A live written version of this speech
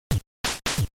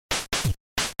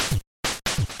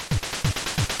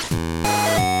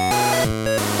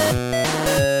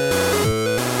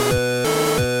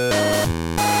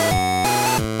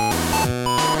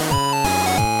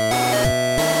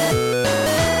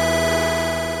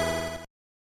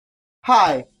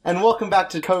Hi, and welcome back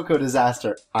to Coco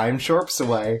Disaster. I'm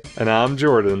Shorpsaway. And I'm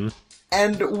Jordan.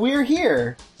 And we're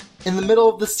here in the middle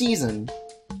of the season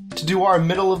to do our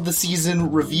middle of the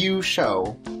season review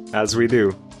show. As we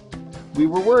do. We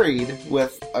were worried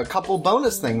with a couple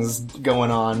bonus things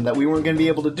going on that we weren't going to be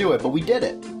able to do it, but we did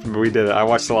it. We did it. I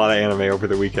watched a lot of anime over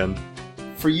the weekend.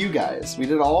 For you guys. We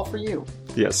did it all for you.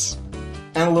 Yes.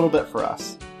 And a little bit for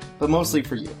us. But mostly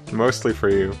for you. Mostly for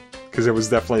you. Because it was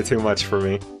definitely too much for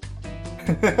me.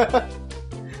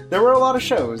 There were a lot of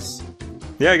shows.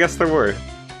 Yeah, I guess there were.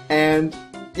 And,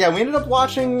 yeah, we ended up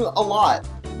watching a lot.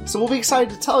 So we'll be excited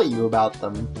to tell you about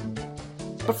them.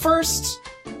 But first,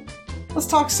 let's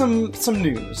talk some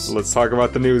news. Let's talk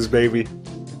about the news, baby.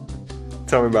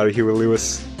 Tell me about it, Huey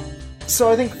Lewis.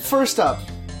 So I think, first up,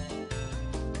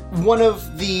 one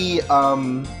of the,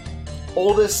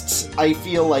 oldest, I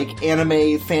feel like,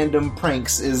 anime fandom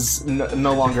pranks is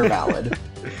no longer valid.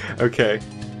 Okay.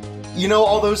 You know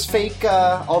all those fake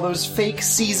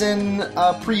season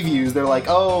previews? They're like,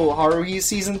 oh, Haruhi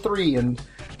season 3 and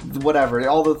whatever.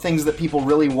 All the things that people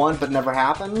really want but never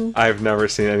happen. I've never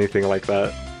seen anything like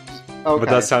that. Okay, but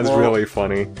that sounds really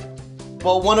funny.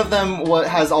 Well, one of them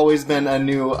has always been a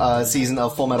new season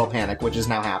of Full Metal Panic, which is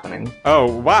now happening. Oh,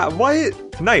 wow.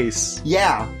 What? Nice.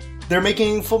 Yeah. They're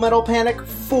making Full Metal Panic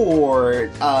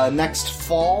for next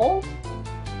fall.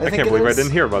 I can't believe I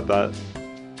didn't hear about that.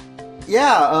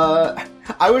 Yeah,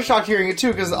 I was shocked hearing it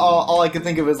too, because all I could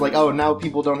think of is like, oh, now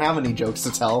people don't have any jokes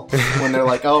to tell when they're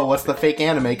like, oh, what's the fake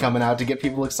anime coming out to get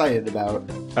people excited about?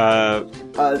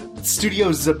 Studio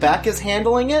Zebek is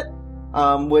handling it,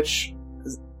 which...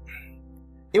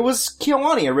 It was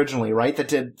KyoAni originally, right, that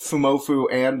did Fumofu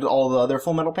and all the other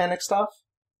Full Metal Panic stuff?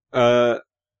 I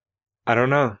don't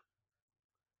know.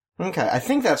 Okay, I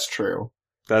think that's true.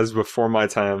 That is before my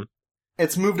time.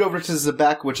 It's moved over to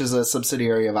Zebek, which is a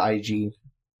subsidiary of IG.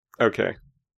 Okay.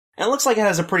 And it looks like it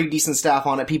has a pretty decent staff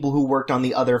on it, people who worked on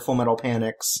the other Full Metal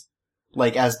Panics,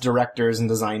 like as directors and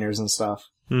designers and stuff.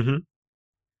 Mm-hmm.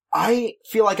 I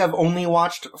feel like I've only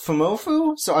watched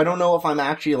Fumofu, so I don't know if I'm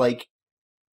actually, like,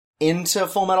 into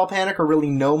Full Metal Panic or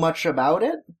really know much about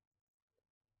it.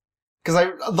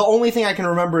 Because the only thing I can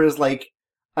remember is, like,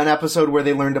 an episode where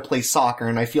they learn to play soccer,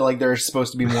 and I feel like there's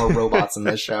supposed to be more robots in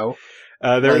this show.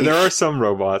 There are some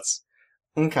robots.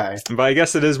 Okay. But I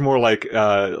guess it is more like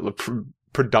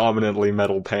predominantly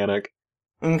Metal Panic.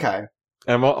 Okay.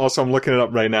 And I'm looking it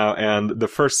up right now, and the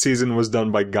first season was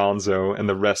done by Gonzo, and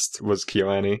the rest was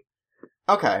KyoAni.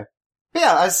 Okay.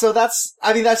 Yeah, so that's...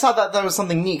 I mean, I thought that was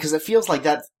something neat, because it feels like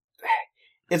that...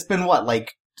 It's been, what,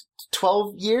 like,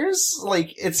 12 years?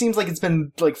 Like, it seems like it's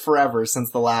been, like, forever since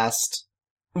the last...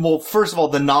 Well, first of all,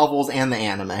 the novels and the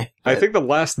anime. I think the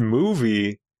last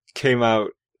movie came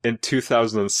out in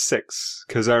 2006,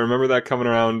 because I remember that coming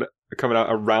out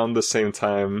around the same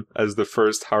time as the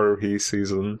first Haruhi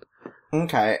season.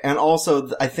 Okay, and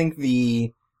also, I think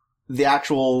the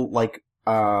actual, like,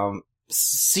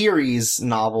 series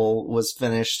novel was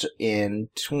finished in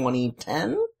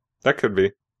 2010? That could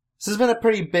be. This has been a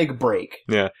pretty big break.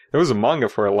 Yeah, there was a manga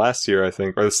for it last year, I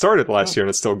think. Or it started last year and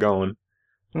it's still going.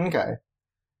 Okay.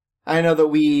 I know that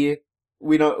we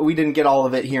didn't get all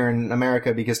of it here in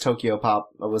America because Tokyo Pop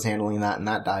was handling that and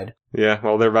that died. Yeah,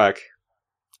 well, they're back.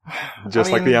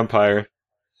 Just like the Empire.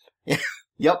 Yeah,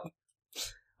 yep.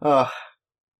 Yeah,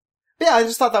 I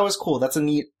just thought that was cool. That's a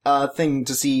neat thing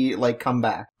to see, like, come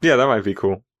back. Yeah, that might be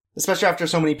cool. Especially after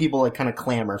so many people, like, kind of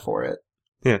clamor for it.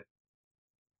 Yeah.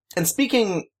 And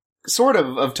speaking sort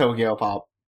of Tokyo Pop,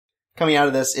 coming out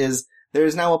of this is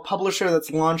there's now a publisher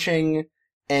that's launching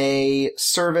a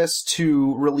service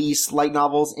to release light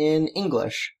novels in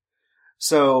English.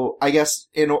 So I guess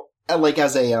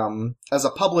as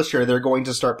a publisher, they're going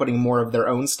to start putting more of their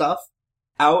own stuff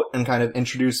out and kind of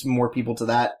introduce more people to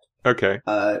that. Okay.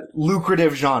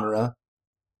 Lucrative genre.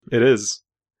 It is.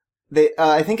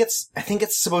 I think it's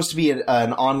supposed to be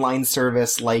an online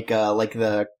service like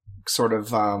the sort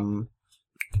of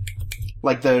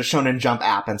like the Shonen Jump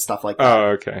app and stuff like that. Oh,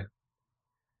 okay.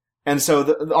 And so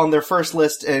on their first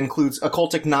list, it includes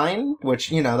Occultic 9,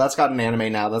 which, you know, that's got an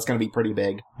anime now. That's going to be pretty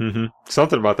big. Mm-hmm.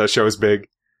 Something about that show is big.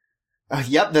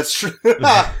 Yep, that's true.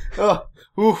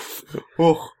 Oof.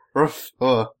 Oof.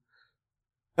 And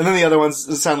then the other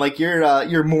ones sound like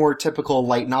your more typical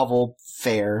light novel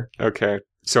fare. Okay.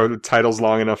 So the title's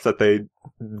long enough that they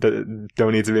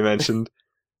don't need to be mentioned?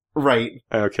 Right.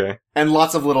 Okay. And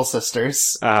lots of little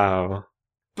sisters. Oh.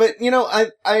 But, you know,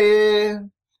 I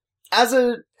as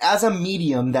as a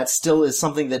medium, that still is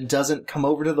something that doesn't come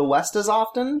over to the West as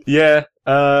often. Yeah,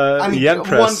 I mean, Yen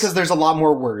Press, one, because there's a lot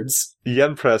more words.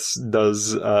 Yen Press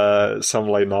does some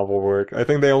light novel work. I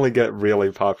think they only get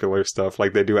really popular stuff,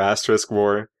 like they do Asterisk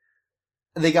War.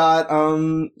 They got,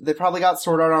 they probably got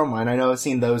Sword Art Online. I know I've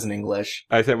seen those in English.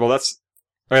 I think, well,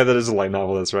 that is a light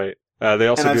novel, that's right. They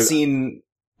also and do...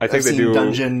 I've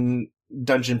seen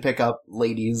Dungeon Pickup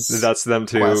Ladies. That's them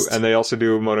too, Quest. And they also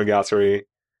do Monogatari.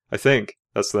 I think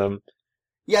that's them.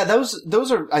 Yeah,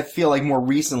 those are, I feel like, more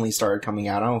recently started coming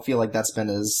out. I don't feel like that's been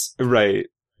as Right.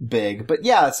 big. But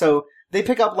yeah, so they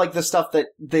pick up, like, the stuff that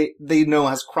they know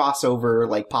has crossover,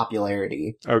 like,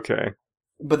 popularity. Okay.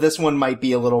 But this one might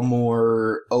be a little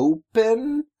more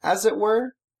open, as it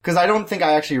were. Because I don't think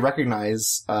I actually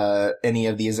recognize any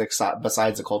of these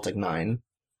besides Occultic 9.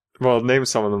 Well, name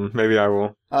some of them. Maybe I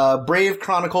will. Brave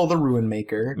Chronicle the Ruin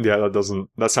Maker. Yeah,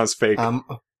 that sounds fake.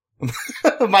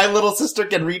 My little sister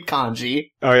can read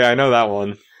kanji. Oh yeah, I know that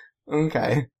one.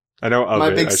 Okay. I know of My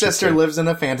it, big I should sister say. lives in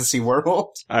a fantasy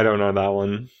world. I don't know that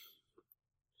one.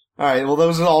 Alright, well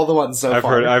those are all the ones so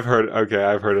far. I've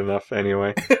heard enough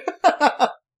anyway.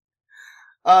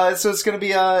 So it's gonna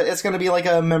be like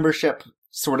a membership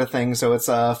sort of thing, so it's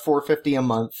 $4.50 a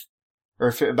month,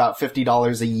 or about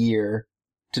 $50 a year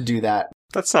to do that.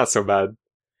 That's not so bad.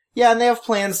 Yeah, and they have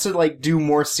plans to, like, do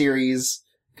more series,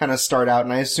 kind of start out,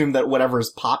 and I assume that whatever's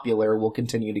popular will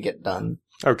continue to get done.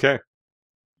 Okay.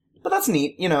 But that's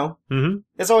neat, you know. Mm-hmm.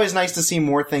 It's always nice to see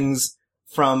more things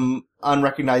from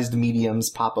unrecognized mediums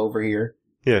pop over here.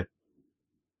 Yeah.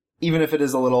 Even if it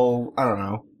is a little, I don't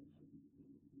know.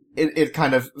 It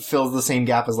kind of fills the same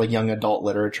gap as, like, young adult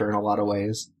literature in a lot of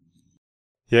ways.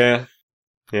 Yeah.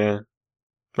 Yeah.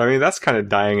 I mean, that's kind of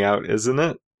dying out, isn't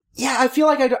it? Yeah, I feel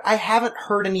like I haven't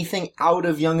heard anything out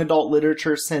of young adult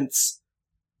literature since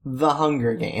The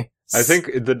Hunger Games. I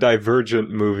think the Divergent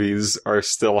movies are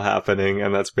still happening,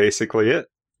 and that's basically it.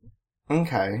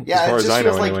 Okay. Yeah, as far it as just I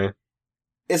feels know, like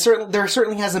anyway. there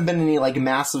certainly hasn't been any, like,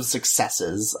 massive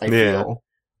successes, I Yeah. feel.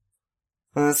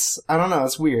 I don't know,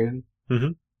 it's weird.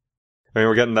 Mm-hmm. I mean,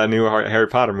 we're getting that new Harry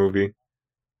Potter movie.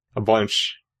 A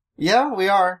bunch. Yeah, we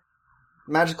are.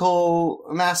 Magical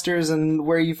Masters and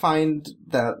Where You Find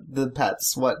the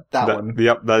Pets. That one.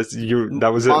 Yep,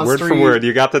 that was it. Word for Monstery word.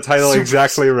 You got the title Super-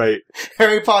 exactly right.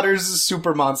 Harry Potter's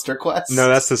Super Monster Quest. No,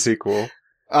 that's the sequel.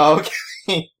 Oh,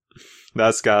 okay.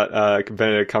 That's got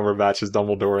Benedict Cumberbatch's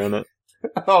Dumbledore in it.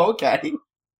 Oh, okay.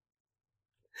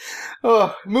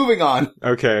 Oh, moving on.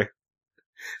 Okay.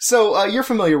 So, you're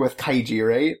familiar with Kaiji,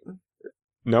 right?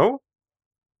 No?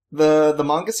 The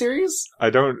manga series? I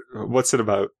don't... What's it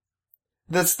about?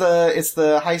 It's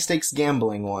the high stakes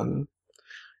gambling one.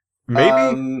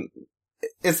 Maybe?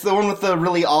 It's the one with the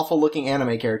really awful looking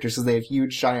anime characters because they have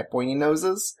huge giant pointy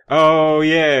noses. Oh,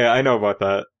 yeah, I know about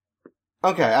that.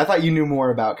 Okay, I thought you knew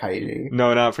more about Kaiji.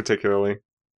 No, not particularly.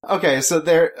 Okay, so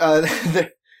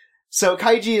so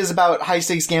Kaiji is about high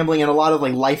stakes gambling and a lot of,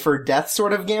 like, life or death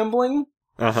sort of gambling.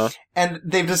 Uh-huh. And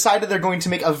they've decided they're going to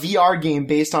make a VR game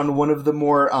based on one of the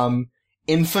more,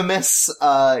 infamous,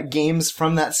 games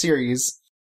from that series,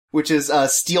 which is,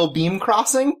 Steel Beam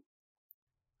Crossing.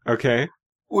 Okay.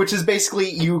 Which is basically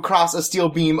you cross a steel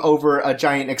beam over a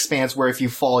giant expanse where if you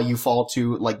fall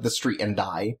to, like, the street and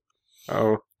die.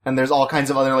 Oh. And there's all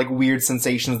kinds of other, like, weird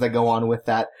sensations that go on with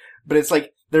that. But it's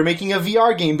like, they're making a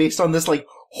VR game based on this, like,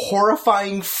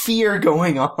 horrifying fear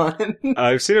going on.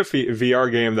 I've seen a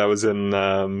VR game that was in,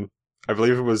 I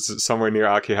believe it was somewhere near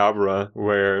Akihabara,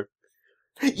 where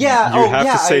Yeah, you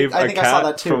have to save I a think I saw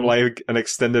that cat too. from, like, an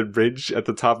extended bridge at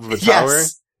the top of a tower.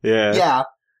 Yes. Yeah. Yeah.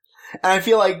 And I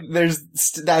feel like there's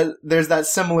that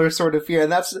similar sort of fear,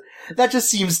 and that just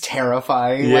seems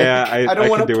terrifying. Yeah, like, I I don't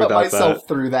want can to do put without myself that.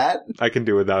 through that. I can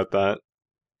do without that.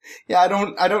 Yeah, I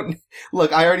don't,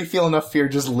 look, I already feel enough fear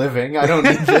just living. I don't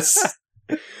need this.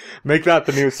 Make that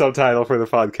the new subtitle for the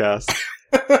podcast.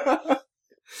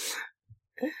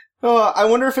 I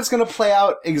wonder if it's gonna play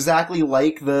out exactly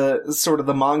like the, sort of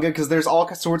the manga, because there's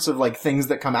all sorts of, like, things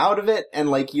that come out of it,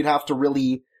 and, like, you'd have to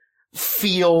really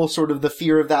feel sort of the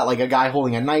fear of that, like a guy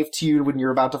holding a knife to you when you're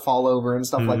about to fall over and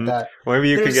stuff like Mhm. that. Well, maybe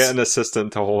you could There's- get an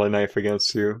assistant to hold a knife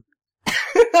against you.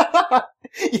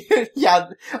 Yeah.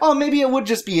 Oh, maybe it would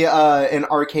just be an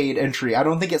arcade entry. I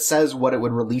don't think it says what it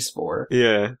would release for.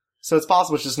 Yeah. So it's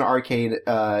possible it's just an arcade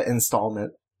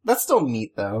installment. That's still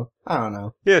neat, though. I don't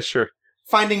know. Yeah, sure.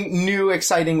 Finding new,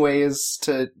 exciting ways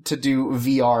to do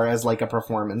VR as, like, a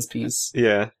performance piece.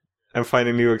 Yeah. I'm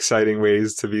finding new exciting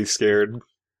ways to be scared.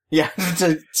 Yeah,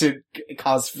 to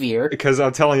cause fear. Because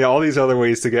I'm telling you, all these other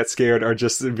ways to get scared are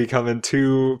just becoming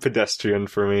too pedestrian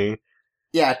for me.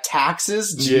 Yeah,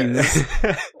 taxes? Jeez.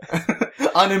 Yeah.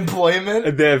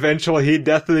 Unemployment. The eventual heat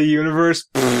death of the universe.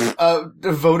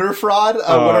 Voter fraud. What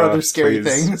are other scary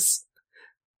things?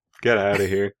 Get out of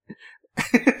here.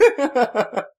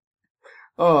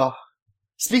 Oh,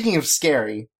 speaking of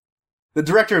scary, the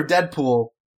director of Deadpool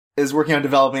is working on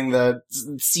developing the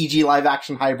CG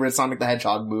live-action hybrid Sonic the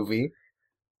Hedgehog movie.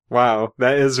 Wow,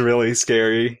 that is really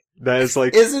scary. That is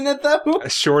like... Isn't it, though?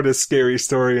 Shortest scary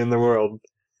story in the world.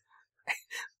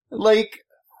 Like,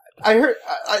 I heard...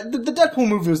 the Deadpool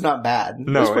movie was not bad.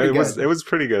 No, it was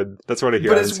pretty good. That's what I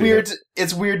hear. But it's weird.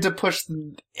 It's weird to push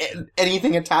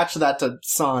anything attached to that to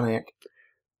Sonic.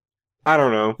 I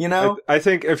don't know. You know? I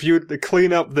think if you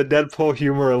clean up the Deadpool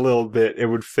humor a little bit, it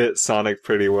would fit Sonic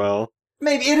pretty well.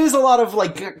 Maybe it is a lot of,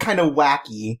 like, kind of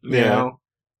wacky, you know?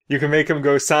 You can make him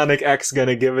go, Sonic X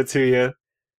gonna give it to you.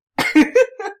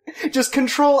 Just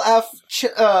Control F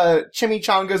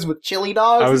chimichangas with chili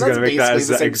dogs. I was gonna make that as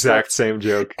the exact same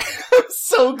joke. I'm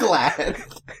so glad.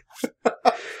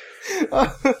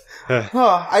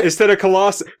 Instead of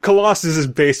Colossus is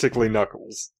basically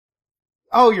Knuckles.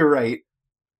 Oh, you're right.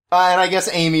 And I guess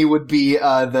Amy would be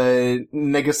the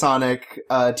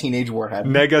Negasonic Teenage Warhead.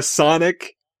 Negasonic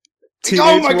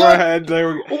Teenage Warhead.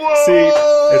 See,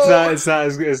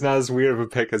 it's not as weird of a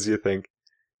pick as you think.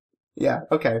 Yeah,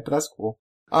 okay, but that's cool.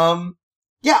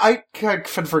 Yeah, I had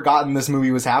forgotten this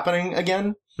movie was happening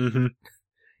again. Mm-hmm.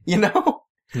 You know?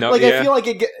 No, like, yeah.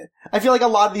 I feel like a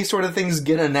lot of these sort of things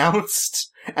get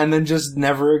announced and then just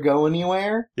never go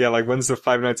anywhere. Yeah, like when's the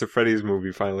Five Nights at Freddy's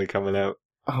movie finally coming out?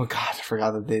 Oh god, I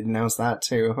forgot that they announced that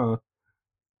too, huh?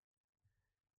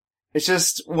 It's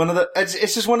just one of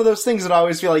those things that I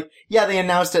always feel like, yeah, they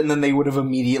announced it and then they would have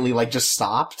immediately, like, just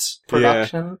stopped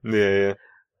production. Yeah.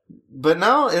 But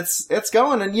no, it's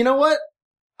going, and you know what?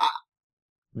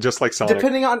 Just like Sonic.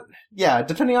 Depending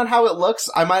on how it looks,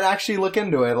 I might actually look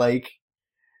into it, like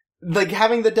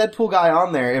having the Deadpool guy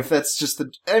on there, if that's just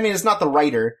it's not the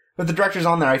writer, but the director's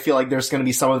on there, I feel like there's gonna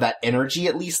be some of that energy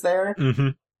at least there. Mm-hmm.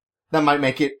 That might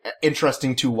make it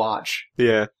interesting to watch.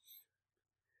 Yeah.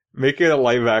 Making a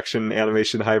live-action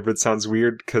animation hybrid sounds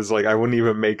weird, because, like, I wouldn't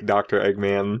even make Dr.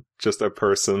 Eggman just a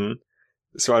person.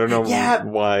 So I don't know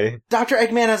why. Dr.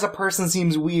 Eggman as a person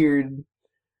seems weird.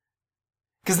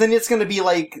 Because then it's gonna be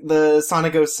like the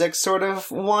Sonic 06 sort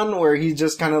of one, where he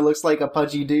just kind of looks like a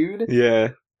pudgy dude.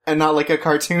 Yeah. And not like a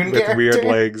cartoon with character. Weird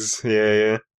legs.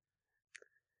 Yeah.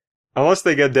 Unless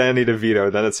they get Danny DeVito,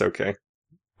 then it's okay.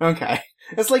 Okay.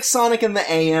 It's like Sonic in the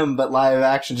AM, but live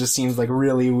action just seems like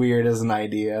really weird as an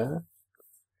idea.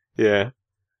 Yeah.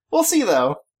 We'll see,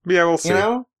 though. Yeah, we'll see. You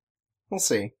know? We'll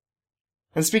see.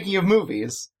 And speaking of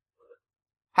movies,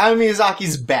 Hayao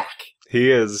Miyazaki's back.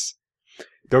 He is.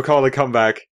 Don't call it a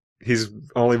comeback. He's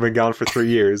only been gone for 3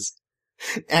 years.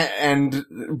 And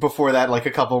before that, like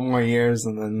a couple more years,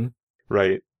 and then...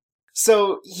 Right.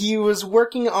 So, he was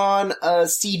working on a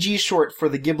CG short for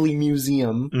the Ghibli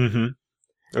Museum. Mm-hmm.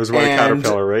 It was about a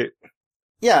caterpillar, right?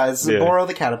 Yeah, it's Boro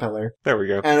the Caterpillar. There we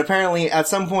go. And apparently, at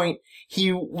some point,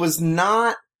 he was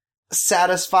not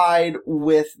satisfied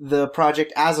with the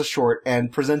project as a short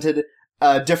and presented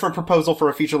a different proposal for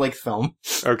a feature-length film.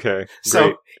 Okay, So,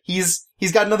 great.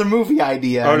 he's got another movie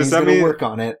idea, and he's going to work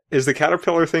on it. Is the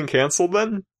caterpillar thing canceled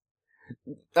then?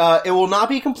 It will not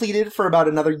be completed for about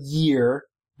another year,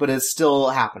 but it's still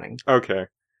happening. Okay.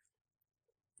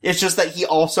 It's just that he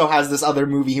also has this other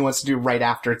movie he wants to do right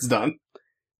after it's done.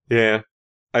 Yeah.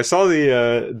 I saw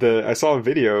I saw a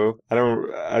video.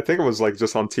 I think it was like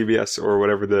just on TBS or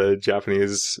whatever the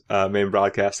Japanese main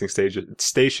broadcasting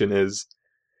station is,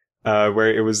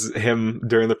 where it was him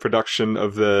during the production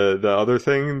of the other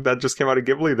thing that just came out of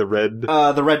Ghibli, the Red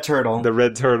Turtle. The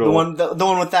Red Turtle. The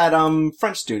one with that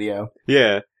French studio.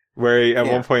 Yeah. Where at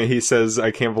one point he says, "I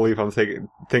can't believe I'm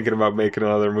thinking about making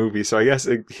another movie." So I guess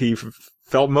he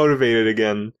felt motivated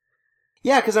again.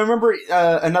 Yeah, because I remember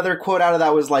another quote out of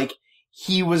that was like,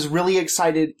 he was really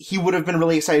excited. He would have been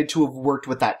really excited to have worked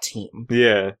with that team.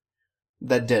 Yeah.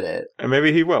 That did it. And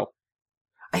maybe he will.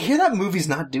 I hear that movie's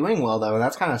not doing well, though, and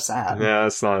that's kind of sad. Yeah,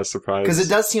 that's not a surprise. Because it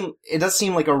does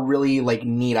seem like a really, like,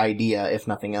 neat idea, if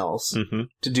nothing else,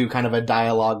 to do kind of a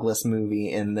dialogueless movie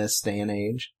in this day and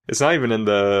age. It's not even in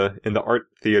the art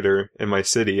theater in my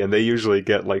city, and they usually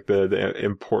get, like, the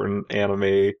important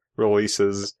anime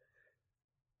releases.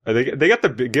 They got the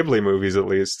Ghibli movies, at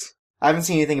least. I haven't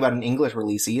seen anything about an English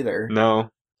release either.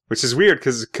 No. Which is weird,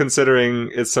 because considering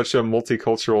it's such a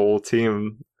multicultural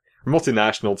team...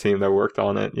 multinational team that worked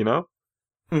on it, you know?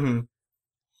 Mm-hmm.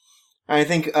 I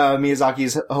think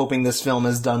Miyazaki's hoping this film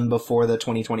is done before the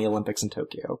 2020 Olympics in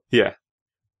Tokyo. Yeah.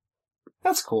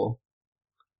 That's cool.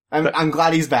 I'm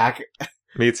glad he's back.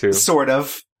 Me too. Sort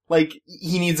of. Like,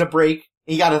 he needs a break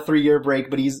He got a 3-year break,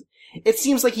 but it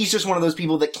seems like he's just one of those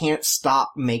people that can't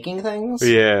stop making things.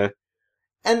 Yeah.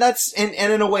 And that's, and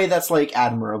in a way that's, like,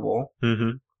 admirable.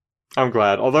 Mm-hmm. I'm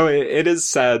glad. Although it is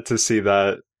sad to see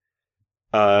that,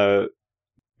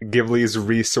 Ghibli's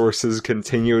resources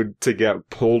continued to get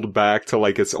pulled back to,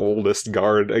 like, its oldest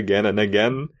guard again and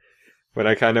again. But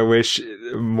I kind of wish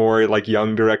more, like,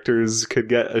 young directors could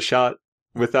get a shot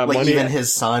with that like, money. even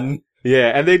his son.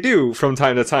 Yeah, and they do from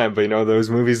time to time, but, those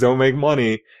movies don't make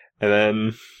money, and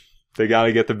then they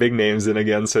gotta get the big names in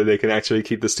again so they can actually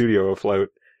keep the studio afloat.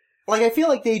 Like, I feel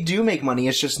like they do make money,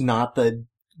 it's just not the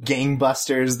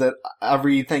gangbusters that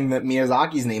everything that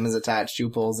Miyazaki's name is attached to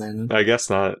pulls in. I guess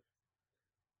not.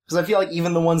 Because I feel like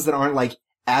even the ones that aren't, like,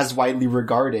 as widely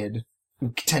regarded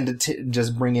tend to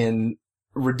just bring in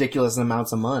ridiculous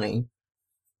amounts of money.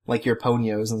 Like your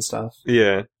Ponyos and stuff.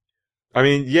 Yeah. I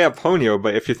mean, yeah, Ponyo,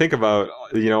 but if you think about,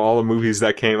 all the movies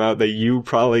that came out that you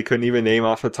probably couldn't even name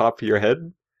off the top of your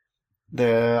head.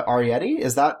 The Arrietty?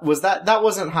 That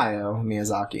wasn't Hayao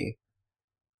Miyazaki.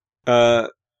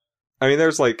 I mean,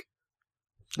 there's like...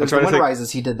 There's the Wind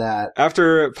Rises, he did that.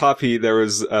 After Poppy, there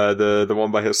was, the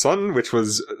one by his son, which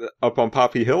was up on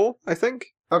Poppy Hill, I think.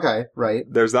 Okay, right.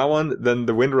 There's that one, then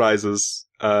The Wind Rises,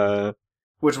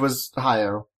 which was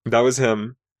Hayao. That was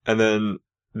him. And then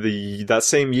that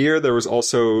same year, there was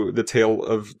also The Tale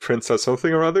of Princess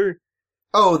something or other.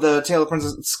 Oh, The Tale of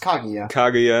Princess Kaguya.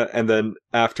 Kaguya, and then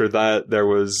after that, there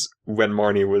was When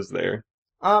Marnie Was There.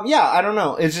 Yeah, I don't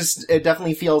know. It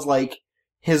definitely feels like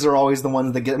his are always the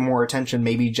ones that get more attention,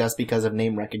 maybe just because of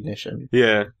name recognition.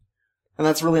 Yeah. And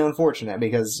that's really unfortunate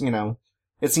because,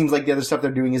 it seems like the other stuff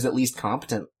they're doing is at least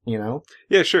competent,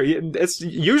 Yeah, sure. It's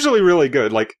usually really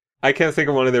good. Like, I can't think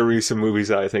of one of their recent movies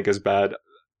that I think is bad.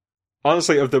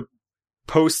 Honestly, of the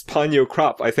post-Ponyo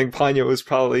crop, I think Ponyo is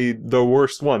probably the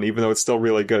worst one, even though it's still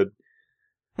really good.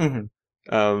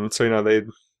 Mm-hmm. So, they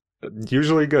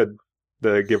usually good,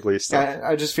 the Ghibli stuff.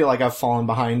 I just feel like I've fallen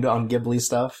behind on Ghibli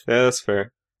stuff. Yeah, that's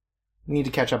fair. Need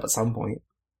to catch up at some point.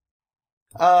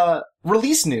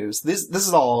 Release news. This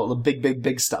is all the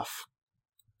big stuff.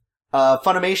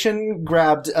 Funimation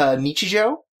grabbed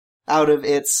Nichijou out of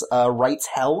its rights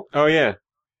hell. Oh, yeah.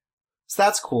 So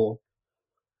that's cool.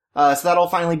 So that'll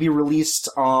finally be released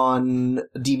on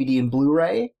DVD and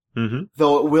Blu-ray. Mm-hmm.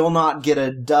 Though it will not get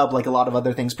a dub like a lot of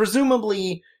other things.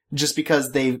 Presumably just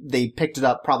because they picked it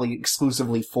up probably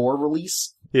exclusively for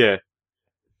release. Yeah.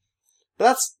 But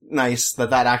that's nice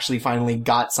that actually finally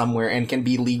got somewhere and can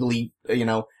be legally,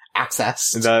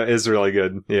 accessed. That is really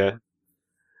good, yeah.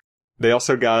 They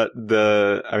also got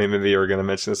maybe you were going to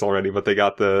mention this already, but they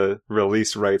got the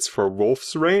release rights for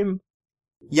Wolf's Rain.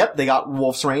 Yep, they got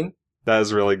Wolf's Rain. That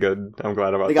is really good. I'm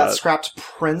glad about that. They got Scrapped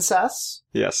Princess.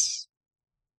 Yes.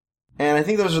 And I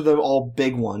think those are the all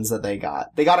big ones that they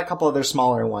got. They got a couple other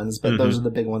smaller ones, but those are the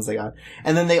big ones they got.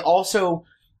 And then they also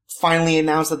finally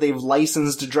announced that they've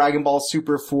licensed Dragon Ball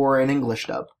Super for an English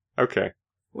dub. Okay.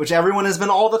 Which everyone has been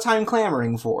all the time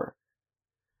clamoring for.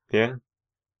 Yeah.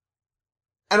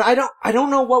 And I don't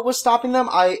know what was stopping them.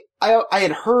 I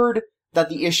had heard that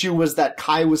the issue was that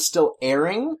Kai was still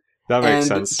airing. That makes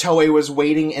sense. Toei was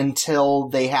waiting until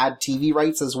they had TV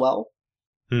rights as well.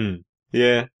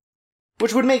 Yeah.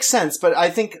 Which would make sense, but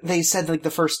I think they said like the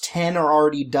first 10 are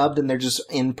already dubbed and they're just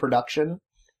in production.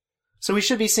 So we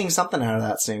should be seeing something out of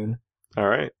that soon. All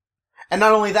right. And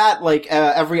not only that, like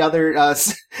every other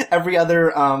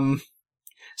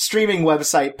streaming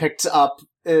website picked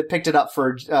it up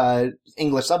for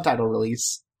English subtitle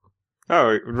release.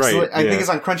 Oh, right. So I think it's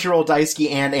on Crunchyroll,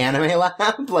 Daisuki, and Anime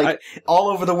Lab. All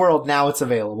over the world now it's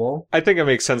available. I think it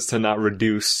makes sense to not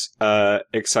reduce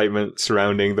excitement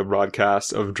surrounding the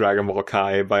broadcast of Dragon Ball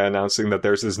Kai by announcing that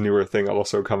there's this newer thing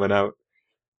also coming out.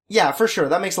 Yeah, for sure.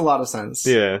 That makes a lot of sense.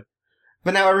 Yeah.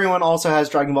 But now everyone also has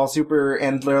Dragon Ball Super,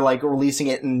 and they're releasing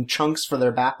it in chunks for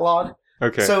their backlog.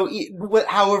 Okay. So,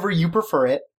 however you prefer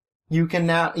it, you can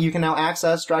now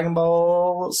access Dragon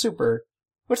Ball Super,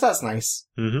 which that's nice.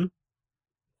 Mm-hmm.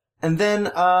 And then,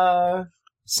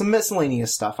 some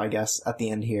miscellaneous stuff, I guess, at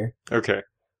the end here. Okay.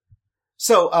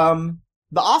 So,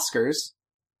 the Oscars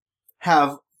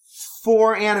have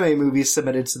 4 anime movies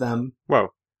submitted to them. Whoa.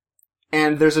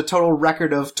 And there's a total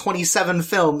record of 27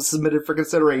 films submitted for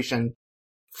consideration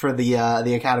for the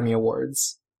Academy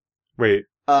Awards. Wait.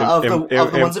 Of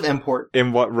the ones of import.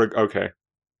 In what okay.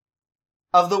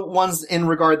 Of the ones in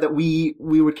regard that we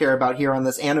would care about here on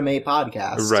this anime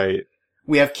podcast. Right.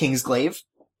 We have Kingsglaive.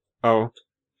 Oh.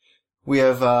 We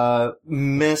have,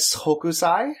 Miss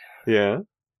Hokusai. Yeah.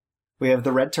 We have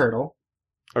The Red Turtle.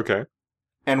 Okay.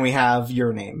 And we have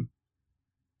Your Name.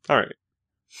 Alright.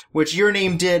 which Your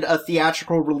Name did a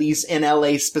theatrical release in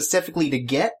LA specifically to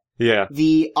get Yeah.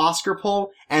 the Oscar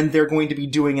poll, and they're going to be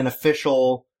doing an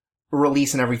official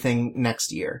release and everything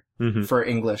next year Hmm. for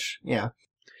English. Yeah.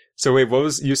 So wait,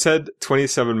 you said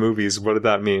 27 movies. What did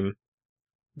that mean?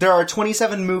 There are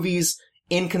 27 movies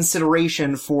in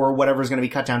consideration for whatever's going to be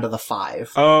cut down to the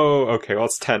 5. Oh, okay. Well,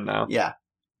 it's 10 now. Yeah.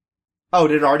 Oh,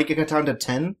 did it already get cut down to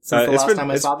 10 since the last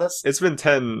time I saw this? It's been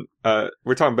 10.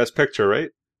 We're talking Best Picture, right?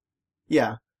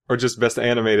 Yeah. Or just Best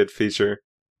Animated Feature?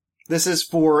 This is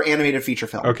for animated feature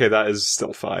film. Okay, that is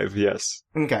still 5, yes.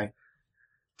 Okay.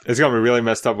 It's gonna be really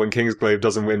messed up when Kingsglaive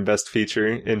doesn't win Best Feature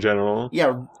in general. Yeah,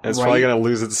 And it's right. probably gonna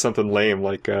lose it to something lame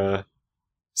like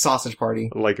Sausage Party.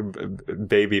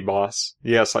 Baby Boss.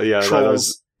 Yes, yeah,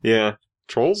 Trolls. Yeah.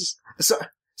 Trolls?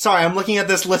 Sorry, I'm looking at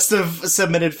this list of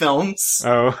submitted films.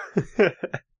 Oh.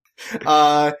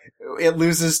 It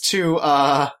loses to,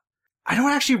 I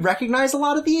don't actually recognize a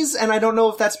lot of these, and I don't know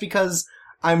if that's because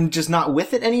I'm just not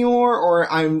with it anymore,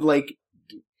 or I'm like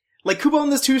Kubo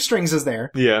and the Two Strings is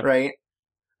there. Yeah. Right?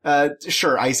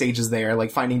 Sure, Ice Age is there,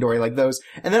 like Finding Dory, like those.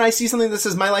 And then I see something that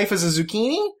says My Life as a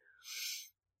Zucchini?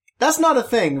 That's not a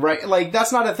thing, right? Like,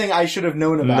 that's not a thing I should have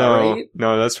known about, right?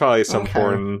 No, that's probably some Okay.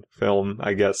 foreign film,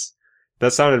 I guess.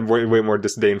 That sounded way more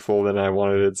disdainful than I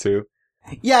wanted it to.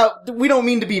 Yeah, we don't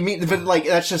mean to be mean, but like,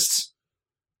 that's just...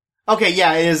 Okay,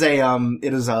 yeah, it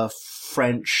is a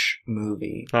French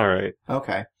movie. Alright.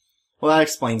 Okay. Well, that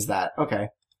explains that. Okay.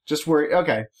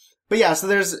 Okay. But yeah, so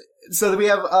we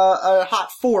have a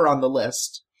hot 4 on the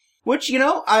list. Which,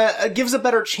 gives a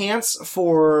better chance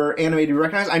for anime to be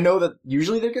recognized. I know that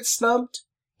usually they get snubbed,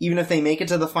 even if they make it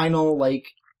to the final,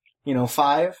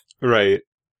 5. Right.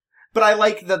 But I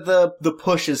like that the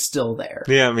push is still there.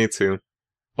 Yeah, me too.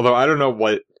 Although I don't know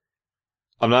what...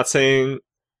 I'm not saying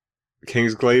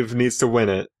Kingsglaive needs to win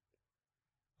it.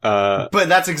 But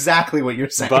that's exactly what you're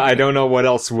saying. But I don't know what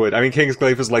else would. I mean,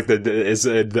 Kingsglaive is like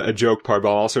a joke part,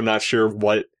 but I'm also not sure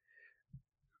what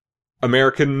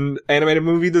American animated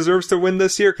movie deserves to win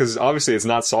this year, because obviously it's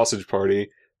not Sausage Party.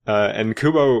 And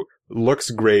Kubo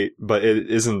looks great, but it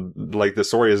isn't, the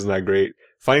story isn't that great.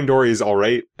 Finding Dory is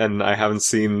alright, and I haven't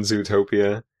seen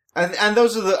Zootopia. And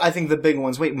those are I think the big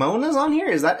ones. Wait, Mona's on here?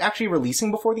 Is that actually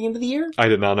releasing before the end of the year? I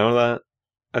did not know that.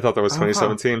 I thought that was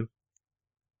 2017.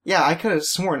 Yeah, I could have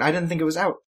sworn. I didn't think it was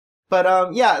out.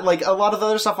 But, yeah, a lot of the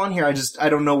other stuff on here, I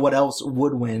don't know what else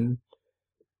would win.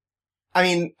 I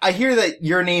mean, I hear that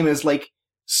Your Name is,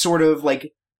 sort of,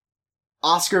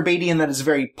 Oscar baity in that it's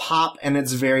very pop and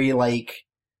it's very,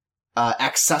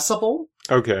 accessible.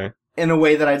 Okay. In a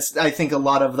way that I think a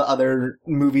lot of the other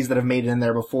movies that have made it in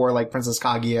there before, like Princess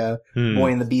Kaguya,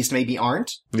 Boy and the Beast, maybe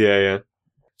aren't. Yeah.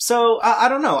 So, I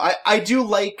don't know. I do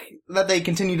like that they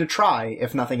continue to try,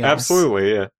 if nothing else.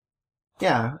 Absolutely, yeah.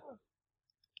 Yeah.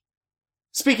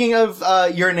 Speaking of,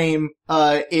 Your Name,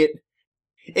 it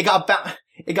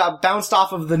got bounced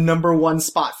off of the number 1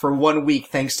 spot for 1 week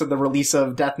thanks to the release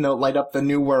of Death Note Light Up the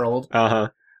New World. Uh-huh.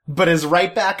 But is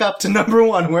right back up to number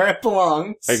 1 where it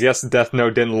belongs. I guess Death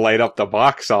Note didn't light up the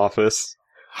box office.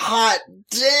 Hot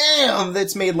damn!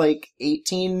 That's made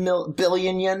 18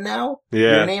 billion yen now?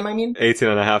 Yeah. Your Name, I mean?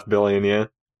 18.5 billion, yeah.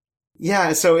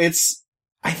 Yeah, so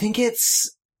I think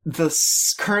it's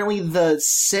currently the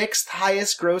 6th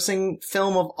highest grossing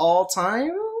film of all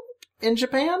time in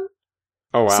Japan?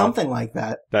 Oh, wow. Something like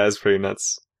that. That is pretty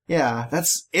nuts. Yeah,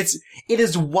 it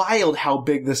is wild how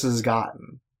big this has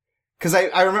gotten. Cause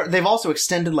I remember they've also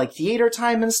extended theater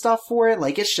time and stuff for it.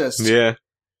 It's just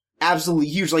absolutely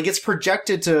huge. It's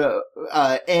projected to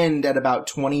end at about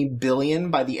 20 billion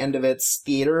by the end of its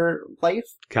theater life.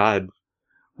 God.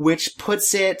 Which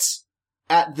puts it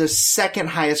at the 2nd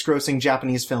highest grossing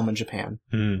Japanese film in Japan.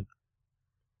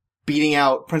 Beating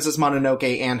out Princess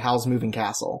Mononoke and Howl's Moving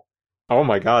Castle. Oh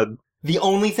my god. The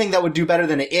only thing that would do better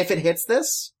than it, if it hits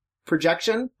this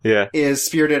projection, is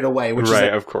Spirited Away, which is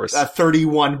of course.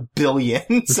 31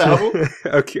 billion. So,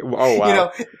 okay. Oh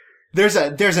wow. There's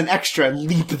an extra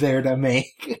leap there to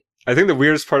make. I think the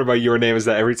weirdest part about Your Name is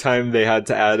that every time they had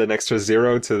to add an extra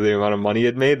 0 to the amount of money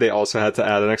it made, they also had to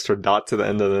add an extra dot to the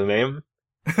end of the name.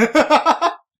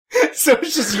 So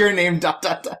it's just Your Name ...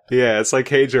 Yeah, it's like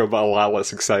Heijo, but a lot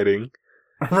less exciting.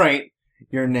 Right.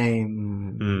 Your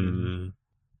Name.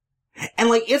 And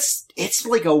it's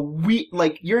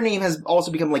Your Name has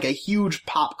also become a huge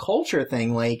pop culture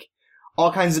thing,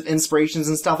 all kinds of inspirations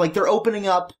and stuff. They're opening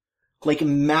up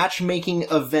matchmaking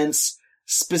events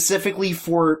specifically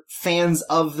for fans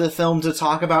of the film to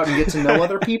talk about and get to know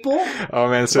other people. Oh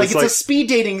man, so it's a speed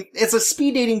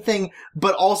dating thing,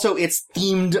 but also it's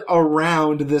themed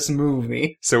around this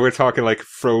movie. So we're talking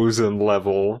Frozen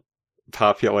level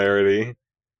popularity.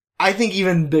 I think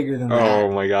even bigger than that.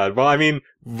 Oh my god. Well, I mean,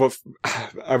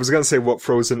 I was gonna say what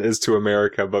Frozen is to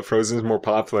America, but Frozen is more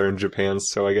popular in Japan,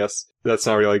 so I guess that's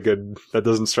not really good. That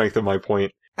doesn't strengthen my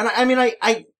point. And I mean,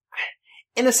 I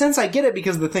in a sense, I get it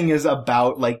because the thing is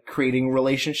about, like, creating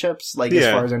relationships, like,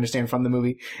 as far as I understand from the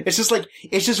movie. It's just, like,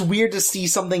 it's just weird to see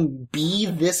something be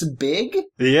this big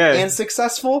and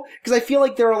successful, because I feel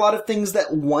like there are a lot of things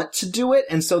that want to do it,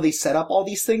 and so they set up all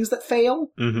these things that fail.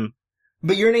 Mm-hmm.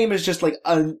 But Your Name is just, like,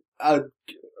 a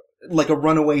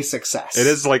runaway success. It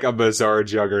is, like, a bizarre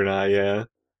juggernaut, yeah.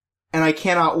 And I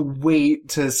cannot wait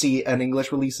to see an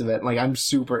English release of it. Like, I'm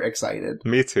super excited.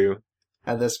 Me too.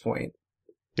 At this point.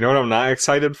 You know what I'm not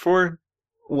excited for?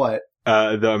 What?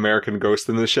 The American Ghost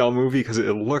in the Shell movie, because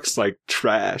it looks like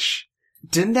trash.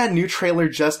 Didn't that new trailer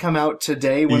just come out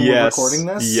today when we're recording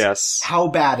this? Yes. How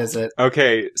bad is it?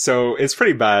 Okay, so it's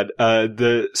pretty bad.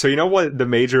 So you know what the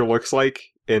Major looks like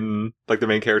in, like, the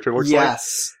main character looks like?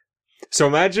 Yes. So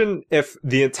imagine if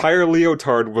the entire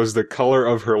leotard was the color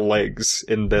of her legs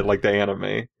in the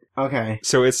anime. Okay.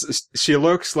 So she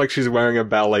looks like she's wearing a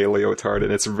ballet leotard,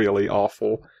 and it's really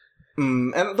awful.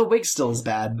 And the wig still is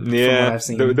bad. Yeah, from what I've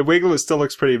seen. the wig still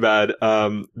looks pretty bad.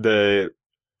 The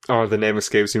name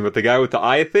escapes me, but the guy with the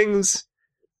eye things.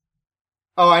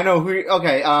 Oh, I know who.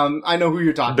 Okay, I know who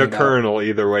you're talking about. The Colonel,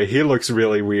 either way, he looks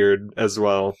really weird as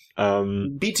well.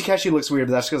 Beat Takeshi looks weird,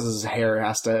 but that's because his hair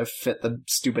has to fit the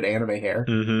stupid anime hair.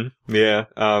 Mm-hmm. Yeah.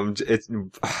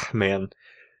 Man.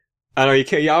 I know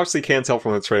you obviously can't tell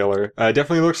from the trailer. It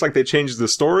definitely looks like they changed the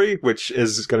story, which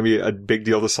is going to be a big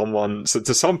deal to someone. So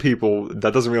to some people,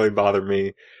 that doesn't really bother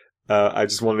me. I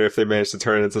just wonder if they managed to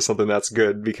turn it into something that's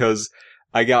good, because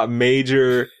I got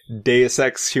major Deus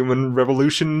Ex Human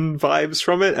Revolution vibes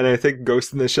from it, and I think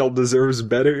Ghost in the Shell deserves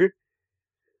better.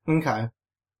 Okay.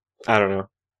 I don't know.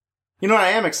 You know what I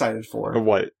am excited for?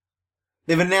 What?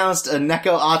 They've announced a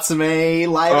Neko Atsume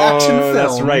live-action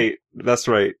film. That's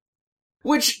right.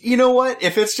 Which, you know what?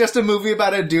 If it's just a movie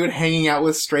about a dude hanging out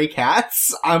with stray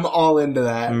cats, I'm all into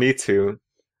that. Me too.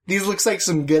 These looks like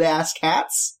some good-ass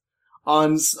cats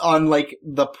on like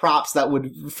the props that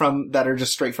are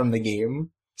just straight from the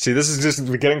game. See, this is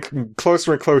just getting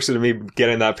closer and closer to me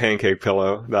getting that pancake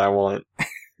pillow that I want.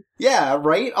 Yeah,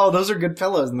 right? Oh, those are good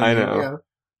pillows in the game. I know.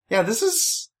 Yeah. Yeah, this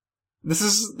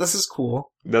is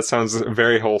cool. That sounds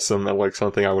very wholesome and like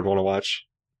something I would want to watch.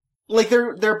 Like,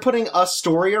 they're putting a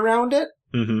story around it.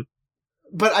 Mm-hmm.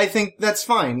 But I think that's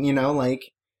fine, you know,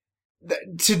 like,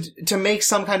 to make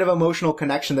some kind of emotional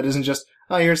connection that isn't just,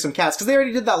 oh, here's some cats. Because they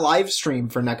already did that live stream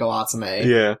for Neko Atsume.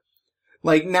 Yeah.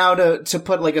 Like, now to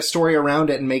put, like, a story around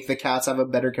it and make the cats have a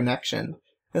better connection.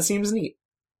 That seems neat.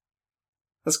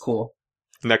 That's cool.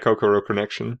 Nekokoro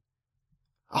connection.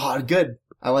 Oh, good.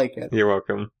 I like it. You're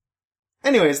welcome.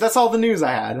 Anyways, that's all the news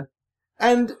I had.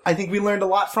 And I think we learned a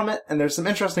lot from it, and there's some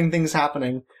interesting things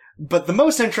happening. But the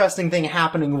most interesting thing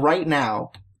happening right now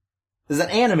is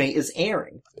that anime is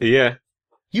airing. Yeah.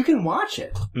 You can watch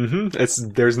it. Mm-hmm.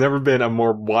 There's never been a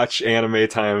more watch anime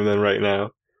time than right now.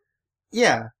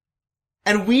 Yeah.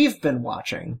 And we've been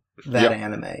watching that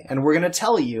anime, and we're going to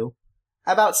tell you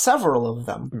about several of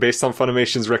them. Based on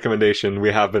Funimation's recommendation,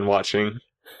 we have been watching.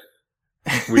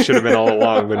 We should have been all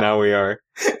along, but now we are.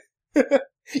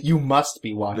 You must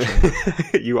be watching.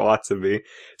 You ought to be.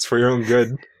 It's for your own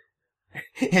good.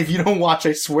 If you don't watch,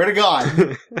 I swear to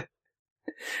God.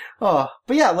 Oh,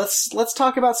 but yeah, let's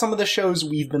talk about some of the shows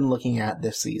we've been looking at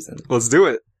this season. Let's do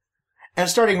it. And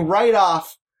starting right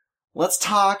off, let's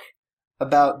talk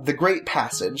about The Great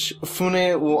Passage,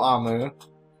 Fune wo Amu.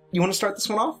 You want to start this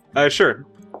one off? Sure.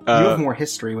 You have more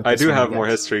history with this I do one, have more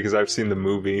history because I've seen the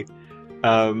movie.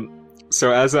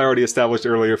 So as I already established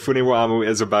earlier, Fune wo Amu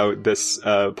is about this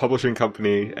publishing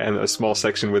company and a small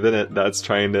section within it that's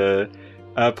trying to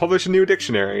publish a new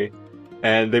dictionary.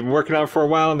 And they've been working on it for a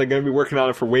while, and they're going to be working on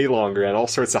it for way longer, and all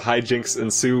sorts of hijinks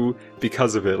ensue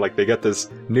because of it. Like, they get this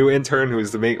new intern who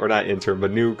is the main, or not intern, but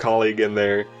new colleague in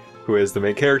there who is the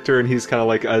main character, and he's kind of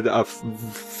like a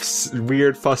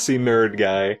weird, fussy nerd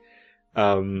guy.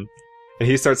 And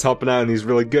he starts helping out, and he's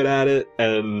really good at it,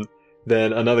 and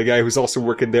then another guy who's also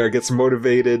working there gets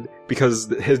motivated because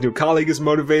his new colleague is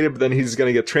motivated, but then he's going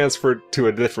to get transferred to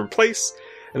a different place.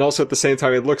 And also at the same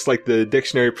time, it looks like the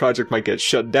dictionary project might get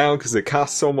shut down because it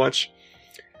costs so much.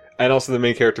 And also the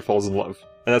main character falls in love.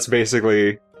 And that's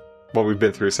basically what we've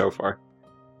been through so far.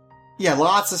 Yeah,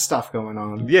 lots of stuff going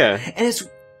on. Yeah. And it's...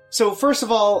 So, first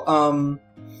of all,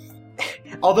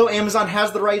 although Amazon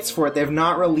has the rights for it, they have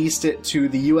not released it to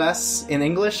the US in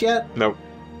English yet. Nope.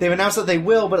 They've announced that they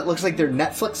will, but it looks like they're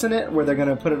Netflixing it, where they're going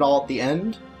to put it all at the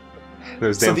end.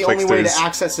 Those so damn the only way to Flixters.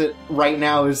 access it right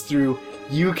now is through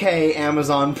UK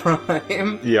Amazon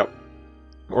Prime. Yep.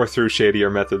 Or through shadier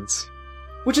methods.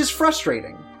 Which is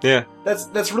frustrating. Yeah.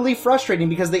 That's really frustrating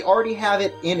because they already have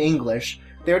it in English.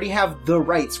 They already have the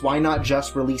rights. Why not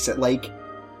just release it? Like,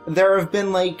 there have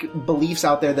been, like, beliefs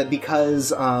out there that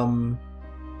because,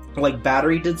 like,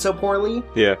 Battery did so poorly,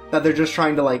 Yeah. that they're just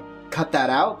trying to, like, cut that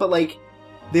out. But, like,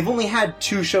 they've only had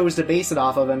 2 shows to base it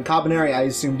off of, and Cabaneri, I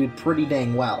assume, did pretty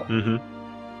dang well. Mm-hmm.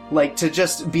 Like, to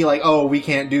just be like, oh, we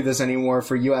can't do this anymore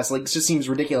for US, like, it just seems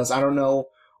ridiculous. I don't know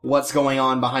what's going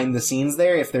on behind the scenes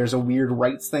there, if there's a weird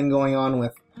rights thing going on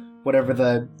with whatever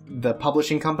the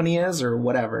publishing company is, or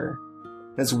whatever.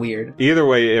 It's weird. Either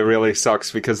way, it really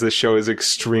sucks because this show is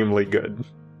extremely good.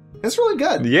 It's really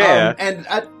good. Yeah. And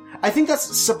I think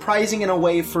that's surprising in a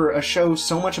way for a show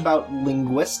so much about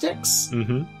linguistics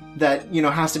Mm-hmm. that, you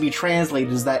know, has to be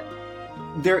translated, is that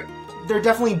there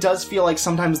definitely does feel like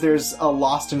sometimes there's a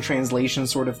lost in translation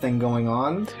sort of thing going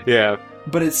on. Yeah.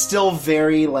 But it's still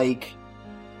very, like,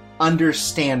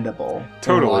 understandable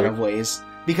Totally. in a lot of ways.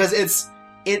 Because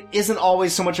it isn't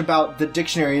always so much about the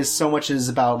dictionary as so much as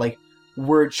about, like,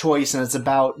 word choice, and it's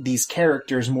about these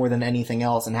characters more than anything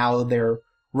else and how their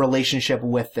relationship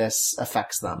with this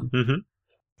affects them. Mm-hmm.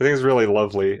 I think it's really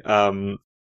lovely.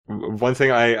 One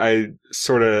thing I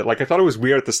sort of, like, I thought it was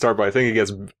weird at the start, but I think it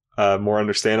gets more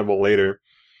understandable later,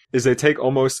 is they take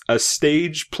almost a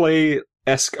stage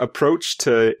play-esque approach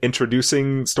to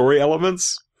introducing story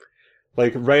elements.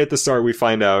 Like, right at the start, we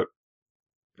find out,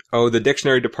 oh, the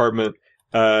dictionary department,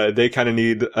 they kind of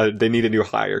need a new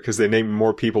hire because they need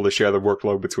more people to share the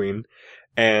workload between.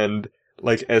 And,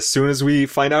 like, as soon as we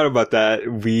find out about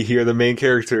that, we hear the main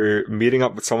character meeting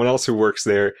up with someone else who works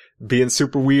there, being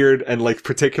super weird and, like,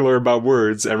 particular about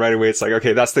words, and right away it's like,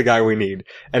 okay, that's the guy we need.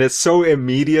 And it's so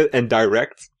immediate and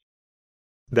direct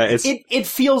that It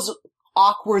feels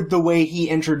awkward the way he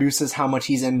introduces how much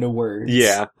he's into words.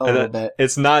 Yeah. A little bit.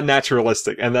 It's not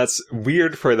naturalistic, and that's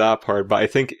weird for that part, but I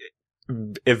think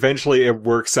eventually it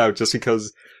works out just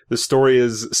because the story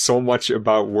is so much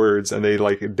about words, and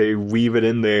they weave it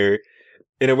in there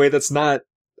in a way that's not,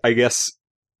 I guess,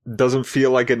 doesn't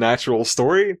feel like a natural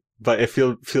story, but it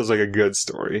feels like a good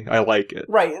story. I like it.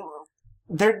 Right.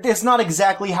 It's not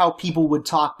exactly how people would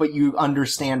talk, but you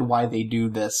understand why they do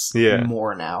this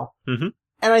more now. Mm-hmm.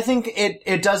 And I think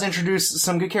it does introduce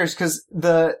some good characters, because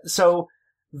the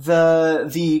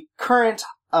current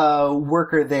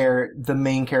worker there, the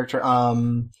main character,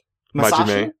 Masashi?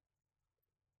 Majime.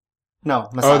 No,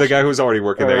 Masashi. Oh, the guy who's already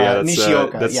working there. Yeah, that's,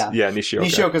 Nishioka. Yeah, Nishioka.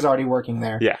 Nishioka's already working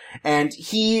there. Yeah. And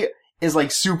he is,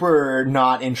 like, super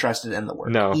not interested in the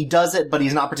work. No. He does it, but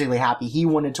he's not particularly happy. He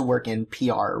wanted to work in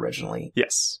PR originally.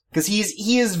 Yes. Because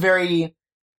he's very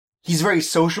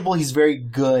sociable. He's very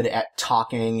good at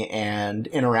talking and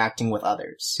interacting with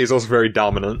others. He's also very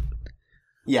dominant.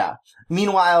 Yeah.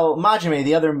 Meanwhile, Majime,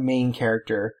 the other main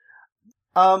character,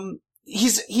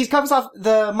 Majime comes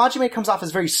off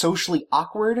as very socially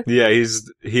awkward. Yeah,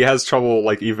 he has trouble,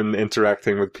 like, even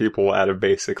interacting with people at a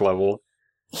basic level.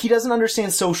 He doesn't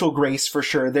understand social grace for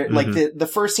sure. Like, the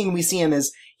first scene we see him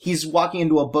is he's walking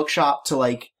into a bookshop to,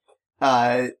 like,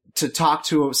 to talk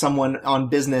to someone on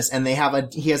business, and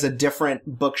he has a different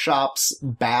bookshop's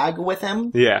bag with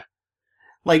him. Yeah.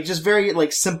 Like, just very,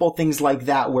 like, simple things like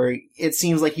that, where it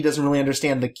seems like he doesn't really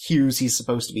understand the cues he's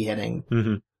supposed to be hitting.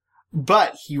 Mm-hmm.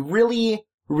 But he really,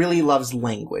 really loves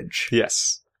language.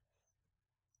 Yes.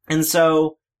 And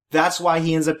so, that's why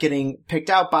he ends up getting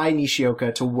picked out by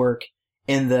Nishioka to work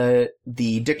in the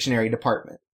dictionary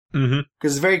department. Mm-hmm.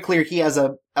 Because it's very clear he has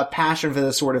a passion for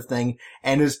this sort of thing,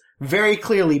 and is very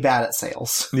clearly bad at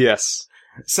sales. Yes.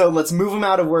 So let's move him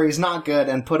out of where he's not good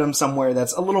and put him somewhere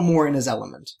that's a little more in his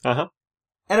element. Uh-huh.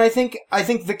 And I think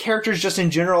the characters just in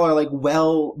general are, like,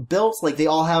 well built. Like, they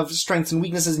all have strengths and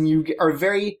weaknesses, and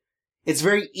it's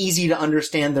very easy to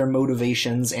understand their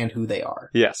motivations and who they are.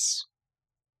 Yes.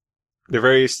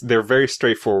 They're very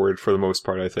straightforward for the most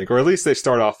part, I think. Or at least they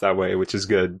start off that way, which is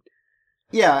good.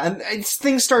 Yeah, and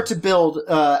things start to build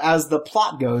as the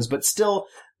plot goes, but still,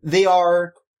 they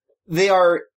are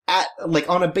at, like,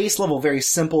 on a base level, very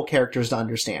simple characters to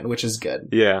understand, which is good.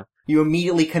 Yeah. You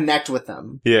immediately connect with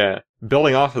them. Yeah.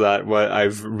 Building off of that, what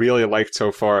I've really liked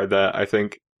so far that I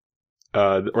think,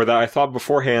 or that I thought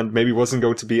beforehand maybe wasn't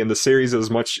going to be in the series as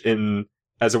much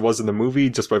as it was in the movie,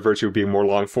 just by virtue of being more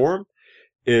long form,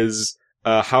 is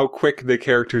how quick the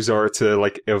characters are to,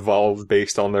 like, evolve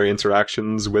based on their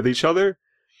interactions with each other.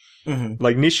 Mm-hmm.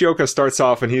 Like, Nishioka starts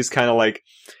off and he's kind of like,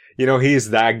 you know, he's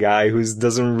that guy who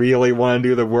doesn't really want to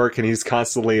do the work, and he's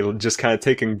constantly just kind of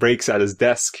taking breaks at his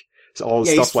desk. All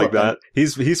stuff like that.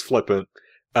 He's flippant.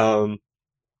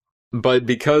 But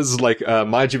because like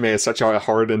Majime is such a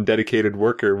hard and dedicated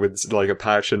worker with like a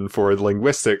passion for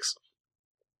linguistics,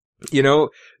 you know,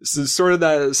 sort of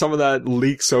that some of that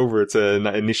leaks over to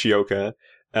Nishioka,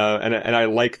 and I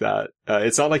like that.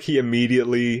 It's not like he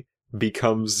immediately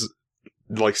becomes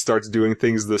like starts doing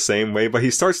things the same way, but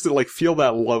he starts to like feel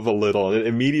that love a little, and it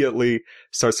immediately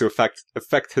starts to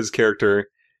affect his character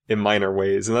in minor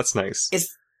ways, and that's nice.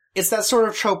 It's that sort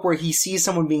of trope where he sees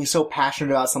someone being so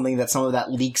passionate about something that some of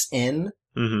that leaks in,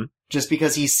 just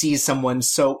because he sees someone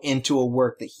so into a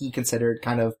work that he considered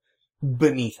kind of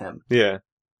beneath him. Yeah.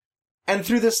 And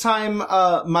through this time,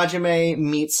 Majime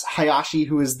meets Hayashi,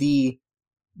 who is the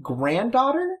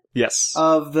granddaughter? Yes.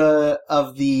 Of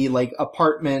the like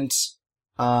apartment,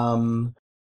 owner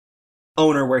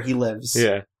where he lives.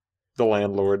 Yeah. The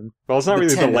landlord. Well, it's not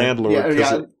really tenant. the landlord.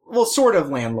 Yeah. Well, sort of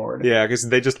landlord. Yeah, because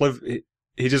they just live,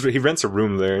 he rents a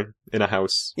room there in a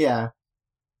house. Yeah.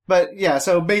 But yeah,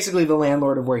 so basically the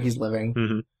landlord of where he's living.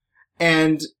 Mm-hmm.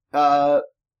 And,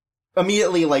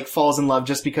 immediately like falls in love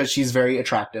just because she's very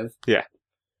attractive. Yeah.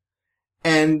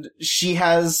 And she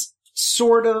has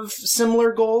sort of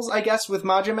similar goals, I guess, with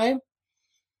Majime.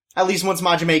 At least once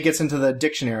Majime gets into the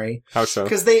dictionary. How so?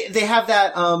 Because they have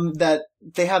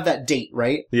that date,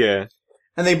 right? Yeah.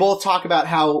 And they both talk about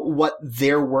how what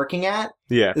they're working at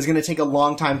is going to take a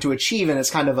long time to achieve, and it's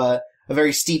kind of a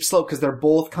very steep slope because they're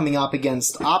both coming up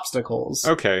against obstacles.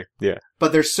 Okay, yeah.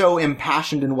 But they're so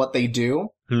impassioned in what they do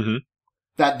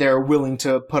that they're willing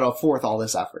to put forth all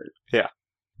this effort. Yeah.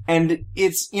 And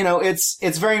it's, you know,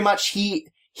 it's very much he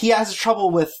has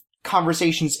trouble with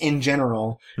conversations in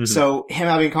general. So him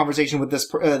having a conversation with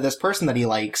this person that he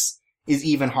likes is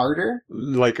even harder.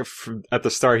 Like at the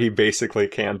start, he basically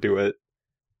can't do it.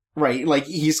 Right. Like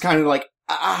he's kind of like,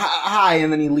 hi,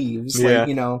 and then he leaves. Yeah. Like,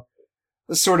 you know,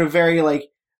 sort of very like,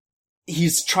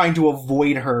 he's trying to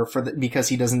avoid her because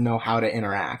he doesn't know how to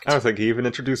interact. I don't think he even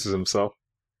introduces himself.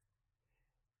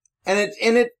 And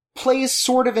it plays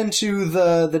sort of into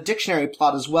the dictionary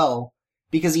plot as well,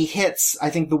 because he hits,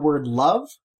 I think, the word love.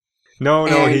 No,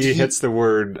 he hits the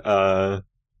word, I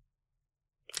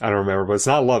don't remember, but it's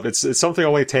not love. It's something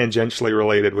only tangentially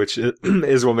related, which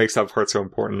is what makes that part so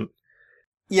important.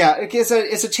 Yeah,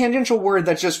 it's a tangential word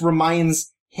that just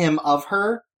reminds him of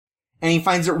her, and he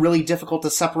finds it really difficult to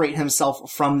separate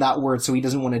himself from that word, so he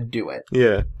doesn't want to do it.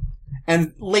 Yeah.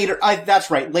 And later,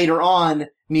 that's right, later on,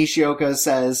 Nishioka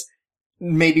says,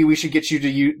 maybe we should get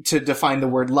you to define the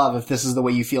word love if this is the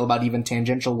way you feel about even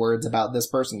tangential words about this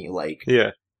person you like.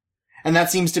 Yeah. And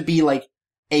that seems to be like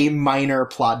a minor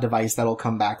plot device that'll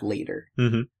come back later.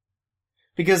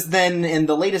 Because then in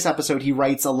the latest episode, he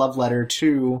writes a love letter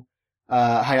to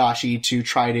Hayashi to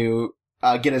try to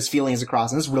get his feelings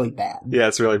across, and it's really bad. Yeah,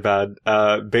 it's really bad.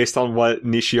 Based on what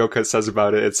Nishioka says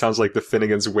about it, it sounds like the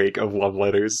Finnegan's Wake of love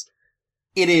letters.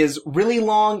 It is really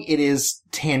long. It is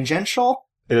tangential.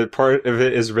 Part of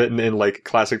it is written in like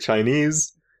classic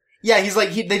Chinese. Yeah, he's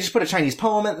like, they just put a Chinese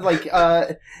poem in, like,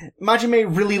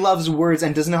 Majime really loves words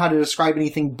and doesn't know how to describe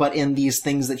anything but in these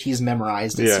things that he's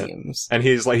memorized, it seems. And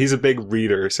he's a big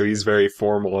reader, so he's very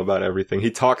formal about everything.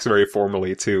 He talks very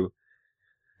formally, too.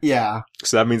 Yeah.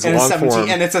 So that means long form.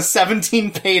 And it's a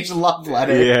 17-page love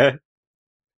letter. Yeah.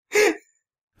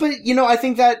 But, you know, I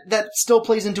think that still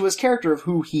plays into his character of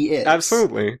who he is.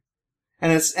 Absolutely.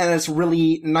 And it's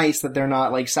really nice that they're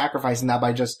not, like, sacrificing that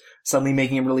by just suddenly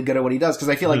making him really good at what he does, because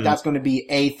I feel like that's going to be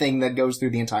a thing that goes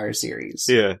through the entire series.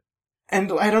 Yeah.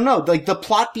 And I don't know, like, the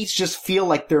plot beats just feel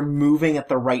like they're moving at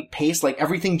the right pace, like,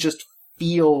 everything just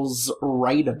feels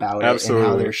right about it and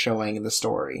how they're showing the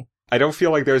story. I don't feel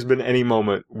like there's been any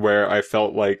moment where I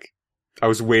felt like I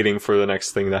was waiting for the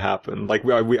next thing to happen. Like,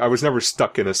 I was never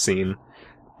stuck in a scene.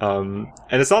 And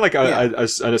it's not like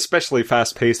an especially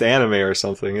fast-paced anime or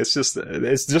something. It's just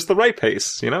the right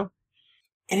pace, you know?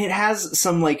 And it has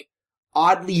some, like,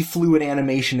 oddly fluid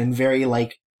animation in very,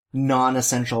 like,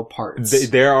 non-essential parts.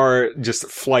 There are just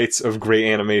flights of great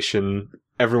animation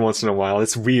every once in a while.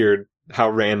 It's weird how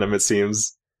random it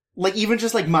seems. Like, even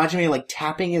just, like, Majime, like,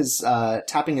 tapping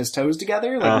his toes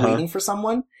together, like, waiting for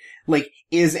someone, like,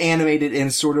 is animated in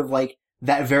sort of, like,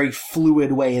 that very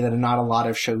fluid way that not a lot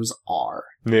of shows are.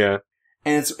 Yeah.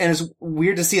 And it's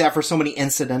weird to see that for so many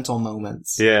incidental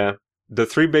moments. Yeah. The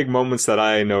three big moments that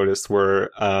I noticed were,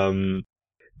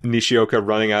 Nishioka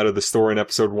running out of the store in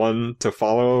episode 1 to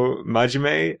follow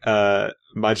Majime,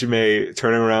 Majime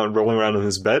turning around, rolling around in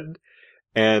his bed,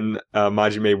 and,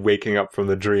 Majime waking up from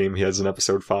the dream he has in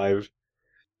episode 5.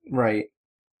 Right.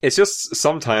 It's just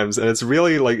sometimes, and it's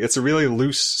really like, it's a really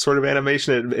loose sort of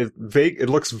animation. It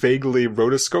looks vaguely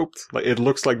rotoscoped. Like, it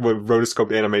looks like what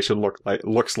rotoscoped animation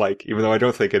looks like, even though I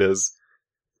don't think it is.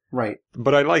 Right.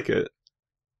 but I like it.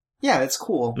 Yeah, it's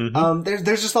cool. Mhm.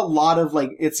 There's just a lot of, like,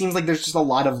 it seems like there's just a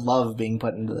lot of love being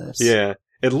put into this. Yeah.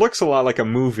 It looks a lot like a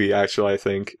movie, actually, I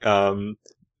think.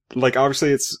 Like,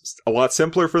 obviously, it's a lot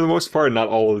simpler for the most part. Not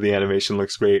all of the animation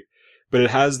looks great. But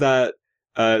it has that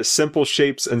simple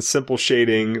shapes and simple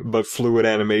shading, but fluid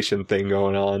animation thing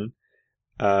going on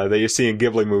that you see in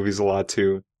Ghibli movies a lot,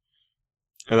 too.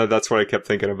 And that's what I kept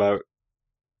thinking about.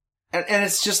 And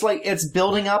it's just, like, it's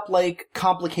building up, like,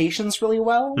 complications really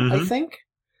well, I Mhm. think.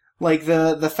 Like,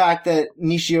 the fact that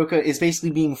Nishioka is basically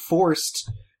being forced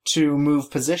to move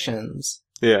positions.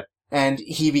 Yeah. And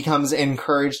he becomes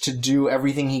encouraged to do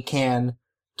everything he can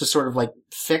to sort of, like,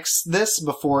 fix this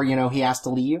before, you know, he has to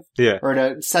leave. Yeah. Or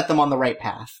to set them on the right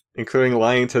path. Including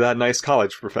lying to that nice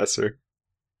college professor.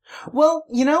 Well,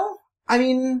 you know, I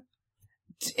mean,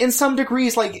 in some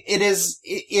degrees, like,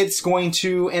 it's going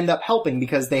to end up helping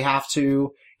because they have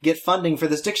to get funding for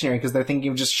this dictionary because they're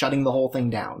thinking of just shutting the whole thing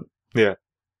down. Yeah.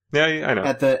 Yeah, I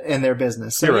know. In their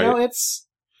business. So, You're you know, right.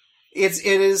 it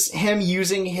is him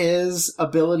using his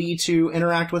ability to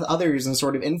interact with others and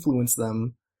sort of influence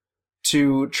them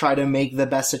to try to make the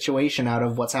best situation out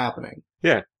of what's happening.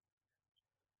 Yeah.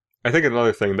 I think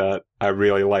another thing that I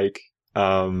really like,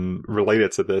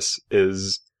 related to this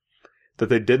is that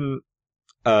they didn't,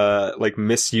 like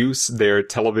misuse their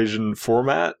television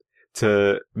format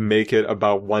to make it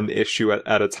about one issue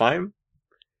at a time.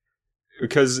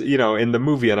 Because, you know, in the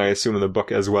movie, and I assume in the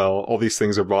book as well, all these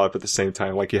things are brought up at the same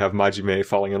time. Like, you have Majime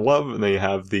falling in love, and then you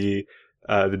have the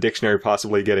dictionary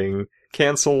possibly getting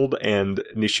canceled, and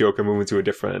Nishioka moving to a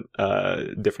different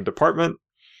department.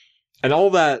 And all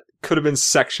that could have been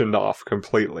sectioned off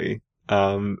completely.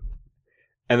 And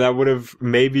that would have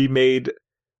maybe made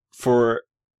for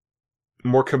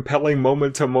more compelling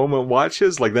moment-to-moment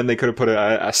watches. Like, then they could have put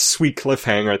a sweet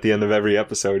cliffhanger at the end of every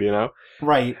episode, you know?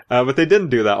 Right. But they didn't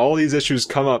do that. All these issues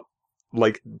come up,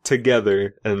 like,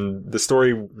 together, and the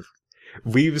story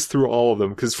weaves through all of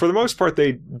them. Because for the most part,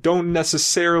 they don't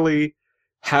necessarily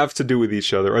have to do with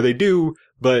each other. Or they do,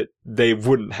 but they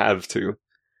wouldn't have to.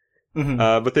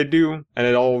 Mm-hmm. But they do, and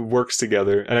it all works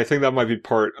together. And I think that might be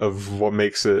part of what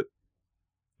makes it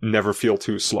never feel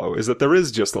too slow, is that there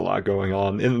is just a lot going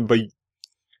on, but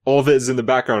all of it is in the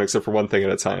background except for one thing at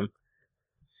a time.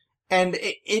 And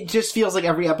it just feels like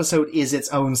every episode is its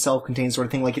own self-contained sort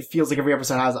of thing. Like, it feels like every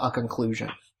episode has a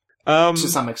conclusion. To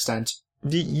some extent.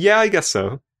 Yeah, I guess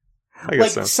so.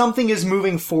 Like, something is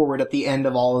moving forward at the end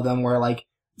of all of them where, like,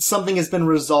 something has been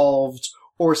resolved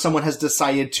or someone has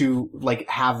decided to, like,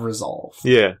 have resolve.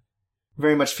 Yeah.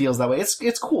 Very much feels that way.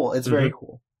 It's cool. It's very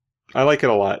cool. I like it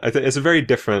a lot. It's a very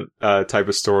different type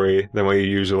of story than what you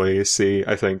usually see,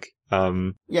 I think.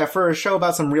 Yeah, for a show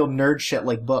about some real nerd shit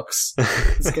like books.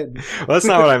 It's good. Well, that's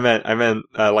not what I meant. I meant,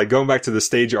 like, going back to the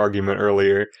stage argument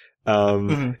earlier,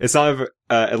 it's not,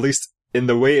 at least in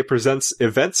the way it presents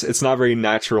events, it's not very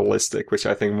naturalistic, which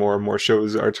I think more and more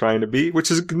shows are trying to be,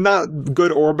 which is not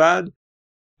good or bad,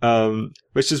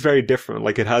 which is very different.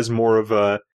 Like, it has more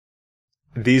of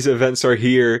these events are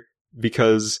here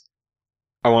because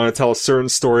I want to tell a certain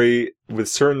story with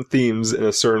certain themes in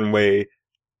a certain way,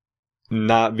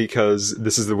 not because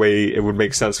this is the way it would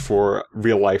make sense for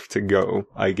real life to go,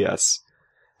 I guess.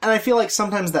 And I feel like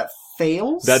sometimes that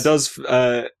fails. That does,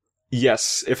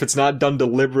 yes, if it's not done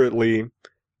deliberately,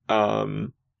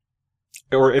 or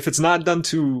if it's not done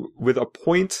with a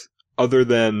point other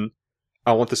than,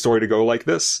 I want the story to go like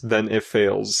this, then it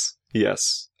fails,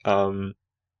 yes.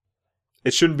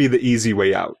 It shouldn't be the easy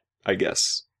way out, I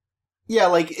guess. Yeah,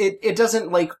 like, it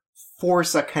doesn't, like,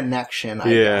 force a connection, I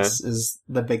guess, is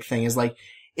the big thing. Is, like,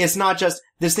 it's not just,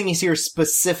 this thing is here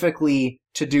specifically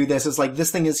to do this. It's like,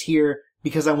 this thing is here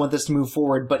because I want this to move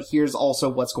forward, but here's also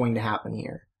what's going to happen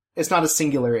here. It's not a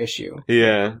singular issue.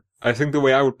 Yeah. I think the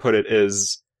way I would put it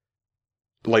is,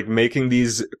 like, making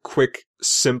these quick,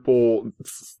 simple,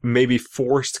 maybe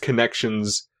forced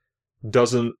connections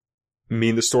doesn't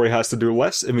mean the story has to do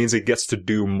less. It means it gets to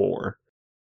do more.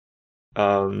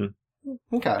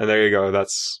 Okay. And there you go.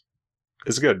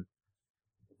 It's good.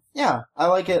 Yeah, I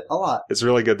like it a lot. It's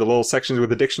really good. The little sections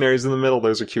with the dictionaries in the middle,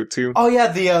 those are cute too. Oh yeah,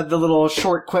 the little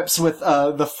short quips with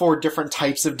the 4 different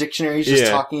types of dictionaries,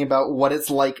 just talking about what it's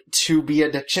like to be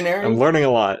a dictionary. I'm learning a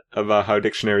lot about how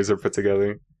dictionaries are put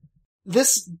together.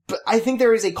 I think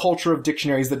there is a culture of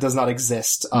dictionaries that does not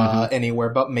exist anywhere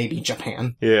but maybe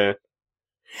Japan. Yeah.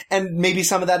 And maybe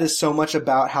some of that is so much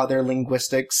about how their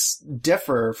linguistics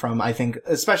differ from, I think,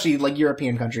 especially like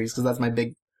European countries, because that's my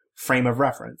big frame of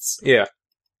reference. Yeah.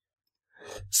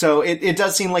 So it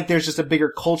does seem like there's just a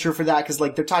bigger culture for that, because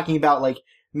like they're talking about like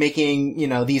making,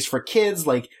 these for kids,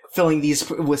 like filling these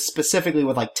specifically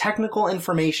with like technical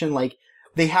information. Like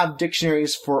they have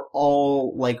dictionaries for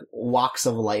all like walks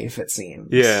of life, it seems.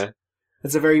 Yeah.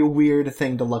 It's a very weird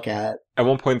thing to look at. At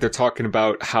one point they're talking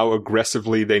about how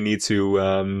aggressively they need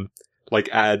to,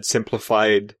 add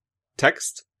simplified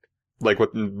text. Like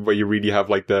what you read, you have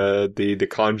like the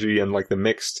kanji and like the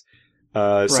mixed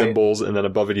symbols, and then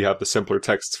above it you have the simpler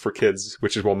text for kids,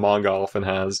 which is what manga often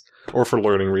has, or for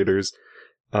learning readers.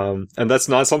 And that's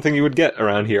not something you would get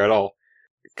around here at all,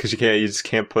 because you just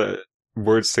can't put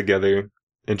words together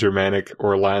in Germanic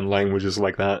or Latin languages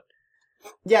like that.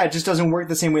 Yeah, it just doesn't work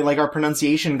the same way. Like our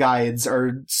pronunciation guides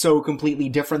are so completely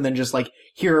different than just like,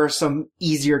 here are some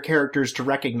easier characters to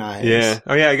recognize. Yeah.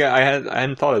 Oh yeah, I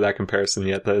hadn't thought of that comparison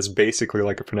yet. That is basically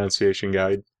like a pronunciation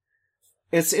guide.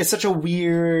 It's such a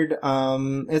weird,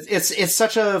 it's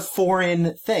such a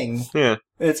foreign thing. Yeah.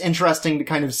 It's interesting to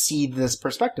kind of see this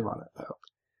perspective on it, though.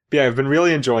 Yeah, I've been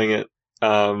really enjoying it.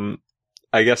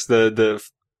 I guess the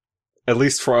at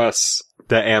least for us,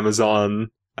 the Amazon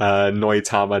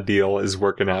Noitama deal is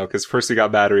working out, because first we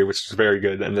got Battery, which is very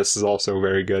good, and this is also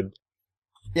very good.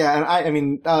 Yeah, and I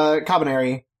mean,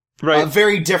 Kabaneri. Right.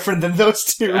 Very different than those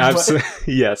two.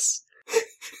 Absolutely. Yes.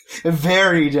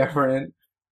 Very different.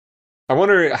 I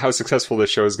wonder how successful this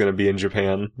show is going to be in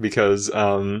Japan, because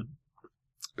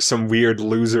some weird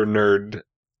loser nerd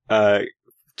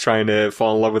trying to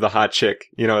fall in love with a hot chick,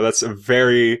 that's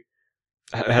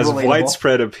has Relatable.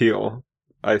 Widespread appeal,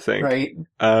 I think. Right.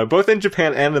 Both in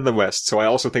Japan and in the West. So I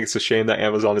also think it's a shame that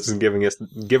Amazon isn't giving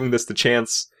this the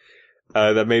chance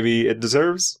that maybe it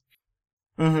deserves.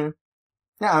 Mm-hmm.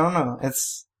 Yeah, I don't know.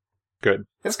 It's good.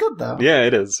 It's good, though. Yeah,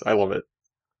 it is. I love it.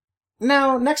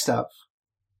 Now, next up,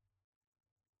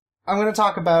 I'm going to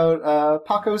talk about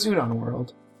Paco's Udon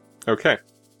World. Okay.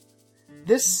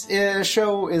 This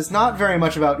show is not very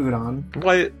much about udon.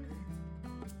 What?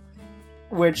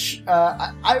 Which,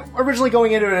 I originally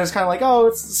going into it, was kind of like, oh,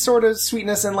 it's sort of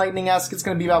Sweetness and Lightning-esque. It's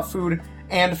going to be about food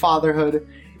and fatherhood.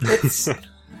 It's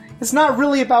it's not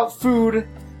really about food,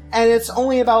 and it's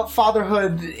only about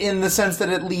fatherhood in the sense that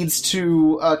it leads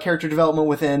to character development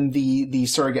within the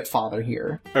surrogate father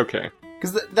here. Okay.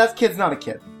 Because that kid's not a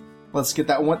kid. Let's get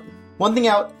that one thing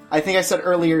out. I think I said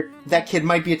earlier, that kid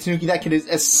might be a Tanuki. That kid is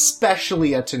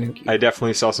especially a Tanuki. I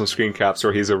definitely saw some screen caps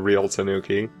where he's a real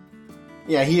Tanuki.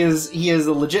 Yeah, he is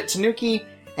a legit Tanuki,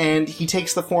 and he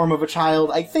takes the form of a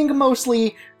child, I think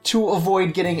mostly to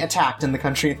avoid getting attacked in the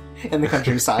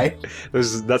countryside.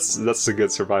 That's a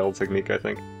good survival technique, I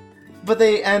think. But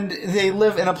they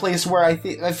live in a place where I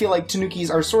feel like Tanukis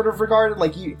are sort of regarded,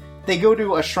 like they go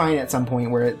to a shrine at some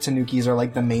point where Tanukis are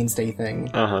like the mainstay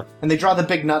thing. Uh-huh. And they draw the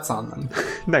big nuts on them.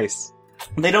 Nice.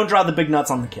 They don't draw the big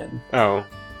nuts on the kid. Oh.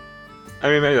 I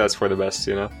mean, maybe that's for the best,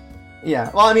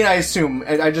 Yeah. Well, I mean, I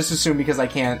just assume because I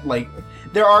can't, like,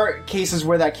 there are cases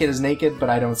where that kid is naked, but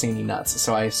I don't see any nuts,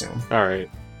 so I assume. Alright.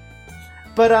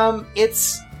 But,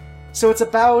 it's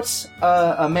about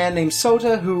a man named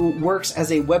Sota who works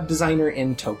as a web designer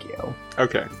in Tokyo.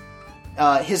 Okay.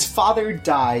 His father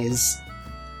dies,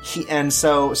 and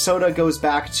so Sota goes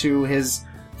back to his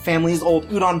family's old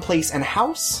udon place and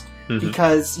house,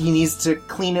 because he needs to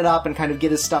clean it up and kind of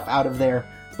get his stuff out of there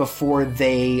before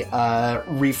they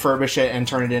refurbish it and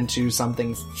turn it into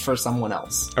something for someone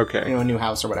else. Okay. A new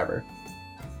house or whatever.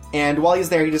 And while he's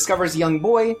there, he discovers a young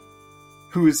boy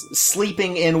who's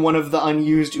sleeping in one of the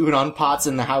unused udon pots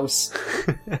in the house.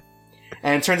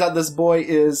 And it turns out this boy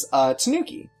is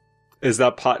Tanuki. Is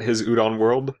that pot his udon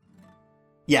world?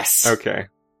 Yes. Okay.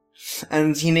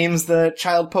 And he names the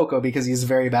child Poco because he's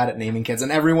very bad at naming kids.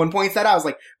 And everyone points that out. I was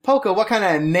like, Poco, what kind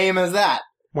of name is that?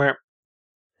 Where?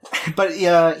 But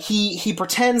he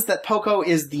pretends that Poco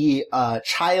is the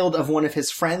child of one of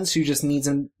his friends who just needs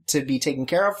him to be taken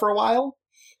care of for a while,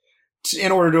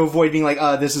 in order to avoid being like,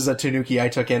 this is a Tanuki I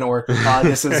took in, or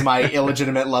this is my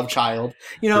illegitimate love child.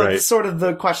 Right. It's sort of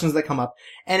the questions that come up.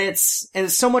 And it's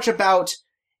so much about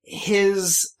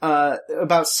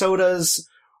about Soda's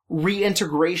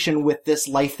reintegration with this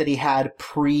life that he had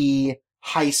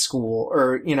pre-high school,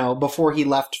 or, before he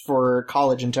left for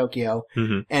college in Tokyo,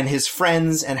 and his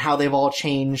friends and how they've all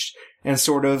changed, and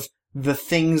sort of the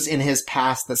things in his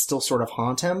past that still sort of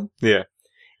haunt him. Yeah.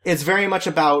 It's very much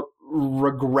about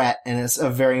regret, and it's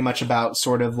very much about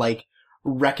sort of like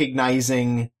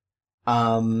recognizing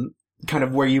kind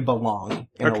of where you belong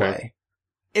in a way.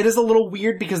 It is a little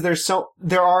weird because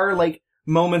there are like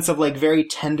moments of like very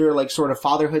tender like sort of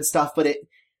fatherhood stuff, but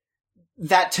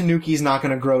that Tanuki's not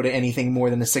going to grow to anything more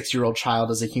than a 6-year-old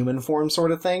child as a human form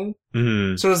sort of thing.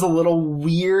 So it's a little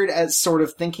weird as sort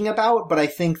of thinking about, but I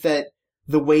think that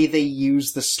the way they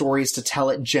use the stories to tell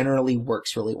it generally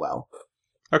works really well.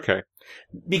 Okay.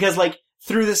 Because, like,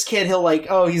 through this kid, he'll, like,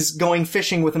 oh, he's going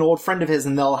fishing with an old friend of his,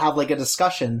 and they'll have, like, a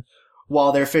discussion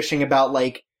while they're fishing about,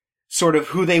 like, sort of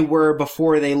who they were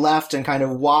before they left and kind of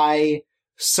why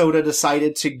Sota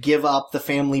decided to give up the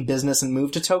family business and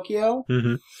move to Tokyo.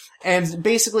 Mm-hmm. And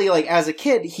basically, like, as a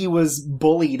kid, he was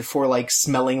bullied for, like,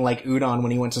 smelling like udon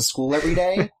when he went to school every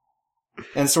day.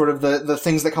 And sort of the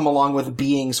things that come along with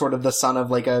being sort of the son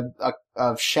of, like, a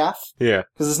chef. Yeah.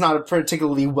 Because it's not a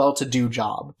particularly well-to-do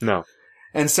job. No.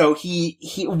 And so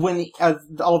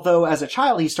although as a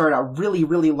child he started out really,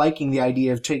 really liking the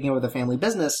idea of taking over the family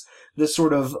business, this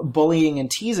sort of bullying and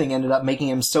teasing ended up making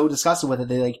him so disgusted with it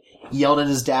they, like, yelled at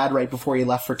his dad right before he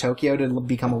left for Tokyo to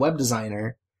become a web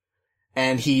designer.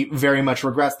 And he very much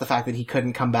regrets the fact that he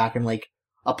couldn't come back and, like,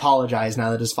 apologize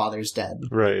now that his father's dead.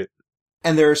 Right.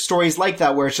 And there are stories like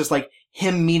that where it's just, like,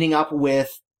 him meeting up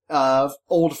with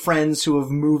old friends who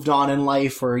have moved on in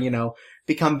life or, you know,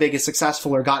 become big and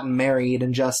successful or gotten married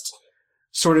and just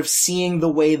sort of seeing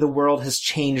the way the world has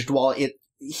changed while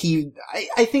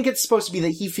I think it's supposed to be that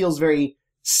he feels very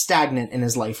stagnant in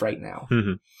his life right now.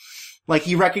 Mm-hmm. Like,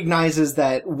 he recognizes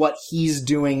that what he's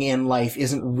doing in life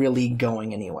isn't really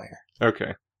going anywhere.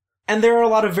 Okay. And there are a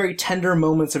lot of very tender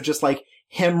moments of just, like,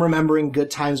 him remembering good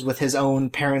times with his own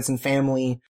parents and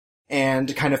family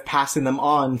and kind of passing them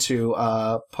on to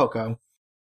Poco.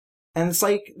 And it's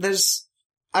like,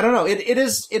 I don't know, it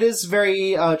is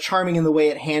very charming in the way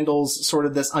it handles sort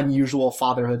of this unusual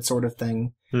fatherhood sort of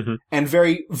thing. Mm-hmm. And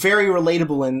very, very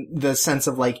relatable in the sense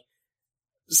of, like,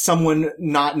 someone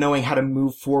not knowing how to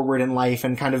move forward in life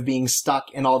and kind of being stuck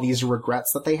in all these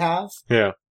regrets that they have.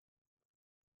 Yeah.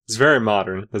 It's very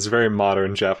modern. It's a very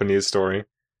modern Japanese story.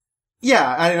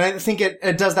 Yeah, I think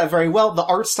it does that very well. The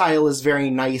art style is very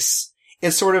nice.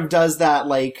 It sort of does that,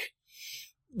 like,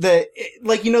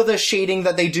 you know, the shading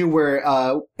that they do where,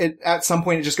 at some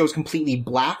point it just goes completely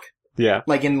black? Yeah.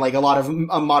 Like in, like, a lot of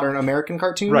modern American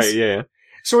cartoons? Right, yeah.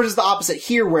 Sort of is the opposite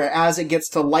here, where as it gets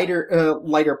to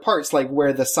lighter parts, like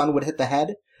where the sun would hit the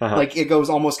head, like, it goes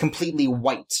almost completely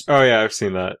white. Oh yeah, I've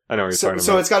seen that. I know what you're talking about.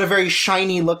 So it's got a very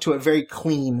shiny look to it, very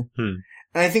clean. Hmm.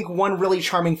 And I think one really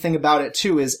charming thing about it,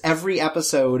 too, is every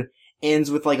episode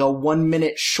ends with, like, a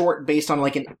 1-minute short based on,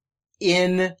 like, an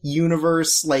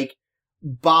in-universe, like,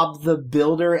 Bob the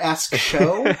Builder-esque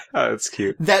show. Oh, that's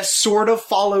cute. That sort of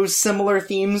follows similar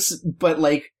themes, but,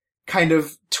 like, kind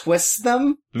of twists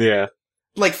them. Yeah.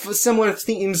 Like, similar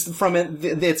themes from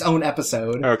its own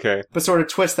episode. Okay. But sort of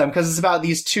twist them, because it's about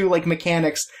these two, like,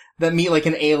 mechanics that meet, like,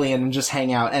 an alien and just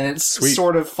hang out, and it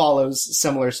sort of follows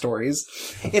similar stories.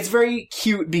 It's very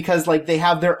cute because, like, they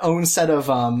have their own set of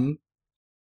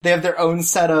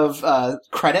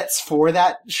credits for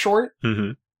that short.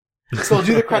 Mm-hmm. So they'll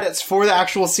do the credits for the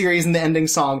actual series and the ending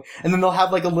song, and then they'll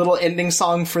have, like, a little ending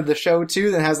song for the show, too,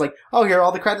 that has, like, oh, here are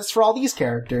all the credits for all these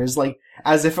characters, like,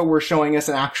 as if it were showing us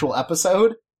an actual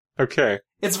episode. Okay.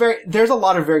 There's a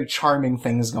lot of very charming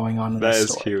things going on in this story.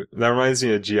 That is cute. That reminds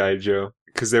me of G.I. Joe.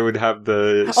 Because they would have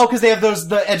the... Oh, because they have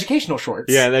the educational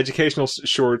shorts. Yeah, and the educational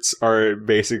shorts are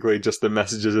basically just the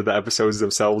messages of the episodes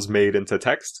themselves made into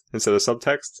text instead of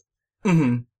subtext.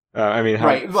 Mm-hmm. I mean...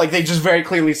 Right, like they just very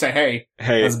clearly say, hey,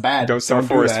 that's bad. Don't start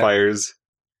forest fires.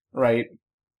 Right.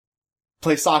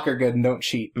 Play soccer good and don't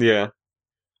cheat. Yeah.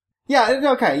 Yeah,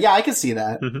 okay, yeah, I can see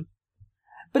that. Mm-hmm.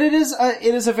 But it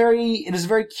is a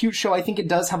very cute show. I think it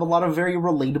does have a lot of very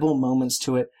relatable moments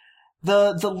to it.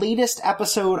 The latest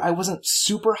episode I wasn't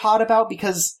super hot about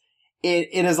because it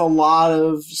is a lot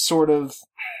of sort of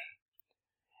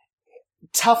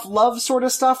tough love sort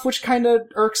of stuff, which kind of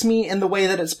irks me in the way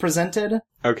that it's presented.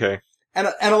 Okay. And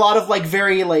a lot of, like,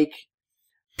 very, like,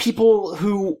 people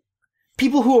who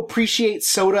appreciate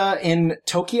Sota in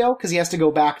Tokyo because he has to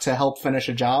go back to help finish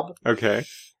a job. Okay.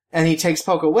 And he takes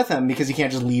Poco with him because he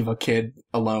can't just leave a kid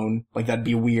alone. Like, that'd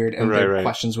be weird and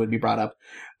questions would be brought up.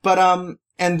 But,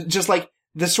 and just, like,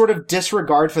 this sort of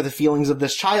disregard for the feelings of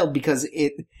this child because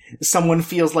someone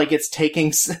feels like it's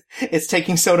taking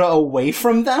Sota away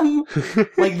from them.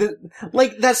 like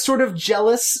that sort of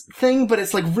jealous thing, but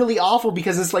it's, like, really awful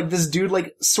because it's, like, this dude,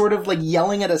 like, sort of, like,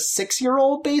 yelling at a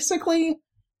 6-year-old, basically.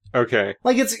 Okay.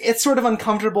 Like, it's sort of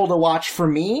uncomfortable to watch for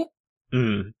me.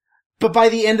 Mm. But by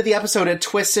the end of the episode, it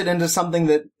twists it into something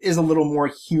that is a little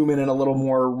more human and a little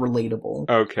more relatable.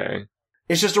 Okay.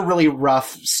 It's just a really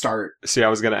rough start. See, I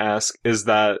was going to ask,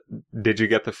 did you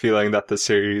get the feeling that the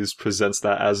series presents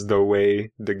that as the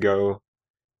way to go?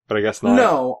 But I guess not.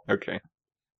 No. Okay.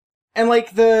 And,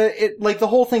 like, the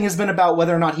whole thing has been about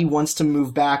whether or not he wants to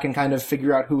move back and kind of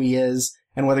figure out who he is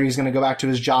and whether he's going to go back to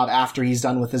his job after he's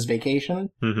done with his vacation.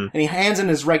 Mm-hmm. And he hands in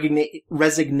his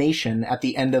resignation at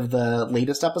the end of the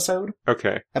latest episode.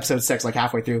 Okay. Episode 6, like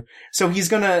halfway through. So he's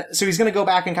gonna go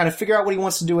back and kind of figure out what he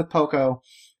wants to do with Poco.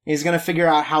 He's gonna figure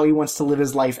out how he wants to live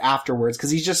his life afterwards,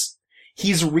 because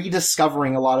he's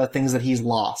rediscovering a lot of things that he's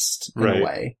lost in a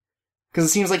way. Because it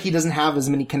seems like he doesn't have as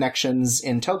many connections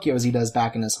in Tokyo as he does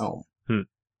back in his home.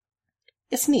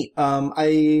 It's neat.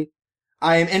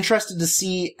 I am interested to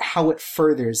see how it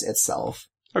furthers itself.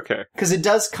 Okay. Because it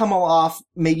does come off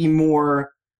maybe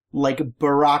more like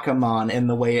Barakamon in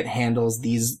the way it handles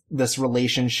this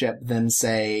relationship than,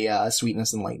 say,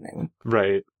 Sweetness and Lightning.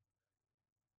 Right.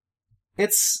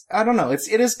 I don't know.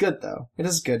 It is good, though. It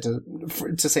is good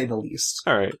to say the least.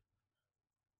 All right.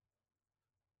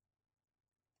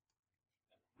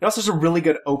 It also has a really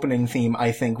good opening theme,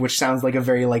 I think, which sounds like a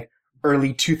very, like,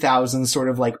 early 2000s sort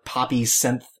of, like, poppy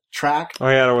synth track. Oh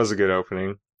yeah, that was a good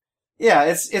opening. Yeah,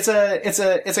 it's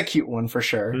a cute one for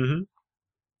sure. Mm-hmm.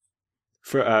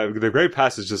 For The Great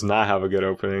Passage does not have a good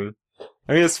opening.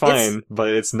 I mean, it's fine, but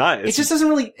it's not. It just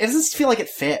doesn't feel like it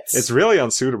fits. It's really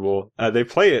unsuitable. They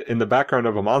play it in the background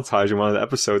of a montage in one of the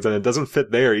episodes, and it doesn't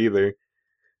fit there either.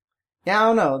 Yeah, I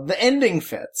don't know. The ending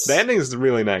fits. The ending is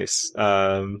really nice.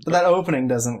 But that opening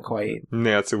doesn't quite.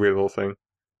 Yeah, it's a weird little thing.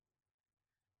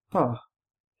 Oh.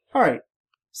 Alright.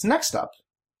 So next up.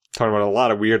 Talking about a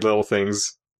lot of weird little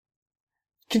things.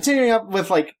 Continuing up with,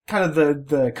 like, kind of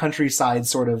the countryside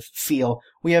sort of feel,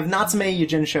 we have Natsume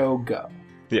Yujinsho Go.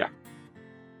 Yeah.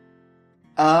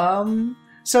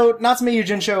 So Natsume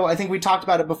Yujinsho, I think we talked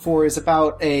about it before, is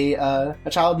about a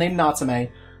child named Natsume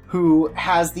who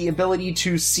has the ability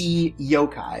to see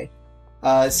yokai,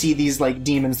 see these, like,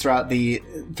 demons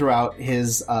throughout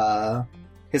his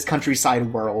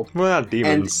countryside world. Well, not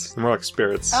demons, more like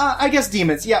spirits. I guess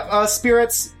demons, yeah,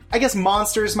 spirits. I guess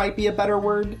monsters might be a better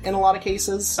word in a lot of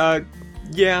cases.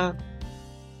 Yeah.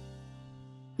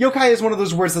 Yokai is one of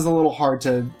those words that's a little hard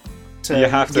to you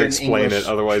have to explain English. it,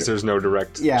 otherwise there's no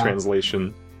direct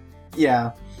translation.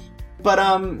 Yeah.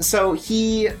 But, so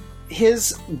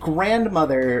his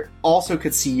grandmother also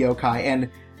could see yokai and,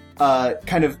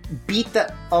 kind of beat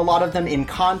a lot of them in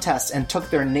contests and took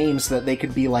their names so that they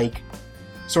could be, like,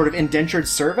 sort of indentured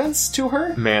servants to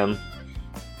her. Man.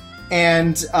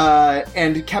 And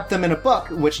kept them in a book,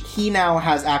 which he now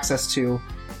has access to.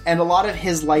 And a lot of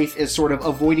his life is sort of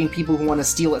avoiding people who want to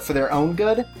steal it for their own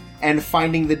good, and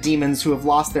finding the demons who have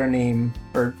lost their name,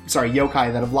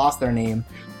 yokai that have lost their name,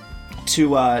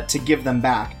 to give them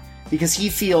back. Because he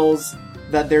feels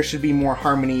that there should be more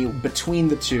harmony between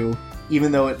the two,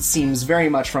 even though it seems very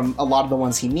much from a lot of the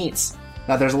ones he meets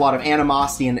that there's a lot of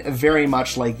animosity and very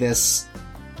much like this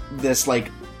like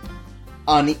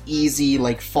uneasy,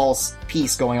 like, false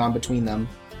peace going on between them.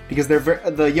 Because the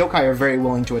yokai are very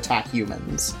willing to attack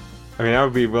humans. I mean, I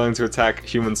would be willing to attack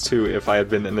humans too if I had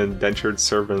been an indentured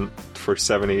servant for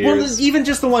 70 years. Well, even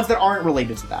just the ones that aren't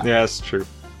related to that. Yeah, that's true.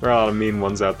 There are a lot of mean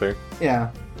ones out there. Yeah.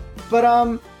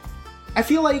 But, I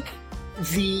feel like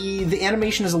the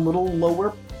animation is a little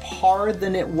lower par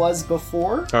than it was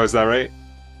before. Oh, is that right?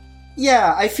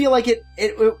 Yeah, I feel like it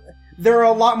there are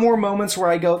a lot more moments where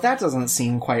I go, that doesn't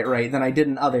seem quite right, than I did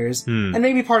in others. And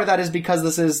maybe part of that is because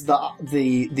this is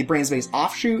the Brain Space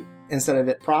offshoot instead of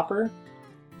it proper.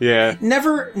 Yeah.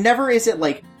 Never is it,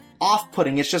 like,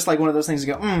 off-putting. It's just like one of those things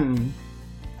you go,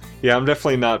 Yeah, I'm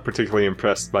definitely not particularly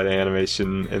impressed by the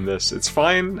animation in this. It's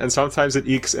fine, and sometimes it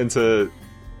ekes into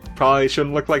probably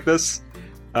shouldn't look like this.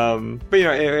 But, you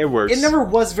know, it works. It never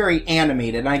was very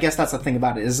animated, and I guess that's the thing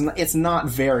about it, is it's not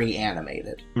very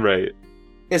animated. Right.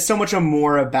 It's so much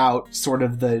more about sort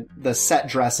of the set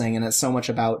dressing, and it's so much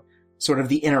about sort of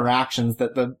the interactions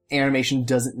that the animation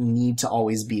doesn't need to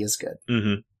always be as good.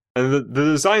 Mm-hmm. And the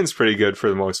design's pretty good for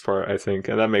the most part, I think,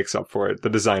 and that makes up for it. The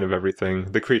design of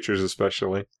everything, the creatures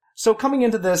especially. So coming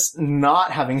into this,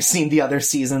 not having seen the other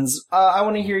seasons, I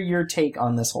want to hear your take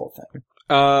on this whole thing.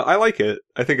 I like it.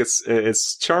 I think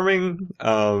it's charming.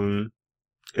 It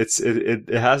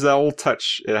has that old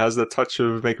touch. It has the touch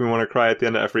of making me want to cry at the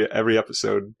end of every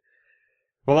episode.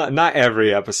 Well, not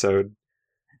every episode.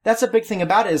 That's a big thing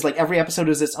about it, is like every episode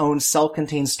is its own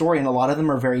self-contained story, and a lot of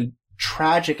them are very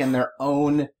tragic in their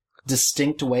own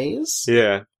distinct ways.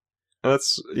 Yeah. And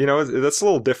that's a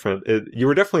little different. You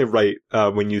were definitely right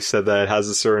when you said that it has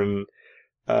a certain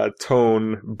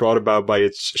tone brought about by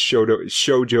its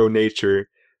shoujo nature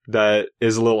that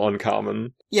is a little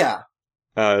uncommon. Yeah.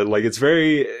 Like it's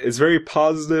very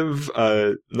positive.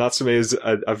 Natsume is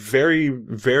a very,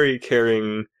 very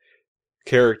caring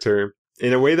character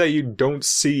in a way that you don't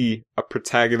see a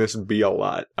protagonist be a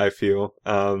lot, I feel.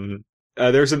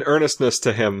 There's an earnestness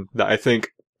to him that I think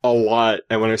a lot,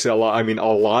 and when I say a lot, I mean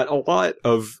a lot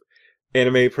of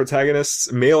anime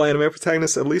protagonists, male anime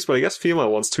protagonists at least, but I guess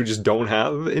female ones too just don't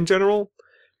have in general.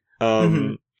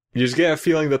 You just get a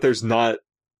feeling that there's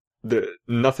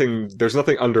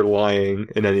nothing underlying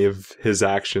in any of his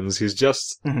actions. He's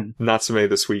just Natsume,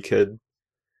 the sweet kid.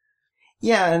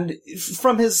 Yeah, and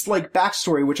from his, like,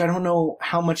 backstory, which I don't know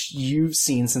how much you've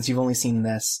seen since you've only seen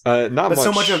this. Not much. But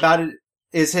so much about it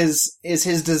is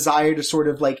his desire to sort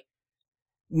of, like,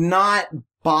 not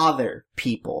bother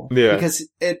people. Yeah. Because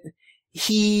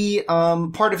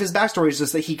part of his backstory is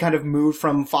just that he kind of moved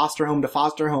from foster home to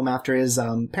foster home after his,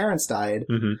 parents died.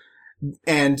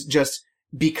 And just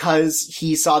because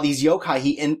he saw these yokai,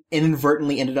 he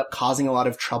inadvertently ended up causing a lot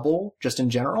of trouble just in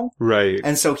general. Right.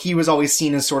 And so he was always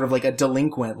seen as sort of like a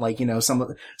delinquent, like, you know,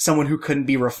 someone who couldn't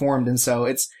be reformed. And so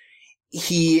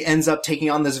he ends up taking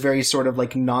on this very sort of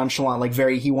like nonchalant, like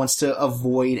he wants to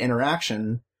avoid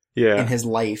interaction in his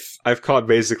life. I've caught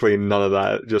basically none of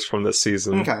that just from this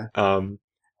season. Okay.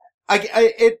 I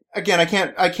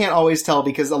can't always tell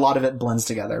because a lot of it blends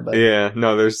together, but. Yeah,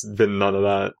 no, there's been none of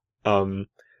that.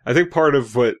 I think part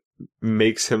of what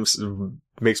makes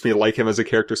me like him as a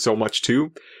character so much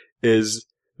too is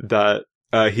that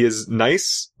he is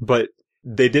nice, but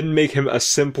they didn't make him a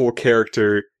simple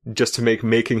character just to make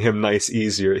making him nice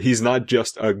easier. He's not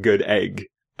just a good egg.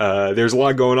 There's a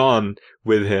lot going on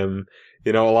with him,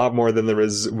 you know, a lot more than there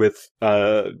is with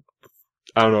I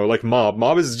don't know, like Mob.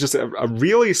 Mob is just a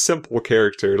really simple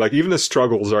character. Like, even the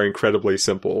struggles are incredibly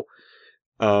simple.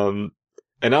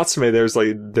 And Natsume, there's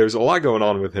a lot going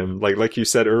on with him. Like you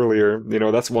said earlier, you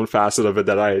know, that's one facet of it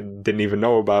that I didn't even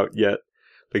know about yet.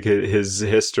 Like his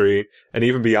history. And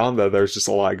even beyond that, there's just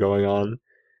a lot going on.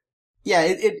 Yeah,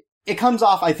 it comes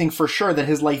off, I think, for sure that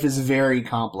his life is very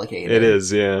complicated. It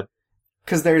is, yeah.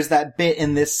 Because there's that bit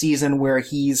in this season where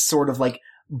he's sort of like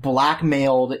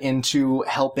blackmailed into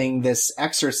helping this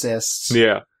exorcist.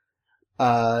 Yeah.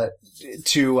 To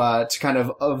kind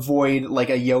of avoid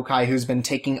like a yokai who's been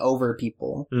taking over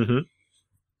people.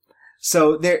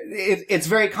 So it's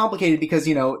very complicated because,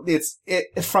 you know,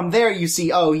 from there you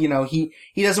see, oh, you know, he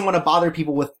doesn't want to bother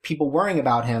people with people worrying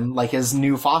about him, like his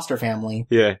new foster family.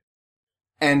 Yeah.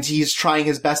 And he's trying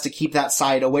his best to keep that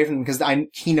side away from them because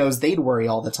he knows they'd worry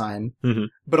all the time.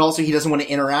 But also he doesn't want to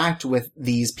interact with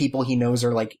these people he knows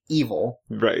are like evil.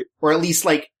 Right. Or at least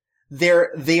like,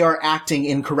 they are acting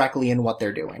incorrectly in what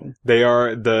they're doing. They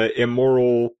are the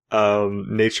immoral,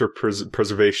 nature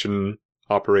preservation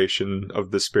operation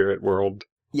of the spirit world.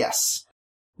 Yes.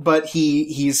 But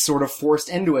he's sort of forced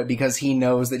into it because he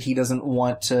knows that he doesn't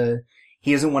want to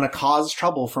cause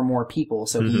trouble for more people,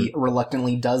 so he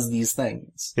reluctantly does these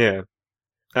things. Yeah.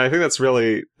 And I think that's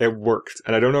really, it worked.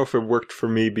 And I don't know if it worked for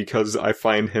me because I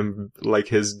find him, like,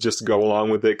 his just go along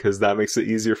with it because that makes it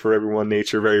easier for everyone,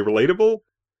 nature very relatable.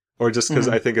 Or just because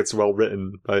I think it's well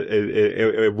written, but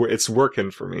it's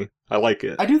working for me. I like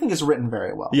it. I do think it's written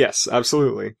very well. Yes,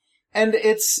 absolutely. And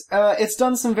it's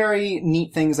done some very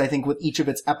neat things, I think, with each of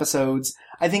its episodes.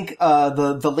 I think,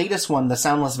 the latest one, the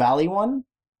Soundless Valley one,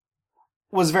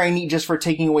 was very neat just for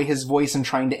taking away his voice and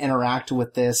trying to interact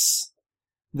with this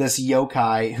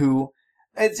yokai who,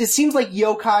 it seems like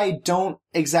yokai don't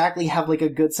exactly have like a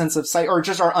good sense of sight, or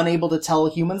just are unable to tell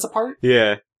humans apart.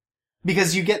 Yeah.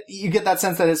 Because you get that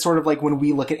sense that it's sort of like when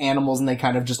we look at animals and they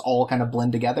kind of just all kind of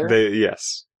blend together.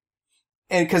 Yes.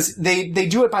 And because they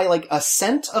do it by like a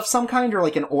scent of some kind or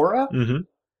like an aura. And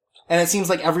it seems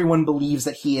like everyone believes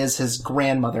that he is his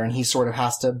grandmother and he sort of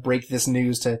has to break this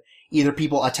news to either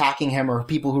people attacking him or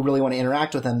people who really want to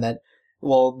interact with him that,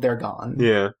 well, they're gone.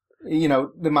 Yeah. You know,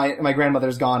 my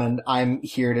grandmother's gone and I'm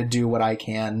here to do what I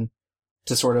can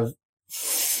to sort of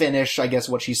finish, I guess,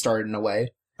 what she started in a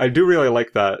way. I do really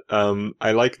like that.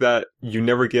 I like that you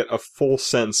never get a full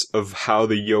sense of how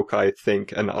the yokai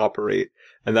think and operate,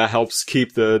 and that helps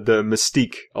keep the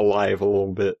mystique alive a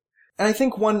little bit. And I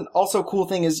think one also cool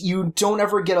thing is you don't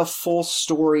ever get a full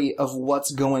story of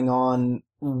what's going on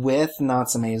with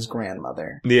Natsume's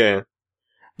grandmother. Yeah.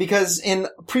 Because in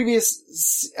previous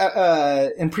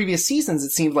seasons,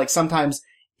 it seemed like sometimes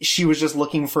she was just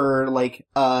looking for like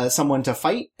someone to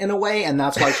fight in a way, and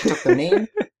that's why she took their name.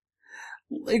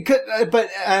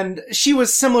 And she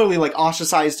was similarly like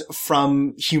ostracized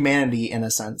from humanity in a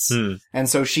sense. And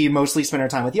so she mostly spent her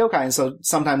time with yokai, and so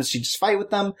sometimes she'd just fight with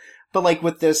them. But like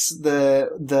with this,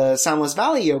 the Soundless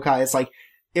Valley yokai, it's like,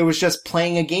 it was just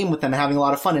playing a game with them and having a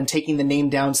lot of fun and taking the name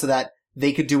down so that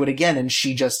they could do it again, and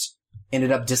she just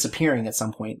ended up disappearing at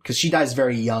some point. Cause she dies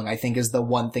very young, I think, is the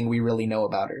one thing we really know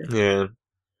about her. Yeah.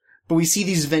 But we see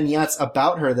these vignettes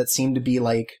about her that seem to be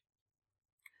like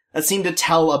that seem to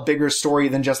tell a bigger story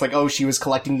than just like, oh, she was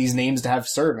collecting these names to have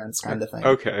servants kind of thing.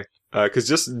 Okay. Because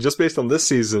just based on this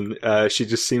season, she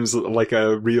just seems like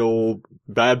a real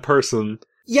bad person.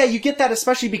 Yeah, you get that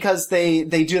especially because they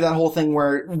do that whole thing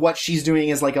where what she's doing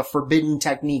is like a forbidden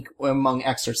technique among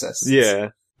exorcists. Yeah.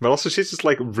 But also she's just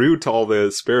like rude to all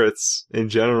the spirits in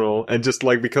general. And just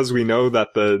like because we know that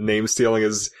the name stealing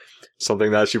is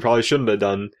something that she probably shouldn't have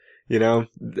done, you know,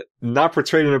 not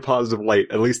portrayed in a positive light,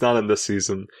 at least not in this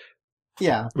season.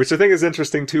 Yeah. Which I think is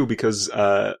interesting too because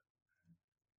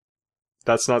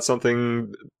that's not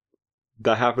something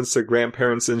that happens to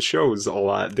grandparents in shows a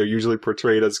lot. They're usually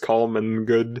portrayed as calm and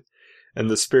good,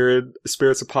 and the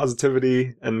spirits of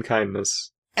positivity and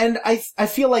kindness. And I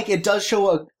feel like it does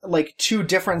show two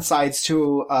different sides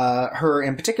to her,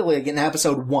 in particular in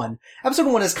episode 1. Episode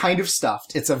 1 is kind of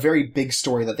stuffed. It's a very big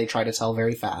story that they try to tell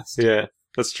very fast. Yeah,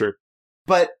 that's true.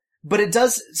 But it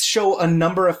does show a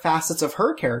number of facets of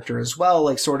her character as well,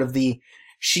 like sort of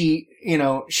she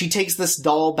takes this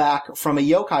doll back from a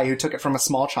yokai who took it from a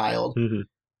small child. Mm-hmm.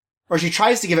 Or she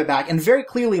tries to give it back, and very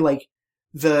clearly, like,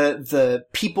 the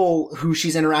people who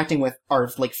she's interacting with are,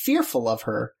 like, fearful of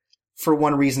her for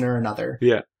one reason or another.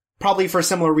 Yeah. Probably for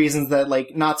similar reasons that,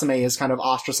 like, Natsume is kind of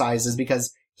ostracized is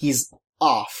because he's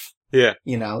off. Yeah.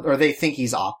 You know, or they think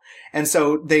he's off. And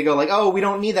so they go like, oh, we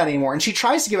don't need that anymore. And she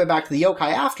tries to give it back to the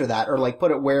yokai after that, or, like,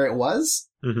 put it where it was.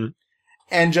 Mm-hmm.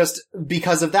 And just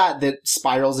because of that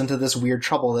spirals into this weird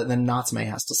trouble that then Natsume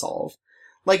has to solve.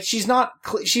 Like, she's not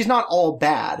all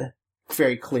bad.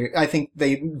 Very clear. I think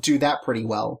they do that pretty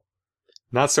well.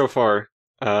 Not so far.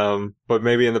 But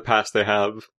maybe in the past they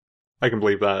have. I can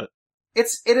believe that. It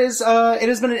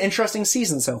has been an interesting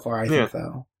season so far, I think,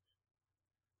 though.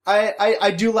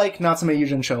 I do like Natsume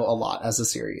Yuujin-sho a lot as a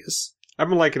series. I've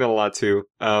been liking it a lot too.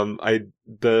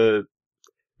 The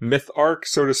myth arc,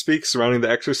 so to speak, surrounding the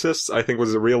Exorcists, I think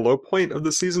was a real low point of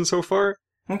the season so far.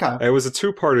 Okay. It was a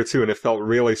 2-parter too, and it felt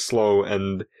really slow,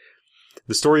 and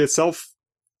the story itself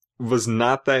was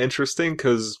not that interesting,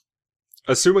 because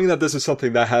assuming that this is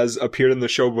something that has appeared in the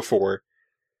show before,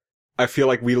 I feel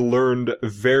like we learned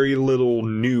very little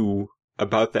new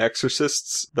about the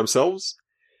Exorcists themselves.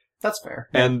 That's fair.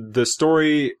 And the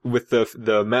story with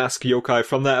the mask yokai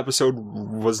from that episode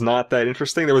was not that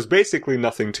interesting. There was basically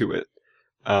nothing to it.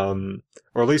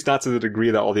 Or at least not to the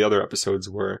degree that all the other episodes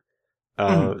were.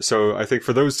 So I think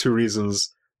for those two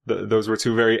reasons, those were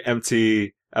two very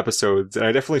empty episodes, and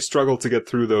I definitely struggled to get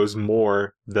through those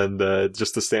more than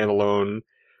just the standalone,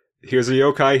 here's a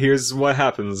yokai, here's what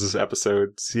happens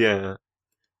episodes. Yeah.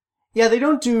 Yeah, they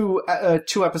don't do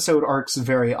 2-episode arcs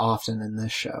very often in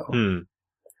this show.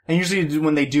 And usually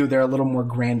when they do, they're a little more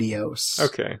grandiose.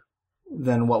 Okay.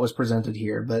 Than what was presented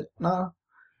here, but no.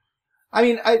 I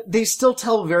mean, they still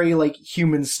tell very, like,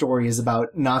 human stories about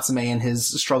Natsume and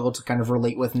his struggle to kind of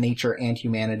relate with nature and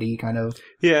humanity, kind of.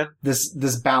 Yeah.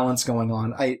 This balance going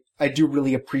on. I do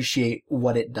really appreciate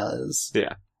what it does.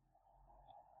 Yeah.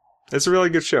 It's a really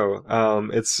good show.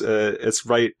 It's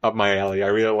right up my alley. I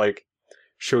really like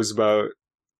shows about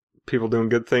people doing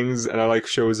good things, and I like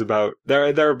shows about,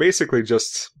 they're basically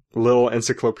just little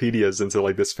encyclopedias into,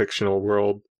 like, this fictional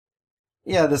world.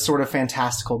 Yeah, this sort of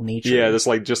fantastical nature. Yeah, there's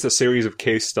like just a series of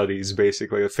case studies,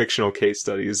 basically, of fictional case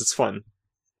studies. It's fun.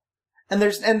 And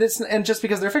just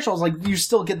because they're fictional, it's like you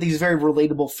still get these very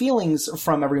relatable feelings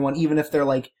from everyone, even if they're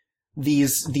like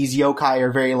these yokai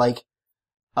are very like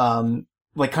kind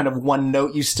of one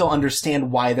note. You still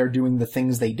understand why they're doing the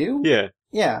things they do. Yeah.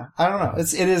 Yeah. I don't know.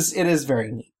 It is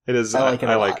very neat. It is. I like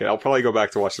it. I'll probably go back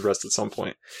to watch the rest at some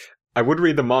point. I would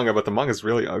read the manga, but the manga is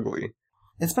really ugly.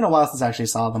 It's been a while since I actually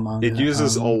saw the manga. It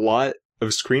uses a lot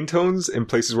of screen tones in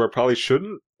places where it probably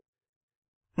shouldn't.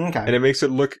 Okay. And it makes it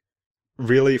look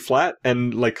really flat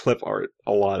and like clip art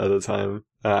a lot of the time.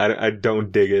 I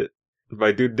don't dig it. But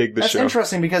I do dig the show. That's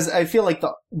interesting because I feel like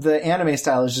the anime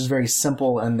style is just very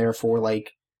simple and therefore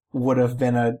like would have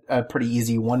been a pretty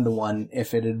easy 1-to-1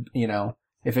 if it had,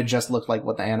 if it just looked like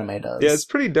what the anime does. Yeah, it's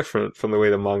pretty different from the way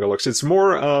the manga looks. It's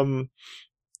more,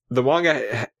 the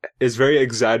manga is very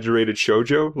exaggerated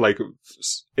shoujo. Like,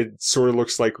 it sort of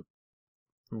looks like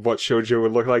what shoujo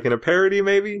would look like in a parody,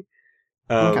 maybe.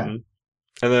 Okay.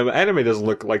 And the anime doesn't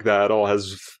look like that at all. It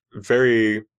has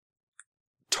very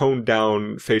toned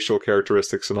down facial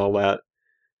characteristics and all that.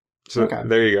 So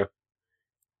there you go.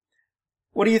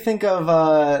 What do you think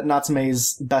of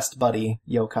Natsume's best buddy,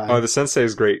 Yokai? Oh, the sensei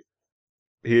is great.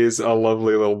 He is a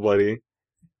lovely little buddy.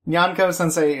 Nyanko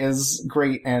sensei is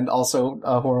great and also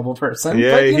a horrible person.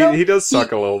 Yeah, but, he does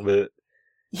suck a little bit.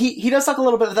 He does suck a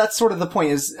little bit, but that's sort of the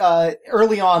point, is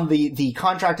early on the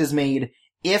contract is made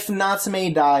if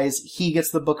Natsume dies, he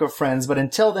gets the Book of Friends, but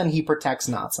until then, he protects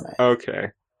Natsume.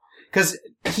 Okay. Because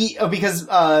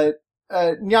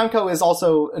Nyanko is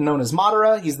also known as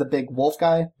Madara. He's the big wolf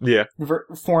guy. Yeah.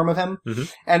 Form of him. Mm-hmm.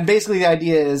 And basically the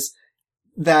idea is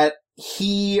that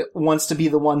he wants to be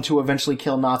the one to eventually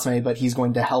kill Natsume, but he's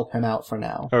going to help him out for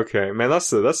now. Okay, man,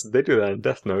 they do that in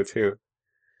Death Note too.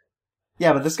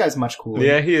 Yeah, but this guy's much cooler.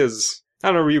 Yeah, he is.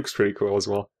 I don't know, Ryuk's pretty cool as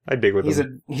well. I dig with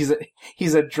him.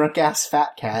 He's a drunk ass fat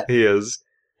cat. He is.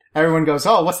 Everyone goes,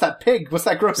 "Oh, what's that pig? What's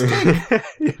that gross pig?"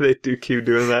 Yeah, they do keep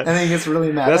doing that. And then he gets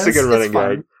really mad. That's a good running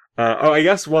gag. I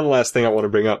guess one last thing I want to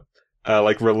bring up,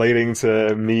 like relating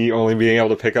to me only being able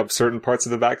to pick up certain parts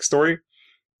of the backstory.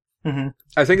 Mm-hmm.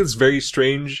 I think it's very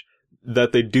strange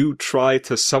that they do try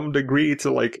to some degree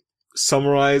to like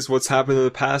summarize what's happened in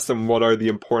the past and what are the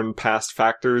important past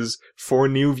factors for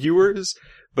new viewers,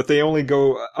 but they only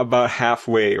go about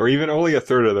halfway or even only a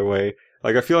third of the way.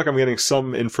 Like, I feel like I'm getting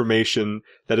some information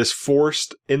that is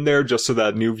forced in there just so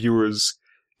that new viewers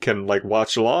can like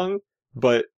watch along,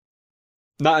 but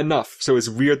not enough. So it's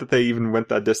weird that they even went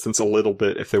that distance a little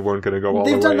bit if they weren't going to go all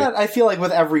the way. They've done that, I feel like,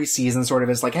 with every season, sort of.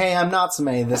 It's like, hey, I'm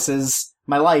Natsume. This is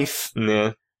my life.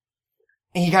 Yeah.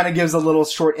 He kind of gives a little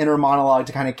short inner monologue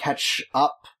to kind of catch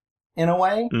up, in a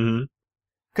way. Mm-hmm.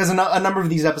 Because a number of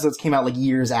these episodes came out, like,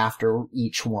 years after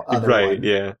each other right, one.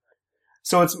 Yeah.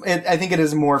 So I think it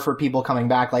is more for people coming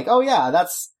back, like, oh yeah,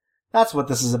 that's what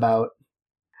this is about.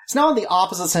 It's now on the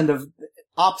opposite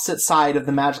side of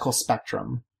the magical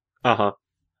spectrum. Uh-huh.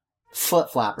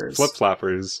 Flip-flappers.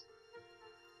 Flip-flappers.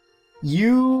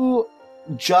 You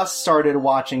just started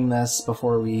watching this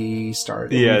before we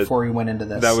started. Yeah. Before we went into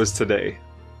this. That was today.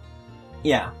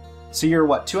 Yeah. So you're,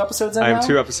 2 episodes in now? I'm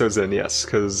 2 episodes in, yes,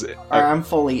 because... I'm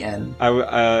fully in.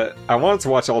 I wanted to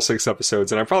watch all 6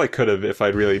 episodes, and I probably could have if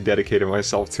I'd really dedicated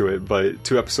myself to it, but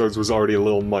 2 episodes was already a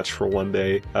little much for one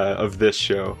day of this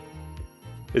show.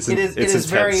 It is intense.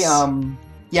 Very,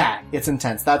 yeah, it's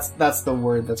intense. That's the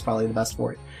word that's probably the best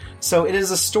for it. So it is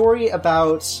a story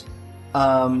about,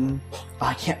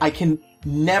 I can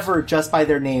never, just by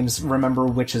their names, remember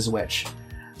which is which.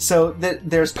 So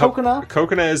there's Kokona.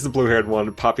 Kokona is the blue-haired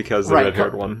one, Papika is the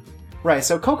red-haired one. Right,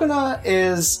 so Kokona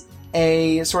is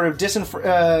a sort of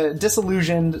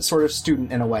disillusioned sort of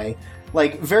student in a way.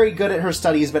 Like, very good at her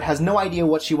studies, but has no idea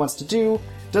what she wants to do,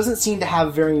 doesn't seem to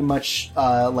have very much,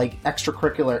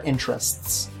 extracurricular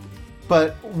interests.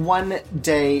 But one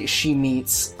day she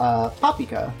meets,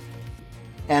 Papika.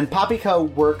 And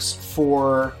Papika works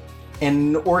for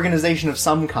an organization of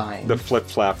some kind. The Flip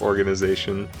Flap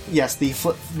organization. Yes,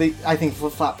 I think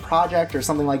Flip Flap Project or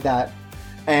something like that.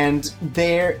 And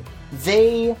they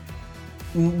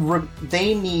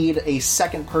need a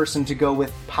second person to go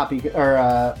with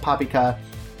Papika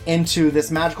into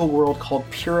this magical world called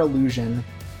Pure Illusion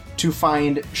to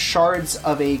find shards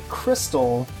of a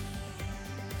crystal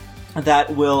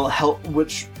that will help,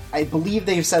 which I believe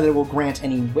they've said it will grant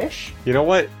any wish. You know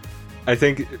what? I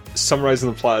think summarizing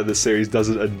the plot of this series does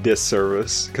it a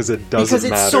disservice, because it doesn't matter.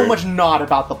 Because it's so much not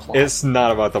about the plot. It's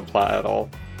not about the plot at all.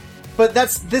 But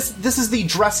this is the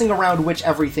dressing around which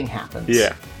everything happens.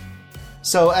 Yeah.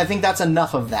 So I think that's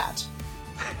enough of that.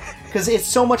 Because it's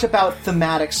so much about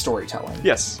thematic storytelling.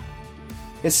 Yes.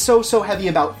 It's so heavy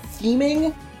about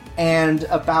theming and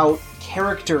about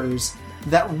characters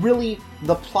that really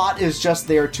the plot is just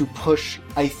there to push,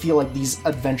 I feel like, these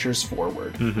adventures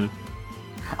forward. Mm-hmm.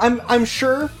 I'm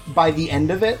sure by the end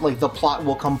of it, like, the plot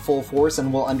will come full force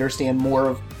and we'll understand more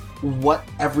of what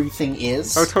everything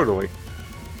is. Oh, totally.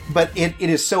 But it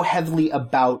is so heavily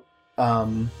about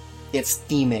its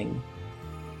theming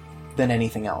than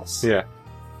anything else. Yeah.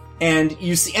 And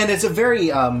you see, and it's a very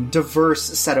diverse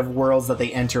set of worlds that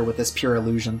they enter with this Pure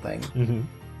Illusion thing. Mm-hmm.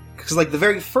 Because, like, the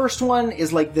very first one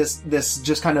is, like, this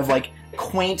just kind of, like,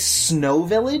 quaint snow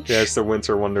village. Yeah, it's the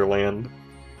Winter Wonderland.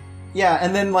 Yeah,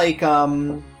 and then, like,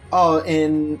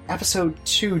 in episode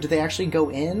 2, do they actually go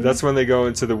in? That's when they go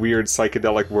into the weird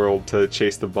psychedelic world to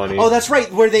chase the bunny. Oh, that's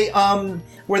right, where they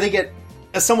get,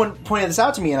 someone pointed this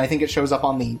out to me, and I think it shows up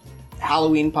on the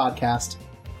Halloween podcast.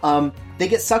 They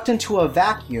get sucked into a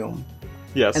vacuum.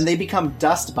 Yes. And they become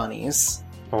dust bunnies.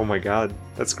 Oh my god,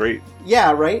 that's great.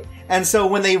 Yeah, right? And so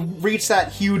when they reach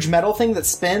that huge metal thing that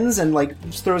spins and, like,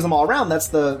 throws them all around, that's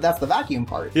the vacuum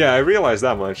part. Yeah, I realized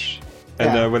that much.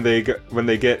 And Yeah. when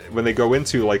they go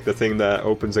into, like, the thing that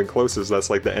opens and closes, that's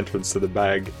like the entrance to the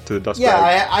bag, to the dust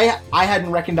bag. Yeah, I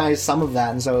hadn't recognized some of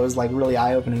that, and so it was, like, really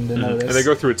eye-opening to notice. And they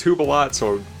go through a tube a lot,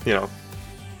 so, you know,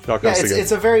 it all comes together.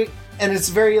 It's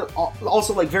very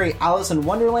also, like, very Alice in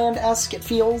Wonderland-esque, it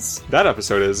feels. That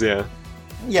episode is, yeah.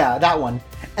 Yeah, that one.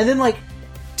 And then, like,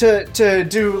 to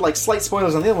do like slight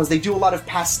spoilers on the other ones, they do a lot of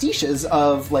pastiches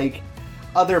of like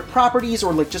other properties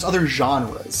or like just other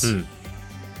genres.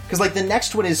 Because like the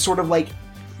next one is sort of like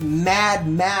Mad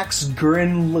Max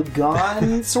Gurren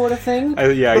Lagann sort of thing.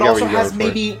 Yeah, but I also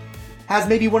get has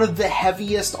maybe one of the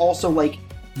heaviest also like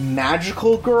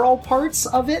magical girl parts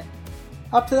of it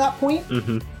up to that point.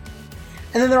 Mm-hmm.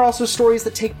 And then there are also stories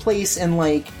that take place in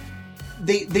like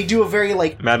they do a very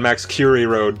like Mad Max Fury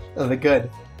Road. Oh, the good,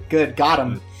 got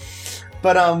him.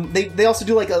 But they also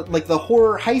do like the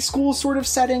horror high school sort of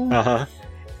setting. Uh-huh.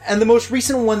 And the most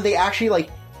recent one, they actually like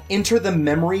enter the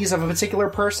memories of a particular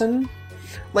person.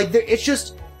 Like it's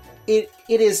just it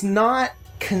is not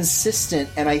consistent,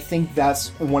 and I think that's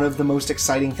one of the most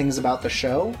exciting things about the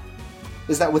show.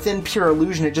 Is that within Pure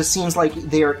Illusion, it just seems like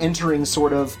they are entering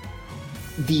sort of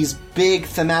these big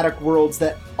thematic worlds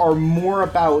that are more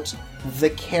about the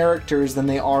characters than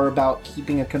they are about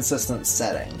keeping a consistent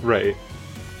setting. Right.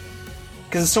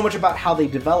 Because it's so much about how they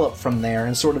develop from there,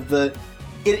 and sort of it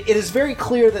is very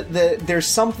clear that there's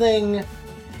something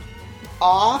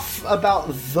off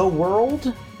about the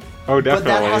world. Oh,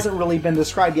 definitely. But that hasn't really been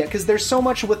described yet, because there's so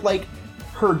much with like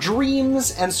her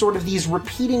dreams and sort of these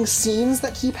repeating scenes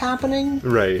that keep happening.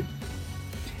 Right.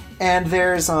 And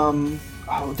there's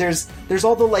there's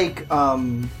all the like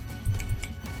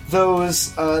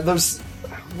those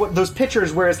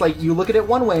pictures where it's like you look at it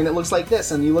one way and it looks like this,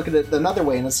 and you look at it another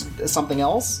way and it's something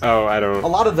else. Oh, I don't. A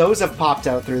lot of those have popped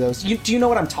out through those. Do you know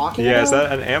what I'm talking about? Yeah, is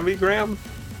that an ambigram?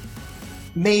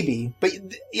 Maybe, but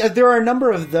there are a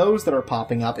number of those that are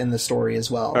popping up in the story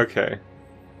as well. Okay.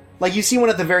 Like you see one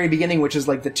at the very beginning, which is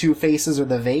like the two faces or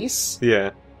the vase.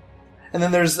 Yeah. And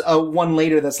then there's one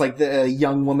later that's like the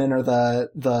young woman or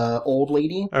the old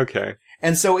lady. Okay.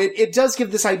 And so it does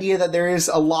give this idea that there is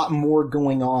a lot more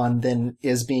going on than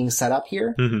is being set up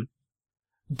here. Mm-hmm.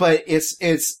 But it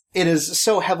is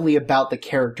so heavily about the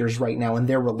characters right now and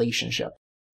their relationship.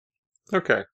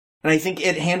 Okay. And I think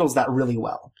it handles that really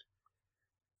well.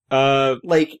 You're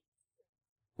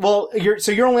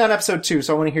only on episode 2,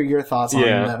 so I want to hear your thoughts on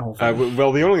that whole thing.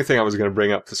 Well, the only thing I was going to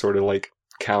bring up to sort of like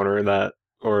counter that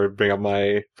or bring up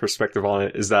my perspective on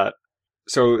it is that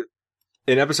so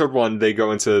in episode 1 they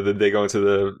go into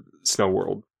the snow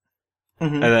world,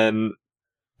 mm-hmm. and then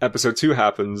episode 2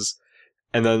 happens,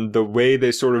 and then the way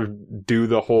they sort of do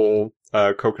the whole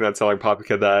Coconut telling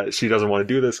Paprika that she doesn't want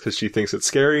to do this because she thinks it's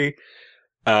scary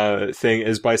thing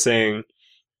is by saying,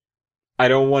 I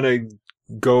don't want to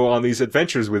go on these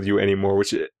adventures with you anymore,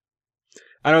 which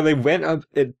I don't know,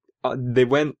 they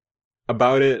went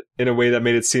about it in a way that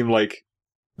made it seem like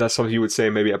that's something you would say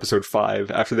in maybe episode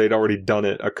 5 after they'd already done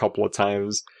it a couple of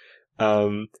times.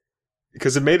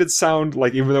 Because it made it sound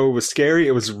like even though it was scary,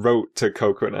 it was rote to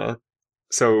Coconut.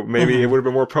 So maybe it would have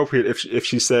been more appropriate if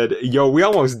she said, yo, we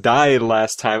almost died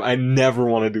last time. I never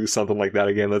want to do something like that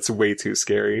again. That's way too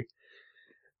scary.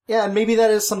 Yeah, and maybe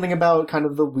that is something about kind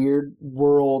of the weird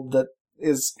world that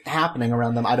is happening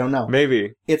around them. I don't know.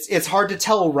 Maybe. It's hard to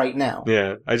tell right now.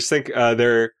 Yeah, I just think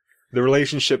the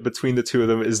relationship between the two of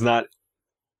them is not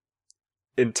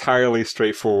entirely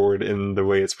straightforward in the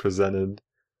way it's presented.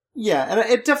 Yeah, and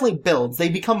it definitely builds. They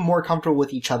become more comfortable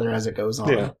with each other as it goes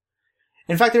on. Yeah.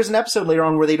 In fact, there's an episode later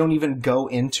on where they don't even go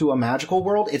into a magical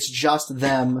world. It's just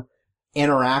them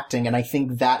interacting, and I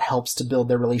think that helps to build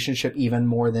their relationship even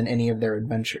more than any of their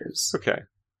adventures. Okay.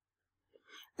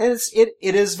 And it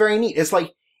is very neat. It's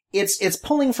like it's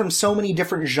pulling from so many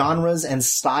different genres and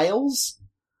styles,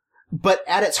 but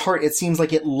at its heart it seems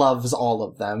like it loves all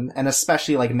of them, and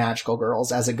especially like magical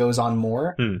girls as it goes on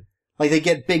more. Like they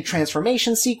get big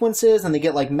transformation sequences and they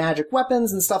get like magic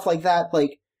weapons and stuff like that.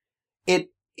 Like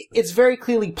it's very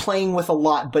clearly playing with a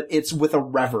lot, but it's with a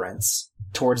reverence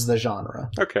towards the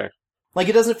genre. Okay. Like,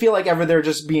 it doesn't feel like ever they're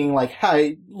just being like,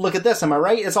 hey, look at this, am I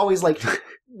right? It's always like,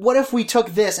 what if we took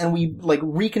this and we, like,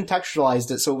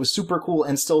 recontextualized it so it was super cool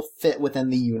and still fit within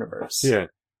the universe? Yeah.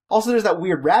 Also, there's that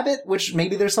weird rabbit, which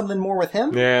maybe there's something more with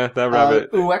him. Yeah, that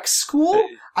rabbit. UX School?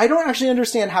 I don't actually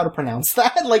understand how to pronounce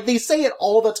that. Like, they say it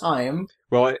all the time.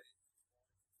 Well,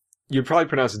 you'd probably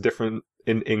pronounce it different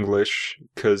in English,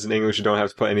 because in English you don't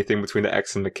have to put anything between the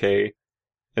X and the K.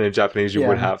 And in Japanese you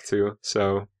would have to,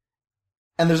 so...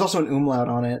 And there's also an umlaut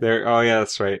on it. Oh yeah,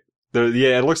 that's right.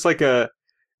 It looks like a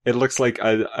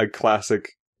classic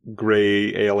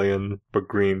gray alien, but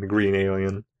green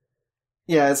alien.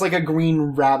 Yeah, it's like a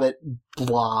green rabbit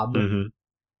blob. Mm-hmm.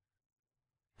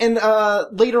 And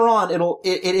later on,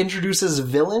 it introduces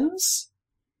villains,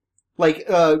 like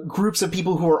groups of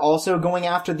people who are also going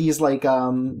after these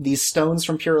these stones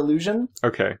from Pure Illusion.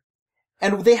 Okay.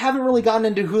 And they haven't really gotten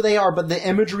into who they are, but the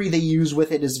imagery they use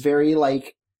with it is very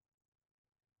like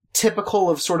typical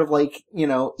of sort of like, you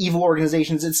know, evil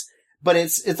organizations.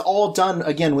 It's all done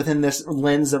again within this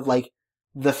lens of like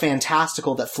the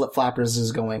fantastical that Flip Flappers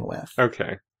is going with.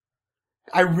 Okay.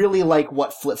 I really like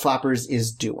what Flip Flappers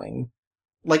is doing.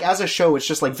 Like as a show, it's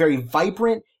just like very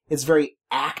vibrant. It's very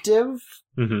active.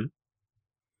 Mm-hmm.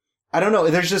 I don't know.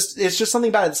 It's just something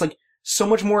about it. It's like so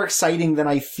much more exciting than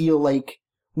I feel like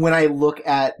when I look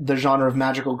at the genre of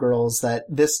magical girls, that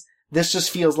this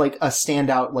just feels like a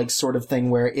standout, like sort of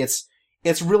thing where it's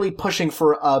really pushing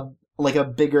for a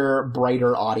bigger,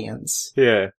 brighter audience.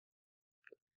 Yeah.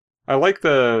 I like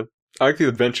the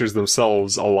adventures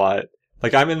themselves a lot.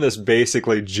 Like, I'm in this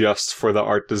basically just for the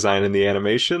art design and the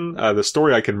animation. The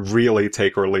story I can really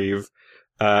take or leave.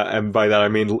 And by that I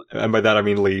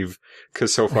mean leave.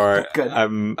 Cause so far, I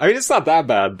mean, it's not that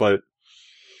bad, but,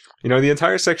 you know, the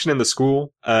entire section in the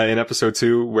school, in episode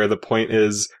 2, where the point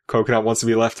is Coconut wants to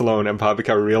be left alone and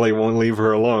Paprika really won't leave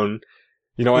her alone.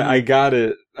 You know, I got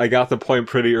it. I got the point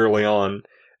pretty early on.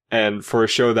 And for a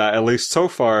show that, at least so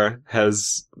far,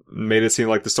 has made it seem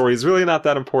like the story is really not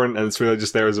that important and it's really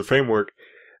just there as a framework,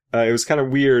 it was kind of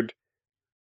weird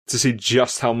to see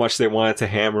just how much they wanted to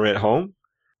hammer it home.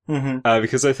 Mm-hmm.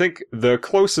 Because I think the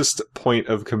closest point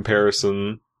of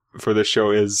comparison for this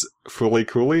show is Fooly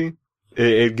Cooly.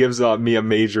 It gives me a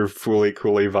major Fooly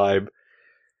Cooly vibe.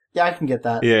 Yeah, I can get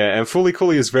that. Yeah, and Fooly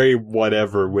Cooly is very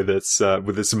whatever with its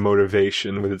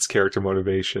motivation, with its character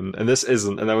motivation, and this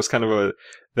isn't. And that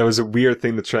was a weird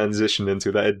thing to transition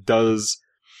into. That it does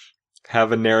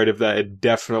have a narrative that it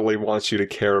definitely wants you to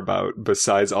care about,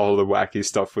 besides all the wacky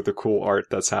stuff with the cool art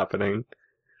that's happening.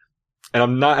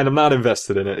 And I'm not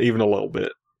invested in it even a little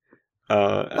bit.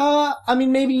 I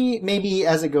mean, maybe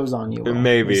as it goes on, you will.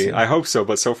 Maybe. I hope so,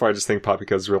 but so far I just think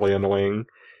Paprika's really annoying,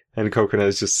 and Coconut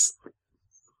is just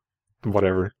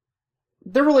whatever.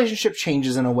 Their relationship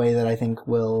changes in a way that I think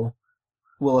will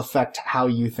affect how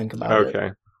you think about it.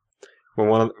 Okay. When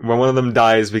one of them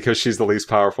dies because she's the least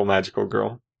powerful magical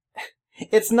girl.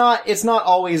 It's not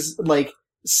always like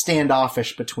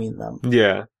standoffish between them.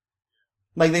 Yeah.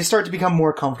 Like they start to become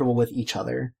more comfortable with each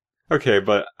other. Okay,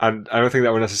 but I don't think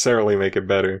that would necessarily make it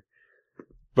better.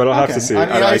 But I'll have to see. I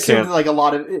mean, I assumed can't. Like a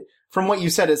lot of from what you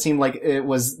said, it seemed like it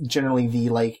was generally the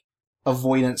like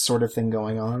avoidance sort of thing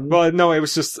going on. Well, no, it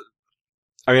was just.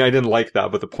 I mean, I didn't like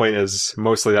that, but the point is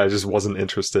mostly I just wasn't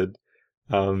interested.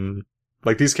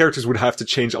 Like these characters would have to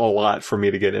change a lot for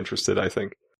me to get interested, I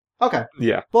think. Okay.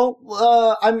 Yeah. Well,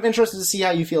 I'm interested to see how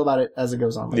you feel about it as it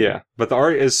goes on. Later. Yeah, but the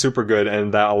art is super good,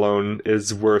 and that alone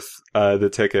is worth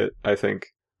the ticket, I think.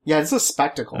 Yeah, it's a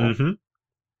spectacle. Mm-hmm.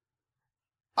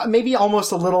 Maybe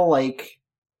almost a little like...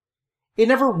 It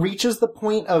never reaches the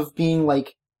point of being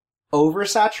like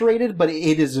oversaturated, but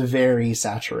it is very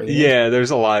saturated. Yeah, there's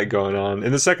a lot going on.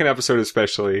 In the second episode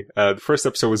especially, the first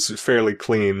episode was fairly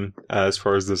clean as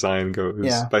far as design goes.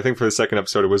 Yeah. But I think for the second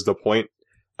episode it was the point.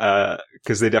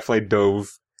 Because they definitely dove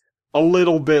a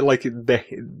little bit, like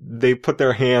they put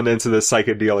their hand into the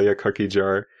psychedelia cookie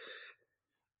jar.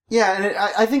 Yeah, and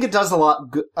I think it does a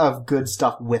lot of good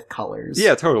stuff with colors.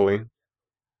 Yeah, totally.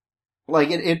 Like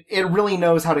it really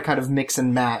knows how to kind of mix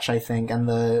and match, I think, and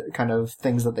the kind of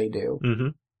things that they do.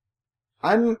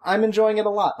 Mm-hmm. I'm enjoying it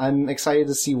a lot. I'm excited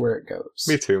to see where it goes.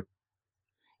 Me too.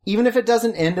 Even if it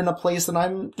doesn't end in a place that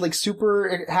I'm like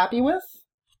super happy with,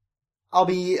 I'll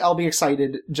be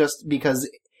excited just because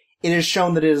it is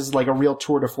shown that it is like a real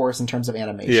tour de force in terms of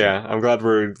animation. Yeah, I'm glad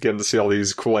we're getting to see all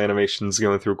these cool animations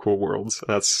going through cool worlds.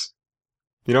 That's,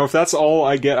 you know, if that's all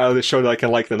I get out of the show that I can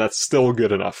like, then that's still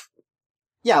good enough.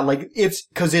 Yeah, like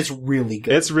because it's really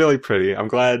good. It's really pretty. I'm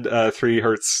glad 3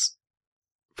 Hertz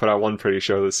put out one pretty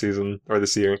show this season or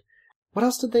this year. What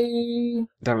else did they?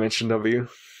 Dimension W.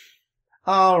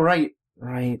 Oh, right.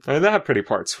 I mean, they have pretty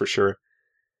parts for sure.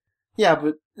 Yeah,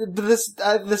 but this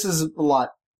is a lot,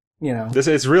 you know.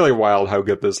 It's really wild how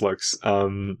good this looks.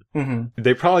 Mm-hmm.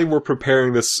 They probably were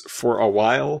preparing this for a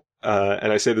while,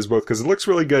 and I say this both because it looks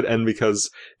really good and because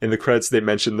in the credits they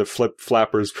mentioned the Flip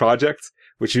Flappers project,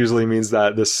 which usually means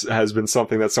that this has been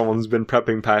something that someone's been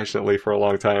prepping passionately for a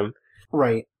long time.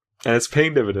 Right. And it's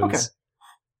paying dividends.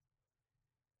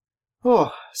 Okay.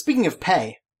 Oh, speaking of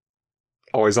pay.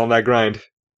 Always on that grind.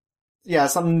 Yeah,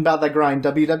 something about that grind.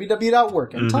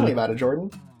 www.working. Mm-hmm. Tell me about it, Jordan.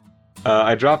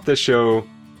 I dropped this show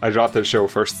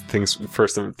first things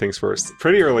first.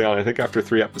 Pretty early on, I think after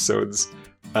 3 episodes.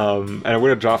 And I would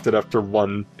have dropped it after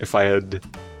 1 if I had...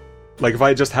 Like, if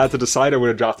I just had to decide, I would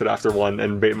have dropped it after 1,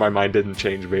 and my mind didn't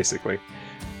change, basically.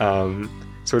 So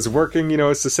it's working, you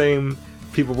know, it's the same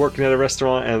people working at a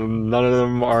restaurant, and none of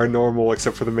them are normal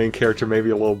except for the main character, maybe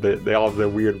a little bit. They all have their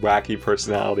weird, wacky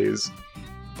personalities.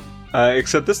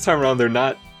 Except this time around, they're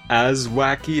not as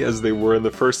wacky as they were in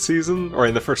the first season, or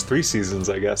in the first 3 seasons,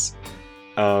 I guess,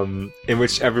 in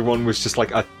which everyone was just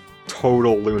like a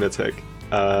total lunatic.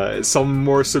 Some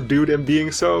more subdued in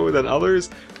being so than others,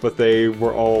 but they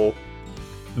were all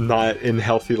not in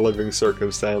healthy living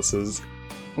circumstances.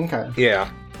 Okay.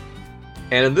 Yeah.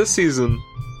 And in this season,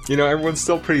 you know, everyone's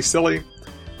still pretty silly.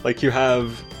 Like, you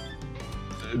have...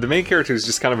 The main character is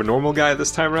just kind of a normal guy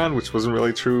this time around, which wasn't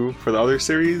really true for the other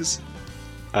series.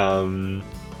 And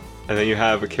then you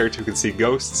have a character who can see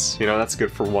ghosts. You know, that's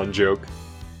good for one joke.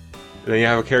 And then you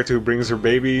have a character who brings her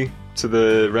baby to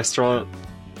the restaurant.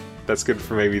 That's good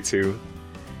for maybe 2.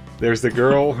 There's the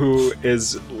girl who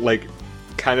is, like,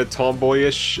 kind of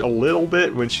tomboyish a little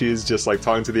bit when she's just, like,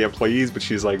 talking to the employees, but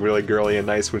she's, like, really girly and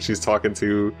nice when she's talking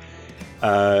to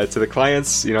the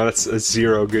clients. You know, that's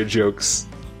 0 good jokes.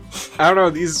 I don't know,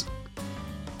 these...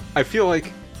 I feel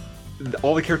like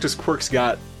all the characters' quirks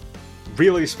got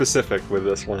really specific with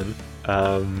this one.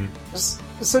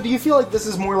 So do you feel like this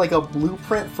is more like a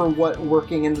blueprint for what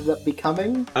working ended up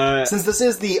becoming? Since this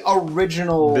is the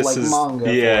original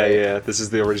manga. Yeah, this is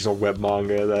the original web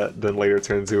manga that then later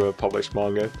turned into a published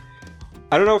manga.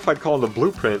 I don't know if I'd call them the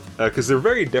blueprint, because they're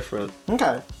very different.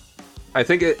 Okay. I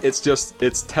think it's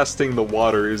testing the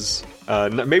waters,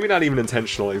 maybe not even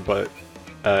intentionally, but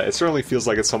it certainly feels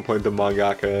like at some point the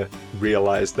mangaka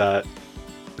realized that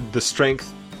the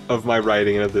strength of my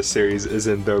writing of this series is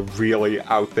in the really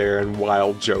out there and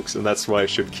wild jokes, and that's what I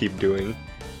should keep doing.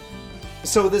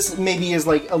 So this maybe is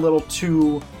like a little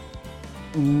too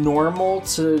normal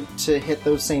to hit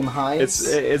those same heights?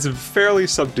 It's fairly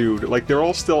subdued. Like, they're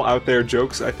all still out there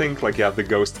jokes, I think. Like, you have the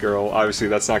ghost girl. Obviously,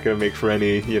 that's not going to make for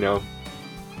any, you know,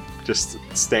 just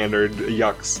standard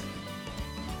yucks.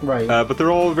 Right. But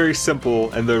they're all very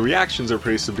simple, and the reactions are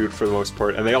pretty subdued for the most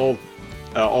part, and they all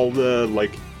the,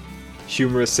 like,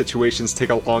 humorous situations take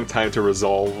a long time to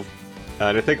resolve,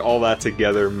 and I think all that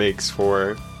together makes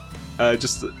for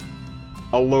just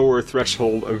a lower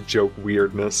threshold of joke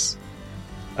weirdness.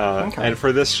 Okay. And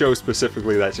for this show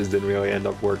specifically, that just didn't really end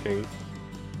up working.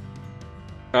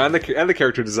 And the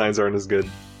character designs aren't as good.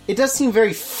 It does seem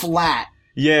very flat.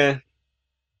 Yeah.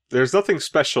 There's nothing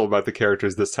special about the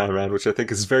characters this time around, which I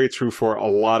think is very true for a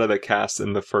lot of the cast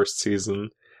in the first season.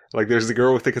 Like, there's the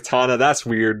girl with the katana, that's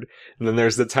weird. And then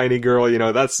there's the tiny girl, you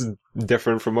know, that's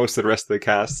different from most of the rest of the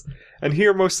cast. And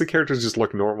here, most of the characters just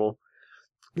look normal.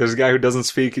 There's a guy who doesn't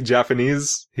speak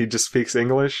Japanese, he just speaks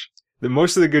English.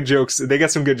 Most of the good jokes, they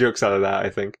get some good jokes out of that, I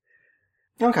think.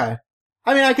 Okay.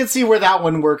 I mean, I can see where that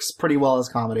one works pretty well as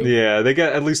comedy. Yeah, they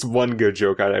get at least one good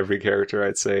joke out of every character,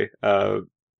 I'd say.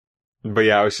 But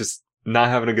yeah, I was just not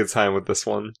having a good time with this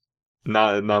one.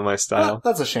 Not my style. Well,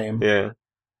 that's a shame. Yeah.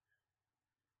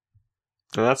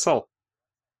 And that's all.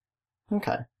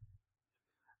 Okay.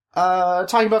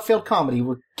 Talking about failed comedy,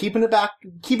 we're keeping it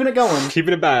going.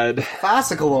 Keeping it bad.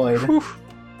 Classicaloid. Whew.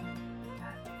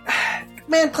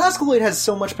 Man, Classicaloid has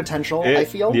so much potential, I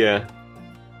feel. Yeah.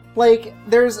 Like,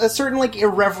 there's a certain, like,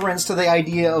 irreverence to the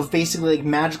idea of basically, like,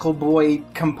 magical boy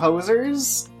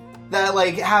composers that,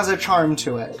 like, has a charm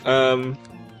to it. I don't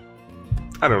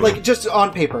know. Like, just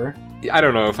on paper. I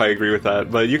don't know if I agree with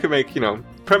that, but you can make, you know,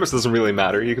 premise doesn't really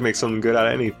matter. You can make something good out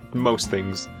of most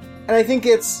things. And I think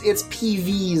its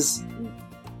PVs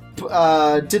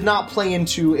did not play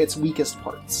into its weakest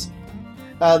parts.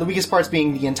 The weakest parts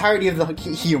being the entirety of the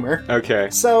humor. Okay.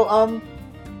 So,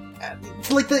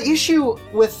 like, the issue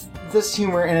with this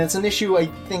humor, and it's an issue I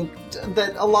think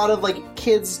that a lot of, like,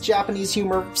 kids' Japanese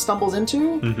humor stumbles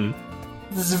into,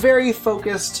 this is very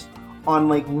focused on,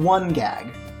 like, one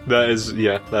gag. That is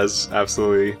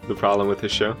absolutely the problem with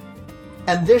this show.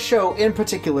 And this show, in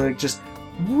particular, just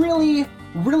really,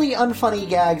 really unfunny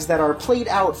gags that are played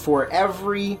out for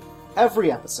every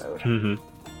episode.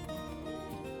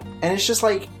 And it's just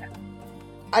like,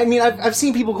 I mean, I've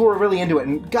seen people who are really into it,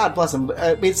 and God bless them,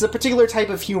 but it's a particular type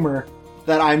of humor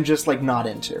that I'm just, like, not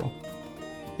into.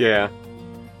 Yeah.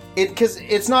 Because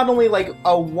it's not only, like,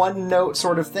 a one-note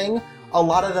sort of thing, a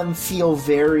lot of them feel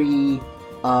very,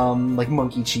 like,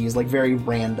 monkey cheese, like, very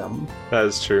random. That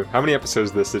is true. How many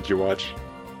episodes of this did you watch?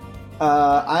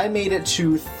 I made it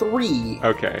to 3.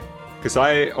 Okay. Because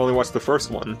I only watched the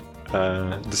first one.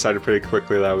 Decided pretty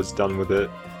quickly that I was done with it.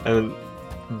 And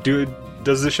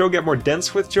does the show get more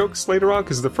dense with jokes later on?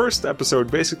 Because the first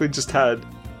episode basically just had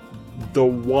the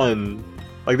one...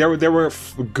 Like, there were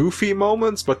goofy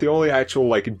moments, but the only actual,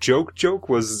 like, joke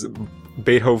was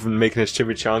Beethoven making his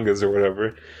chimichangas or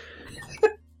whatever.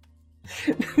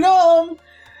 No,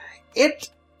 it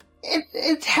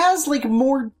has, like,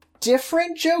 more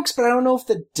different jokes, but I don't know if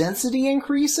the density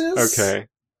increases. Okay.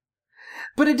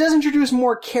 But it does introduce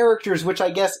more characters, which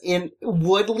I guess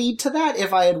would lead to that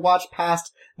if I had watched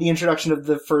past the introduction of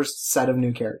the first set of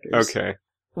new characters. Okay.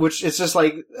 Which it's just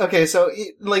like, okay, so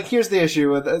here's the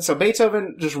issue with it. So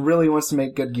Beethoven just really wants to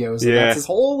make good gyoza. Yeah. That's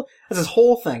his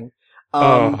whole thing.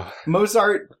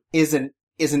 Mozart is an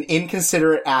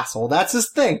inconsiderate asshole. That's his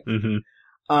thing.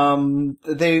 Mm-hmm.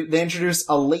 They introduce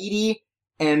a lady,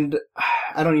 and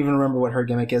I don't even remember what her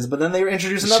gimmick is, but then they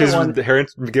introduce another one. Her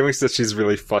gimmick's that she's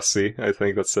really fussy. I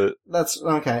think that's it. That's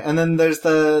okay. And then there's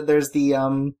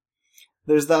the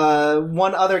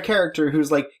one other character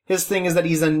who's like, his thing is that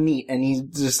he's a NEET and he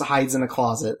just hides in a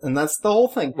closet. And that's the whole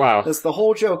thing. Wow. That's the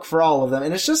whole joke for all of them.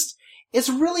 And it's just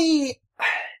really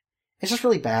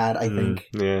bad, I think.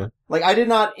 Yeah. Like, I did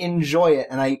not enjoy it.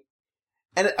 And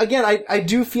again, I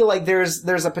do feel like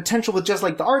there's a potential with just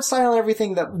like the art style and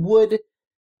everything that would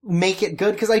make it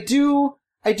good. Cause I do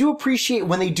appreciate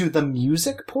when they do the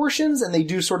music portions and they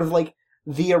do sort of like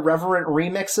the irreverent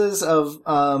remixes of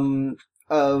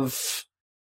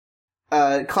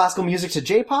classical music to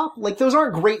J-pop. Like, those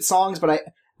aren't great songs, but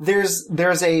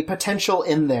there's a potential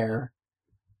in there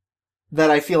that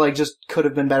I feel like just could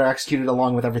have been better executed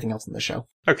along with everything else in the show.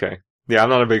 Okay. Yeah, I'm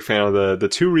not a big fan of the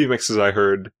two remixes I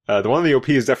heard. The one on the OP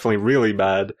is definitely really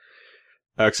bad,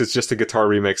 because it's just a guitar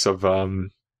remix of,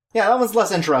 Yeah, that one's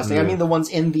less interesting. Yeah. I mean, the ones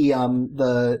in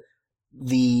the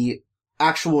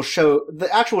actual show,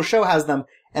 has them,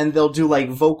 and they'll do, like,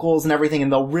 vocals and everything, and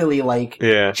they'll really, like,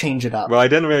 change it up. Well, I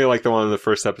didn't really like the one in the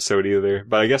first episode either,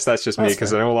 but I guess that's just me,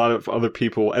 because I know a lot of other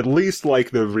people at least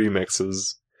like the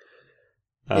remixes.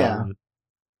 Yeah.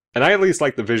 And I at least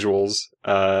like the visuals.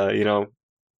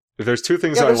 If there's two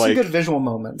things I like... there's some good visual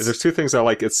moments. If there's two things I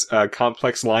like, it's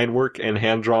complex line work and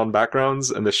hand-drawn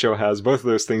backgrounds, and the show has both of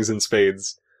those things in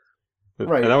spades.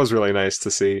 Right. And that was really nice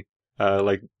to see.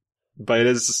 But it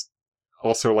is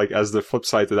also, like, as the flip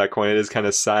side to that coin, it is kind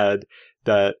of sad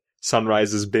that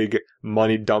Sunrise's big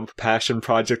money dump passion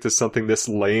project is something this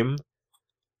lame.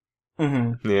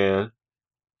 Mm-hmm. Yeah.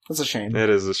 That's a shame. It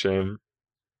is a shame.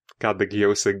 God, the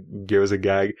gyoza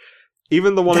gag.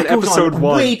 Even the one that in episode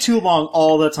 1. Way too long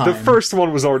all the time. The first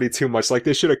one was already too much. Like,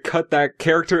 they should have cut that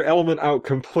character element out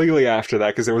completely after that,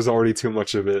 because there was already too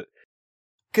much of it.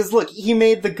 Because look, he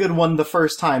made the good one the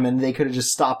first time, and they could have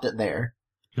just stopped it there.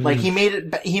 Like, he made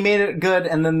it good,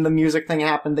 and then the music thing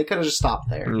happened. They could have just stopped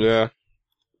there. Yeah.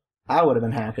 I would have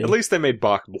been happy. At least they made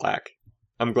Bach black.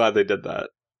 I'm glad they did that.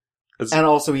 And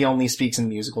also, he only speaks in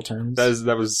musical terms.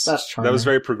 That was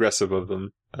very progressive of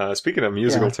them. Speaking of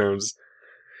musical terms,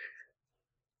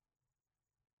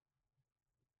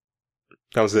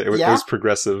 that was it. It was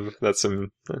progressive. That's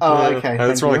some. Oh, okay.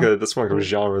 That's more like a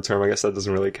genre term. I guess that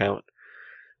doesn't really count.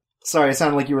 Sorry, it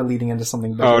sounded like you were leading into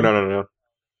something bigger. Oh, no.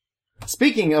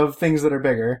 Speaking of things that are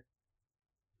bigger,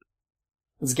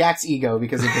 it's Gak's ego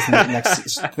because of this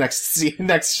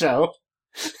next show.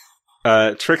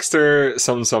 Trickster,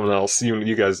 someone else.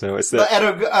 You guys know. It's the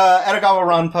Edogawa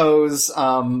Ranpo's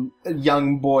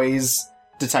young boys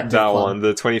detective that club. one,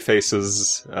 the 20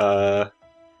 Faces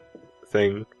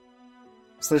thing.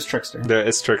 So there's Trickster.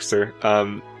 It's Trickster.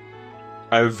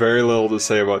 I have very little to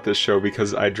say about this show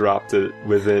because I dropped it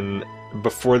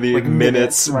before the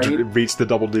minutes right? Reached the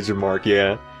double-digit mark.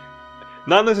 Yeah,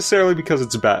 not necessarily because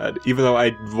it's bad, even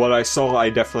though what I saw I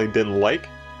definitely didn't like.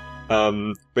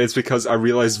 But it's because I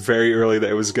realized very early that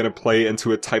it was going to play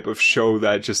into a type of show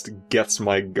that just gets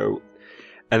my goat.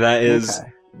 And that is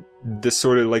this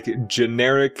sort of like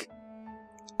generic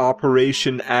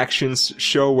operation actions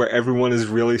show where everyone is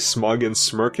really smug and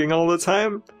smirking all the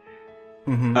time.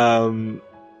 Mm-hmm.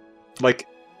 Like,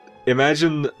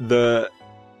 imagine the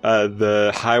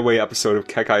highway episode of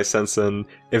Kekai Sensen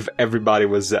if everybody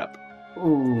was Zepp.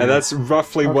 Ooh. And that's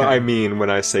roughly what I mean when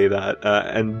I say that.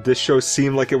 And this show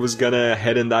seemed like it was gonna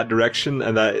head in that direction,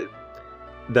 and that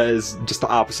is just the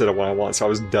opposite of what I want, so I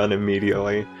was done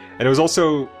immediately. And it was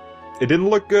also... It didn't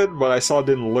look good. What I saw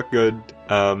didn't look good.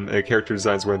 And the character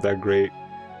designs weren't that great.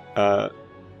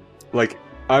 Like,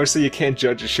 obviously you can't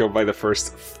judge a show by the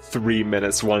first 3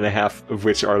 minutes, 1.5 of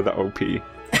which are the OP.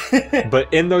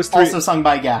 But in those 3... Also sung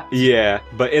by Gak. Yeah,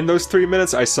 but in those 3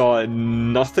 minutes I saw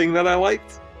nothing that I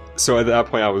liked. So at that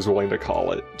point I was willing to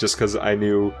call it, just because I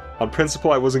knew on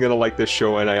principle I wasn't going to like this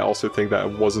show, and I also think that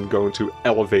it wasn't going to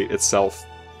elevate itself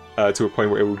to a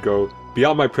point where it would go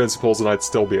beyond my principles and I'd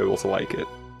still be able to like it.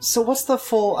 So what's the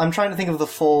full... I'm trying to think of the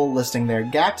full listing there.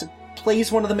 Gak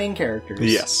plays one of the main characters.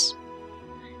 Yes.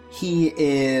 He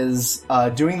is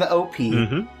doing the OP.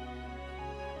 Mm-hmm.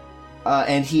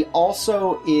 And he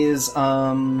also is...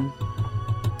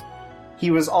 He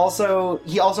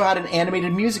also had an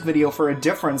animated music video for a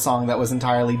different song that was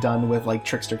entirely done with, like,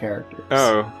 Trickster characters.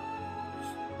 Oh.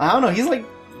 I don't know. He's like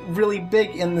really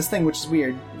big in this thing, which is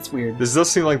weird. It's weird. This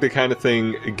does seem like the kind of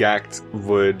thing Gact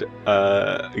would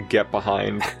get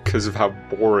behind because of how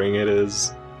boring it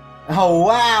is. Oh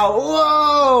wow!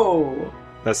 Whoa!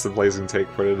 That's the blazing take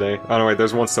for today. Oh no, wait,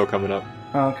 there's one still coming up.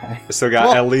 Okay. I still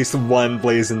got at least one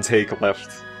blazing take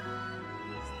left.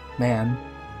 Man,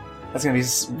 that's gonna be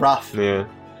rough. Yeah.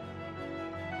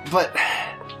 But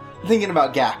thinking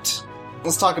about Gact,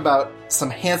 let's talk about some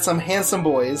handsome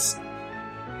boys.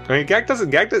 I mean,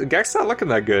 Gact's not looking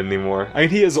that good anymore. I mean,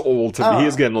 he is old to be. He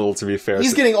is getting old, to be fair.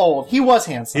 He's getting old. He was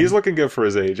handsome. He's looking good for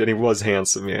his age, and he was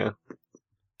handsome, yeah.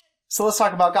 So let's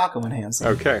talk about Gakko and Handsome.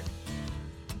 Okay.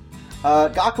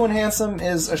 Gakko and Handsome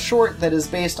is a short that is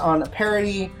based on a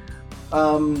parody,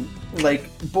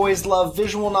 boys love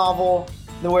visual novel,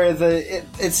 where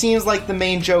it seems like the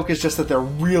main joke is just that they're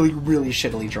really, really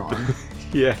shittily drawn.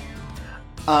 Yeah.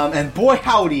 And boy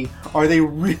howdy, are they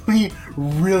really,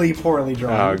 really poorly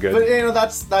drawn. Oh, good. But,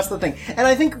 that's the thing. And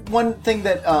I think one thing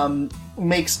that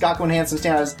makes Gakko and Handsome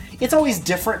stand out is it's always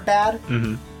different bad.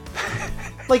 Mm-hmm.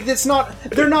 Like,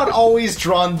 they're not always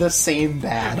drawn the same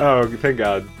bad. Oh, thank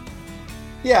God.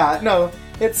 Yeah, no,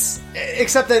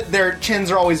 except that their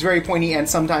chins are always very pointy and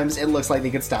sometimes it looks like they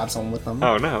could stab someone with them.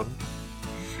 Oh, no.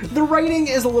 The writing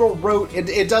is a little rote.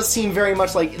 It does seem very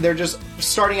much like they're just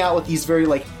starting out with these very,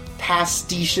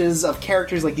 pastiches of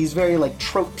characters, these very,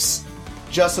 tropes,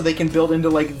 just so they can build into,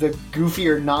 the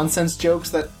goofier nonsense jokes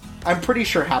that I'm pretty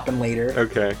sure happen later.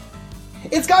 Okay.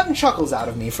 It's gotten chuckles out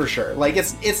of me, for sure.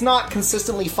 It's not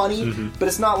consistently funny, but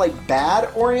it's not, bad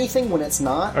or anything when it's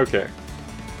not. Okay.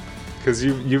 Because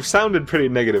you've sounded pretty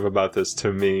negative about this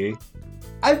to me.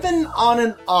 I've been on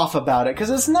and off about it, because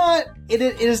it's not... It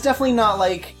is definitely not,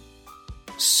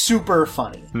 super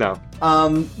funny. No.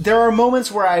 There are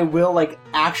moments where I will,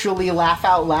 actually laugh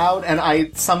out loud, and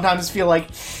I sometimes feel like,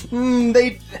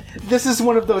 this is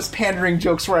one of those pandering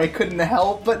jokes where I couldn't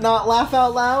help but not laugh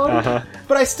out loud. Uh-huh.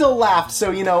 But I still laughed,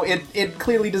 so, it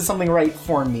clearly did something right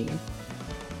for me.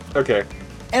 Okay.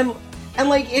 And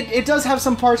it does have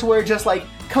some parts where it just,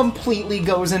 completely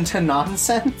goes into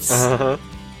nonsense. Uh-huh.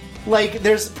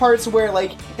 There's parts where,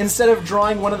 instead of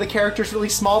drawing one of the characters really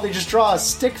small, they just draw a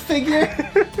stick figure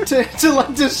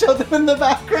to show them in the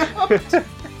background.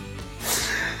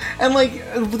 And,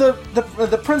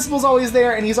 the principal's always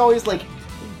there, and he's always,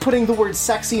 putting the word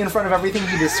sexy in front of everything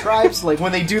he describes.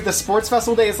 When they do the sports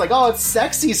festival day, it's it's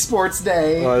sexy sports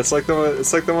day. Well, it's like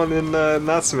the one in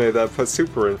Natsume that puts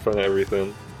super in front of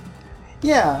everything.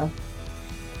 Yeah.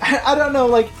 I don't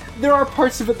know, there are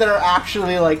parts of it that are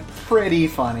actually, pretty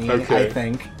funny, okay. I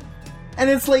think. And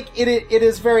it's, it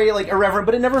is very, irreverent,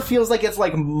 but it never feels like it's,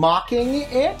 mocking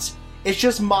it. It's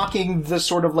just mocking the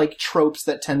sort of, tropes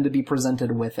that tend to be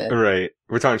presented with it. Right.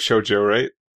 We're talking shoujo, right?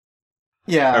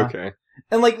 Yeah. Okay.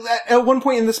 And, at one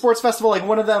point in the sports festival,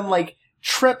 one of them,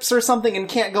 trips or something and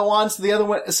can't go on,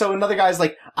 so another guy's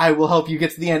I will help you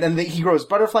get to the end, and he grows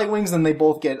butterfly wings, and they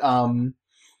both get,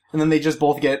 and then they just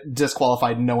both get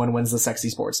disqualified and no one wins the sexy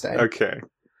sports day. Okay.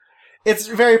 It's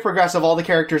very progressive. All the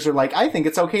characters are I think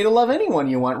it's okay to love anyone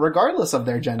you want, regardless of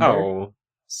their gender. Oh.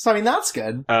 So, I mean, that's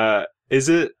good. Is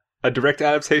it a direct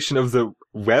adaptation of the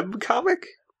web comic?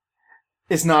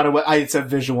 It's not it's a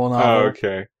visual novel. Oh,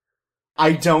 okay.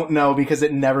 I don't know because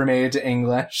it never made it to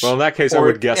English. Well, in that case, I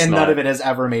would guess and not. none of it has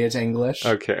ever made it to English.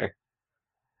 Okay.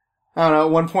 I don't know,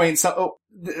 at one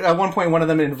point one of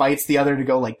them invites the other to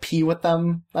go, pee with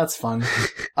them. That's fun.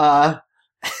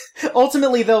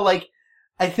 Ultimately, though,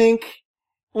 I think,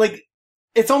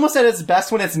 it's almost at its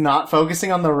best when it's not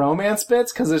focusing on the romance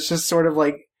bits, because it's just sort of,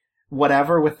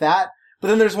 whatever with that. But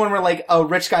then there's one where, a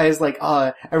rich guy is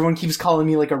everyone keeps calling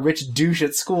me, a rich douche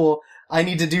at school. I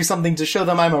need to do something to show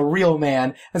them I'm a real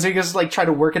man. And so he goes, try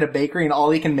to work at a bakery, and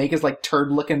all he can make is,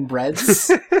 turd-looking breads.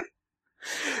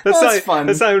 That's fun.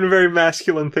 That's not even a very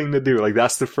masculine thing to do.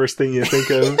 That's the first thing you think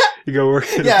of. You go work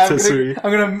at a patisserie.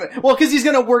 Well, because he's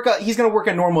gonna work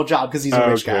a normal job because he's a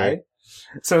rich guy.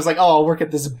 So it's I'll work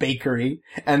at this bakery,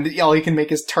 and all he can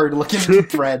make is turd-looking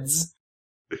breads.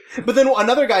 But then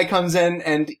another guy comes in,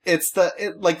 and it's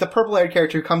the purple-haired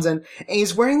character who comes in, and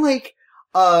he's wearing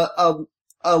a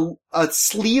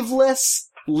sleeveless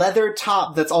leather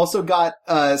top that's also got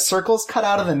circles cut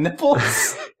out of the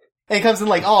nipples. And he comes in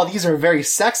these are very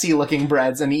sexy looking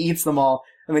breads, and he eats them all.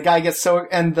 And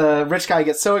the rich guy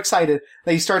gets so excited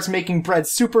that he starts making bread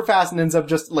super fast and ends up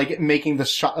just making the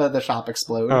shop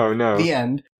explode. Oh no. The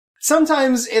end.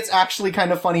 Sometimes it's actually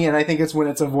kind of funny, and I think it's when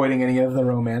it's avoiding any of the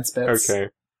romance bits. Okay.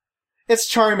 It's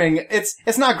charming.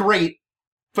 It's not great,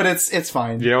 but it's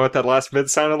fine. You know what that last bit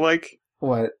sounded like?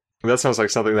 What? That sounds like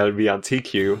something that would be on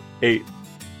TQ8.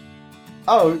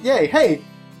 Oh, yay. Hey,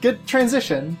 good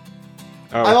transition.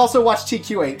 Oh. I also watched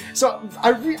TQ8. So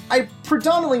I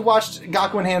predominantly watched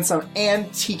Gakuen Handsome and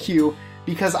TQ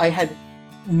because I had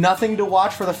nothing to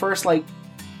watch for the first,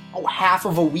 half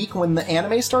of a week when the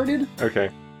anime started. Okay.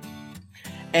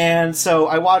 And so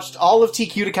I watched all of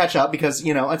TQ to catch up because,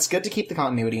 it's good to keep the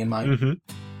continuity in mind. Mm-hmm.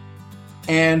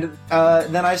 And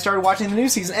then I started watching the new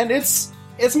season, and it's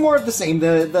more of the same.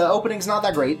 The opening's not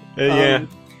that great. Yeah.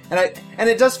 And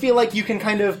it does feel like you can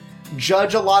kind of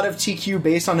judge a lot of TQ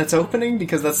based on its opening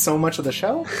because that's so much of the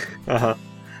show. Uh-huh.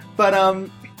 But I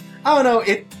don't know.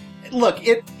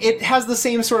 It has the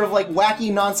same sort of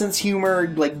wacky nonsense humor,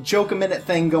 joke a minute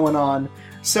thing going on.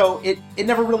 So it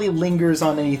never really lingers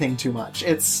on anything too much.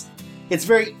 It's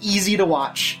very easy to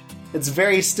watch. It's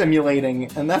very stimulating,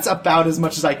 and that's about as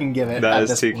much as I can give it. That at is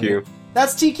this TQ. point.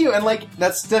 That's TQ, and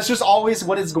that's just always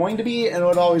what it's going to be, and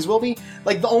what it always will be.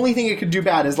 The only thing it could do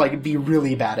bad is be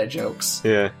really bad at jokes.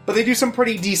 Yeah. But they do some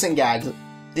pretty decent gags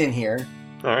in here.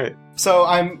 All right. So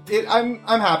I'm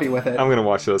happy with it. I'm gonna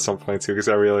watch it at some point too because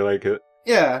I really like it.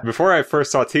 Yeah. Before I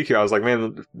first saw TQ, I was like,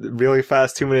 man, really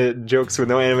fast 2-minute jokes with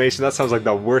no animation. That sounds like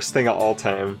the worst thing of all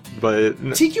time. But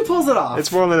TQ pulls it off.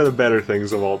 It's one of the better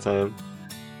things of all time.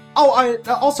 Oh, I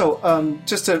also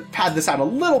just to pad this out a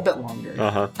little bit longer.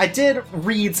 Uh-huh. I did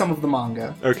read some of the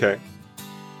manga. Okay.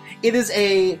 It is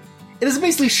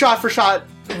basically shot-for-shot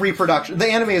reproduction. The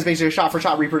anime is basically a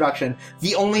shot-for-shot reproduction.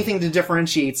 The only thing that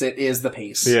differentiates it is the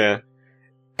pace. Yeah.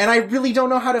 And I really don't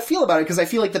know how to feel about it, because I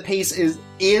feel like the pace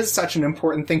is such an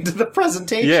important thing to the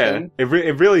presentation. Yeah, it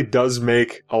really does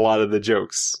make a lot of the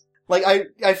jokes.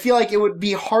 I feel like it would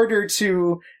be harder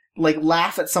to,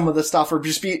 laugh at some of the stuff, or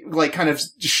just be, kind of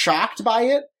shocked by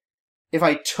it, if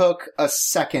I took a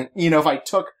second, if I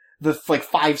took the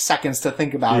 5 seconds to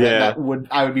think about it,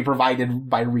 I would be provided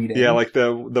by reading. Yeah,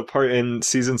 the part in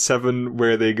season 7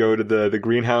 where they go to the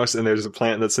greenhouse and there's a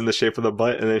plant that's in the shape of the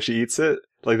butt and then she eats it.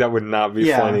 That would not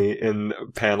be funny in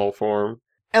panel form.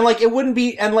 And it wouldn't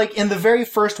be, and in the very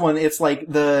first one, it's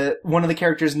one of the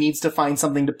characters needs to find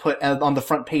something to put on the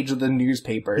front page of the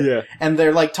newspaper. Yeah. And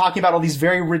they're talking about all these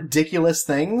very ridiculous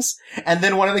things. And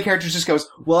then one of the characters just goes,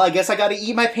 well, I guess I gotta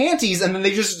eat my panties. And then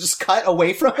they just cut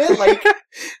away from it.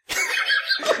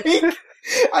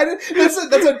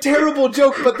 That's a terrible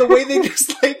joke, but the way they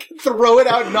just throw it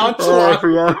out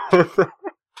nonchalant.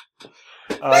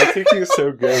 I think he was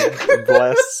so good.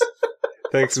 Bless.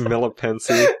 Thanks,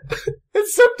 Millipensi.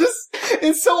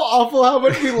 It's so awful how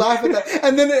much we laugh at that.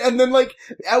 And then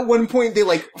at one point they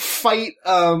fight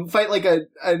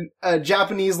a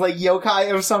Japanese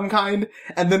yokai of some kind,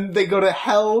 and then they go to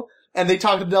hell and they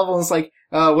talk to the devil and it's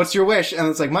what's your wish? And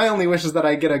it's my only wish is that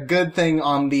I get a good thing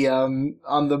on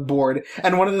the board.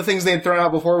 And one of the things they had thrown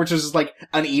out before, which is just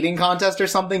an eating contest or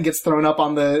something, gets thrown up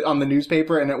on the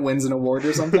newspaper and it wins an award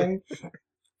or something.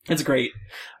 It's great.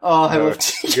 Oh, I love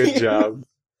TQ. Good job.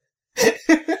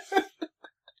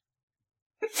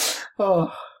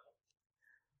 Oh.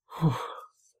 Whew.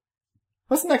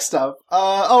 What's next up?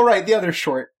 Right, the other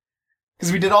short.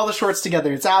 Because we did all the shorts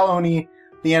together. It's Aoni,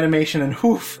 the animation, and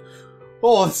whoof.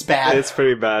 Oh, it's bad. It's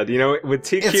pretty bad. With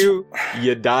TQ,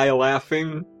 you die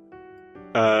laughing.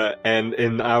 And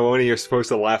in Aoni, you're supposed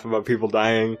to laugh about people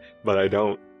dying, but I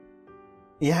don't.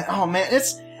 Yeah, oh man,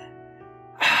 it's...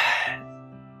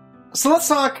 So let's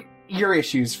talk your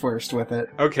issues first with it.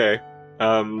 Okay.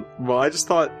 Well, I just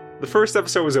thought the first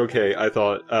episode was okay. I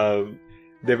thought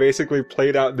they basically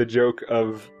played out the joke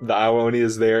of the Aoni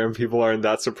is there and people aren't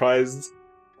that surprised.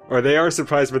 Or they are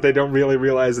surprised, but they don't really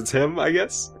realize it's him, I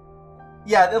guess.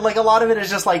 Yeah, a lot of it is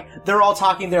just they're all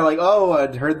talking, they're oh,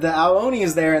 I heard the Aoni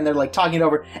is there, and they're talking it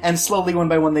over, and slowly one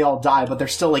by one they all die, but they're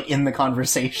still in the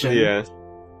conversation. Yeah.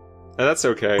 And that's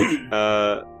okay.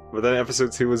 But then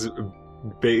episode 2 was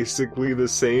basically the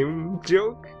same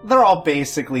joke? They're all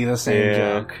basically the same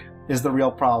joke, is the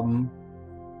real problem.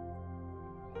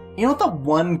 You know what the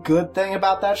one good thing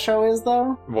about that show is,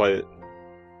 though? What?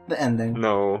 The ending.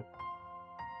 No.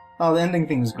 Oh, the ending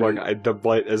thing's great. The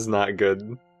Blight is not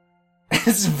good.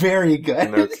 It's very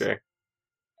good. Okay.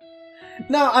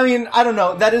 No, I mean, I don't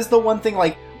know. That is the one thing,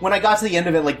 when I got to the end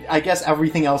of it, I guess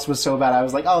everything else was so bad, I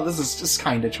was oh, this is just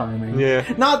kind of charming. Yeah.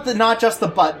 Not just the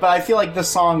butt, but I feel the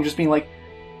song just being,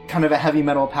 kind of a heavy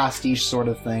metal pastiche sort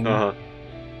of thing. Uh-huh.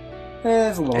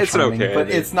 It's a little charming, okay, but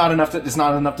it's not enough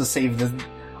to save the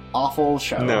awful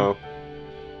show. No.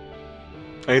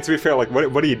 I mean, to be fair,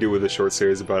 what do you do with a short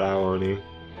series about Aoni?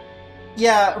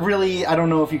 Yeah, really, I don't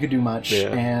know if you could do much.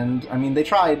 Yeah. And, I mean, they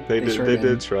tried. They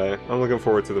did try. I'm looking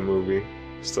forward to the movie,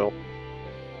 still.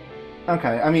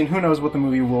 Okay, I mean, who knows what the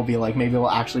movie will be like. Maybe it'll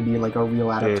actually be, a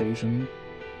real adaptation.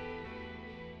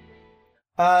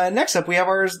 Next up, we have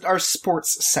our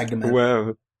sports segment.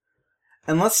 Wow.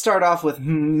 And let's start off with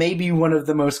maybe one of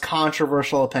the most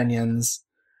controversial opinions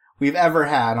we've ever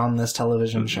had on this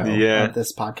television show,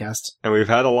 this podcast. And we've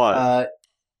had a lot.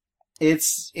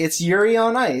 It's Yuri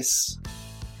on Ice.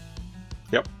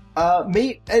 Yep.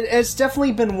 It's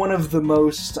definitely been one of the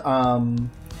most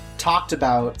talked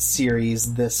about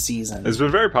series this season. It's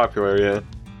been very popular, yeah.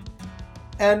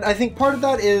 And I think part of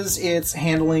that is it's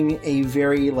handling a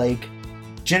very,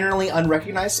 generally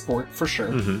unrecognized sport, for sure.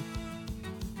 Mm-hmm.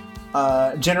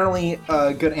 Generally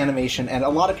good animation, and a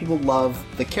lot of people love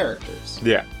the characters.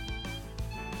 Yeah.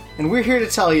 And we're here to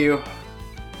tell you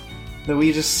that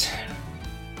we just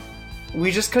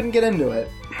couldn't get into it.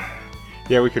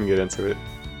 Yeah, we couldn't get into it.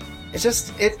 It's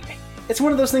just, it's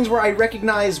one of those things where I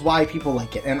recognize why people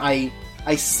like it, and I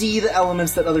see the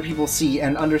elements that other people see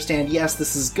and understand, yes,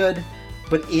 this is good,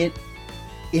 but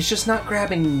it's just not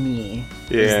grabbing me,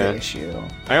 is the issue.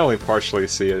 I only partially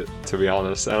see it, to be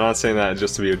honest. I'm not saying that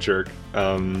just to be a jerk. I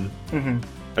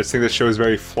just think the show is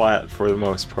very flat for the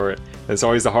most part. And it's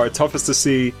always toughest to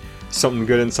see something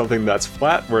good in something that's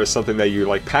flat, whereas something that you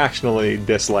passionately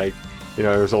dislike.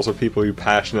 There's also people you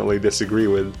passionately disagree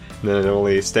with, and then it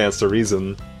only stands to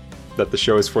reason that the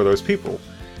show is for those people.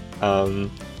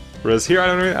 Whereas here, I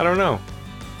don't know.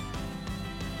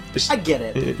 I get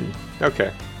it.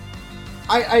 Okay.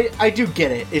 I do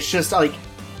get it. It's just,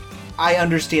 I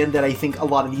understand that I think a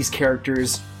lot of these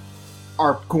characters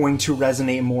are going to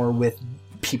resonate more with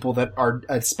people that are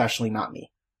especially not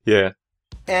me. Yeah.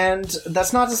 And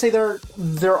that's not to say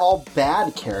they're all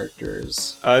bad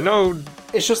characters. No.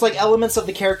 It's just, elements of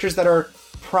the characters that are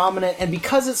prominent, and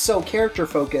because it's so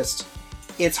character-focused,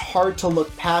 it's hard to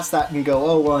look past that and go,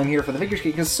 oh, well, I'm here for the figure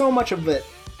skating, because so much of it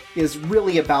is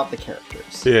really about the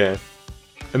characters. Yeah.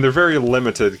 And they're very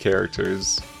limited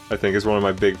characters, I think, is one of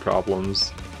my big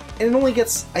problems. And it only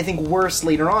gets, I think, worse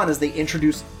later on as they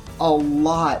introduce a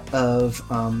lot of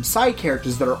side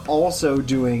characters that are also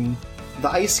doing the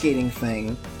ice skating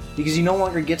thing, because you no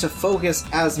longer get to focus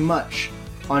as much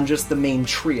on just the main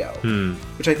trio,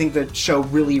 which I think the show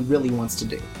really, really wants to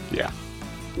do. Yeah.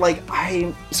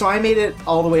 I made it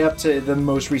all the way up to the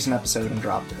most recent episode and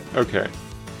dropped it. Okay.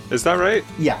 Is that right?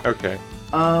 Yeah. Okay.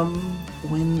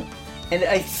 And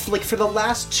I for the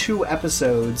last 2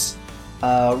 episodes,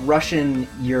 Russian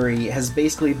Yuri has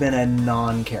basically been a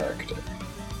non-character.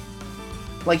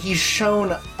 He's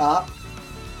shown up,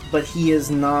 but he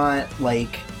is not,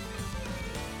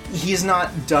 he's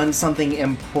not done something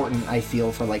important, I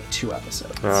feel, for, 2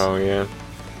 episodes. Oh, yeah.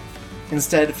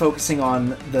 Instead, focusing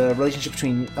on the relationship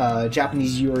between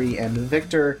Japanese Yuri and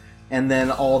Victor, and then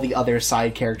all the other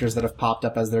side characters that have popped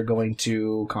up as they're going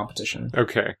to competition.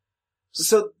 Okay.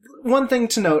 So, one thing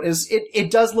to note is it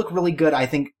does look really good, I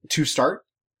think, to start.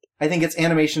 I think its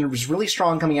animation was really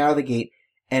strong coming out of the gate,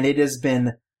 and it has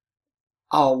been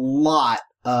a lot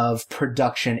of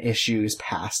production issues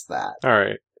past that.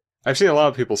 Alright. I've seen a lot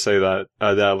of people say that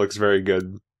it looks very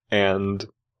good, and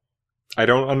I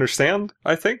don't understand,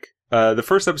 I think. The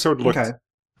first episode looked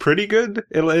pretty good.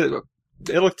 It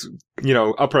looked,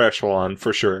 upper echelon,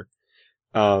 for sure.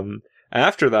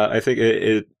 After that, I think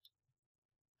it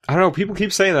I don't know, people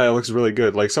keep saying that it looks really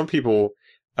good. Some people,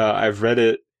 I've read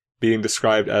it being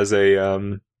described as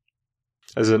an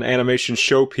animation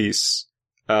showpiece,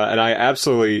 and I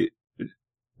absolutely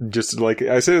just,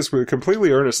 I say this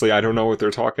completely earnestly, I don't know what they're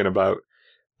talking about.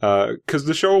 Because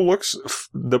the show looks,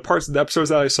 the episodes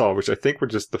that I saw, which I think were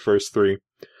just the first 3,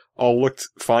 all looked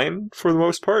fine for the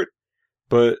most part.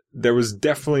 But there was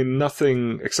definitely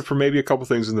nothing, except for maybe a couple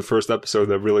things in the first episode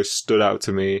that really stood out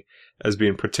to me as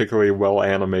being particularly well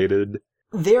animated.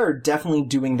 They're definitely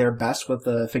doing their best with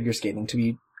the figure skating, to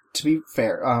be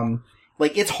fair.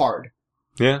 It's hard.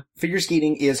 Yeah. Figure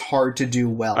skating is hard to do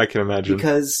well. I can imagine.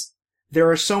 Because there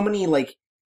are so many,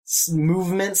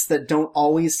 movements that don't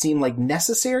always seem,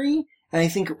 necessary. And I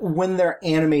think when they're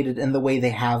animated in the way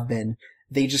they have been,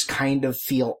 they just kind of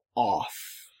feel off.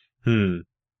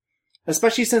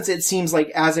 Especially since it seems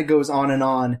as it goes on and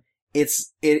on, it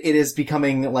is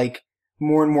becoming,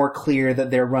 more and more clear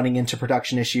that they're running into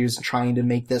production issues and trying to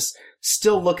make this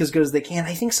still look as good as they can.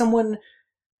 I think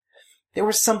there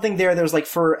was something there that was,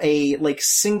 for a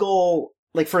single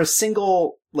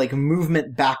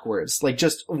movement backwards,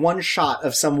 just one shot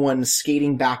of someone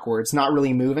skating backwards, not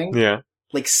really moving. Yeah.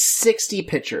 60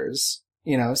 pictures,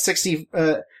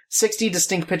 60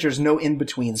 distinct pictures, no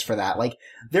in-betweens for that.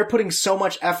 They're putting so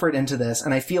much effort into this,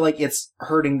 and I feel like it's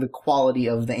hurting the quality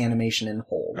of the animation in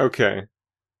whole. Okay.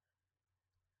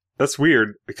 That's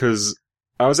weird, because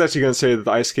I was actually going to say that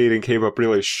the ice skating came up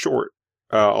really short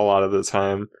a lot of the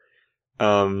time.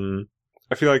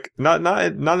 I feel like not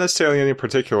necessarily in any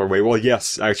particular way. Well,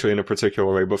 yes, actually in a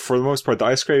particular way, but for the most part, the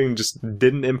ice skating just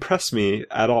didn't impress me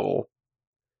at all.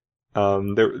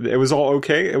 It was all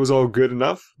okay. It was all good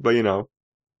enough, but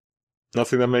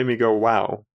nothing that made me go,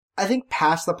 wow. I think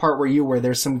past the part where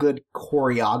there's some good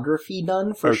choreography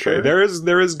done for sure. Okay, there is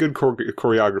good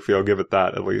choreography. I'll give it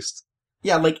that at least.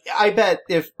 Yeah, like I bet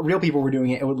if real people were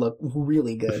doing it, it would look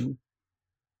really good.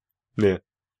 Yeah,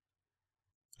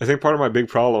 I think part of my big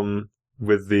problem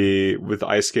with the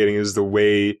ice skating is the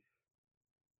way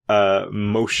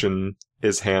motion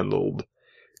is handled.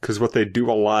 Because what they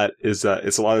do a lot is that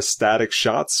it's a lot of static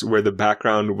shots where the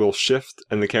background will shift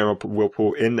and the camera will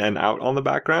pull in and out on the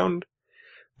background.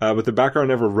 But the background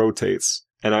never rotates.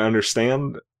 And I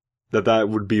understand that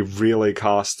would be really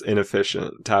cost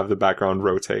inefficient to have the background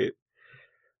rotate.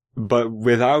 But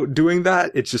without doing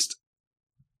that, it just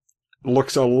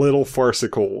looks a little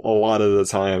farcical a lot of the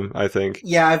time, I think.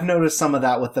 Yeah, I've noticed some of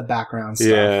that with the background stuff.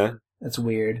 Yeah. It's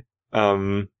weird.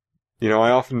 I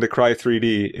often decry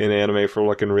 3D in anime for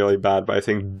looking really bad, but I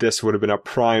think this would have been a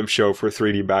prime show for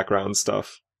 3D background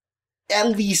stuff. At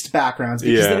least backgrounds,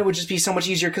 because then it would just be so much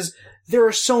easier, because there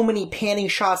are so many panning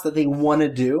shots that they want to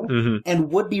do,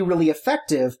 and would be really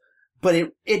effective, but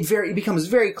it becomes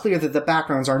very clear that the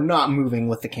backgrounds are not moving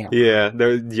with the camera. Yeah,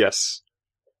 yes.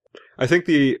 I think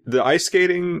the ice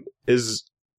skating is,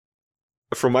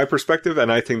 from my perspective,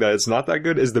 and I think that it's not that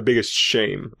good, is the biggest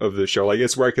shame of the show. Like,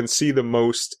 it's where I can see the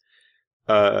most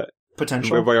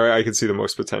potential. Where I can see the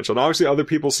most potential. And obviously other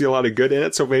people see a lot of good in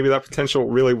it, so maybe that potential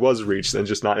really was reached and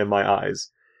just not in my eyes.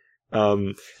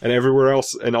 And everywhere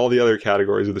else, in all the other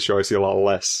categories of the show, I see a lot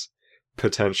less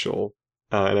potential.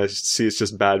 And I see it's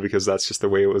just bad because that's just the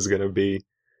way it was going to be.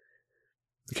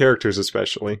 The characters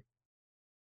especially.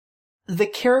 The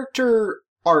character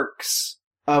arcs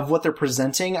of what they're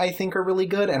presenting, I think, are really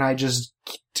good, and I just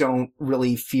don't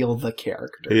really feel the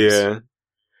characters. Yeah.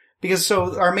 Because,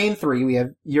 so, our main three, we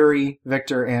have Yuri,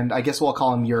 Victor, and I guess we'll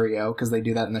call him Yurio, because they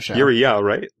do that in the show. Yurio,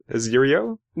 right? Is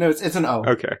Yurio? No, it's an O.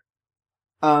 Okay.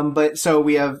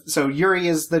 So Yuri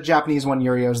is the Japanese one,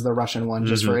 Yurio is the Russian one,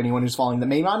 just for anyone who's following that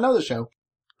may not know the show.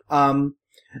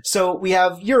 So we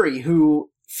have Yuri,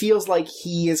 who feels like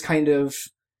he is kind of,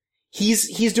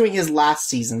 he's doing his last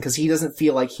season, because he doesn't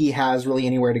feel like he has really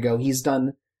anywhere to go. He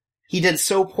did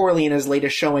so poorly in his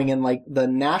latest showing in, like, the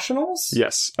Nationals?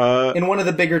 Yes. In one of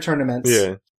the bigger tournaments.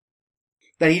 Yeah.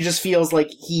 That he just feels like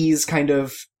he's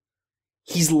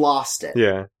lost it.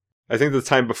 Yeah. I think the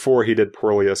time before he did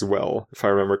poorly as well, if I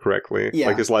remember correctly. Yeah.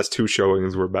 Like, his last two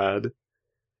showings were bad.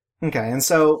 Okay, and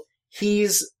so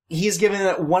he's given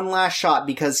it one last shot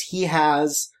because he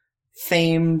has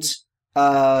famed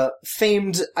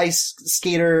ice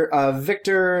skater,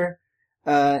 Victor,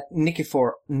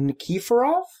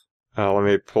 Nikiforov? Let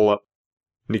me pull up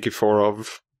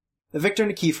Nikiforov. Victor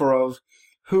Nikiforov,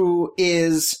 who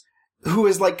is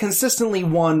like consistently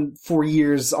won for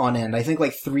years on end. I think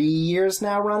like 3 years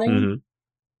now running.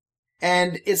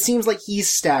 And it seems like he's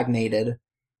stagnated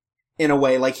in a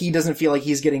way. Like he doesn't feel like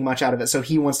he's getting much out of it. So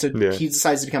he he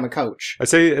decides to become a coach. I'd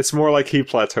say it's more like he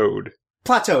plateaued.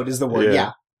 Plateaued is the word.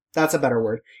 Yeah. That's a better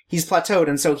word. He's plateaued.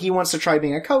 And so he wants to try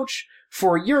being a coach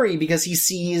for Yuri because he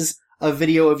sees a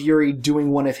video of Yuri doing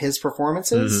one of his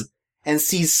performances and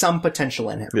sees some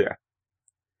potential in him. Yeah.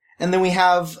 And then we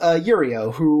have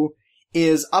Yurio, who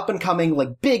is up and coming,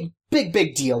 like big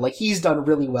deal. Like he's done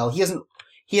really well. He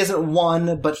hasn't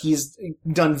won, but he's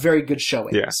done very good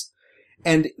showings. Yeah.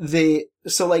 And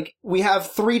so like we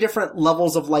have 3 different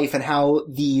levels of life and how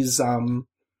these and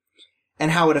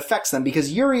how it affects them,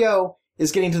 because Yurio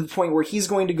is getting to the point where he's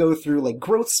going to go through like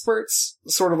growth spurts,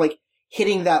 sort of like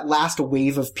hitting that last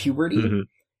wave of puberty, and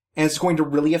it's going to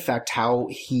really affect how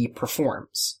he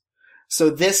performs. So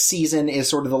this season is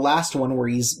sort of the last one where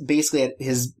he's basically at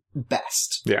his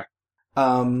best. Yeah.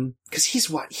 Cause he's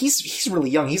really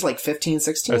young. He's like 15,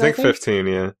 16, I think 15,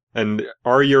 yeah. And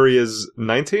our Yuri is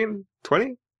 19?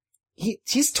 20?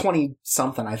 He's 20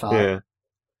 something, I thought. Yeah.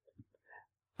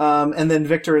 And then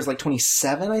Victor is like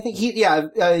 27, I think.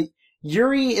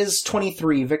 Yuri is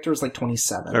 23, Victor is like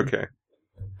 27. Okay.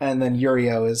 And then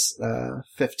Yurio is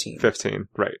 15. 15,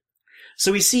 right.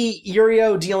 So we see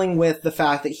Yurio dealing with the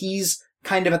fact that he's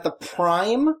kind of at the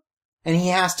prime, and he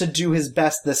has to do his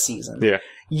best this season. Yeah.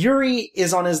 Yuri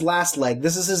is on his last leg.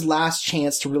 This is his last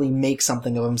chance to really make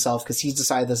something of himself, because he's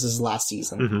decided this is his last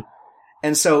season.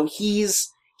 And so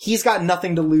he's got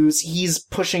nothing to lose. He's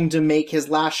pushing to make his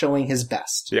last showing his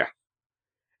best. Yeah.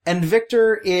 And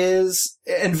Victor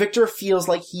feels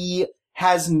like he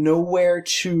has nowhere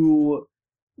to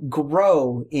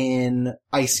grow in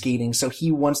ice skating, so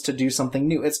he wants to do something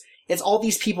new. It's it's all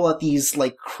these people at these,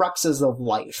 like, cruxes of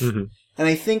life. Mm-hmm. And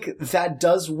I think that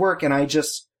does work, and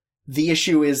the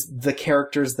issue is the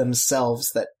characters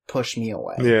themselves that push me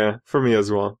away. Yeah, for me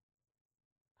as well.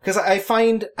 Because I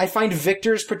find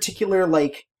Victor's particular,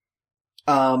 like,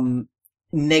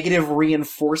 negative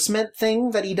reinforcement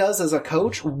thing that he does as a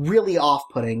coach really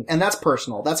off-putting. And that's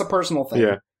personal. That's a personal thing.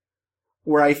 Yeah.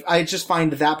 Where I just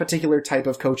find that particular type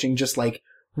of coaching just, like,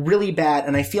 really bad,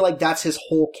 and I feel like that's his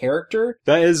whole character.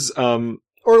 That is,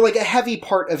 or, like, a heavy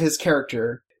part of his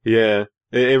character. Yeah,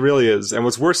 it really is. And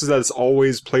what's worse is that it's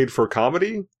always played for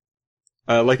comedy.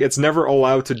 Like, it's never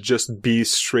allowed to just be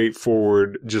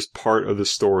straightforward, just part of the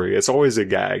story. It's always a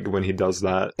gag when he does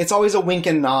that. It's always a wink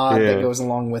and nod that goes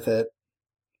along with it.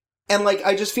 And, like,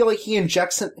 I just feel like he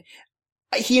injects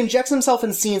himself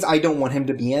in scenes I don't want him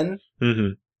to be in.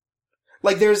 Mm-hmm.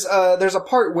 Like, there's a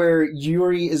part where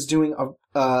Yuri is doing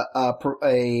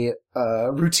a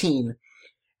routine,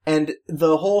 and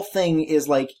the whole thing is,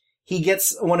 like, he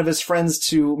gets one of his friends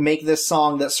to make this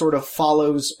song that sort of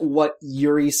follows what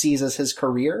Yuri sees as his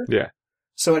career. Yeah.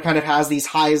 So it kind of has these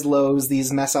highs, lows,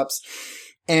 these mess ups.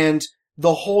 And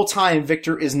the whole time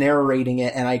Victor is narrating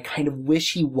it, and I kind of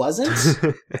wish he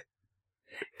wasn't.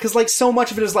 Cause, like, so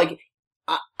much of it is like,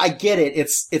 I get it.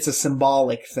 It's a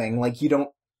symbolic thing. Like, you don't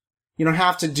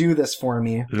have to do this for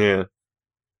me. Yeah.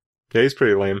 Yeah, he's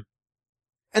pretty lame.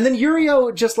 And then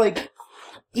Yurio just, like,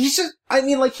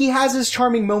 he has his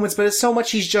charming moments, but it's so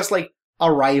much he's just, like, a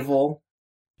rival.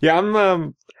 Yeah,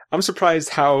 I'm surprised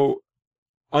how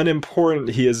unimportant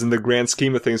he is in the grand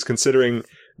scheme of things, considering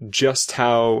just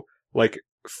how, like,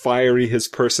 fiery his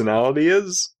personality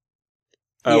is.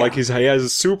 Like, he has a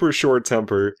super short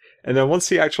temper, and then once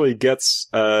he actually gets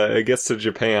to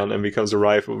Japan and becomes a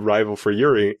rival for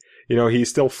Yuri, you know, he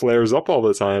still flares up all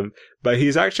the time, but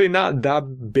he's actually not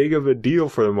that big of a deal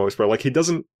for the most part. Like, he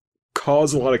doesn't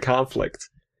cause a lot of conflict,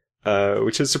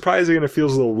 which is surprising, and it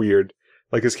feels a little weird.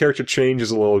 Like, his character changes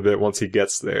a little bit once he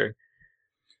gets there.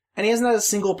 And he hasn't had a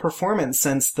single performance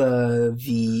since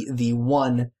the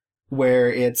one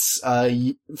where it's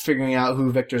figuring out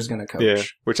who Victor's gonna coach. Yeah,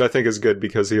 which I think is good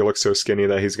because he looks so skinny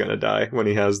that he's gonna die when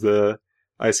he has the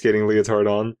ice skating leotard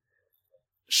on.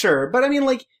 Sure, but I mean,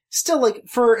 like, still, like,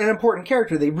 for an important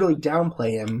character, they really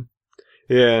downplay him.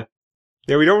 Yeah.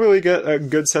 Yeah, we don't really get a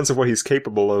good sense of what he's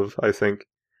capable of, I think.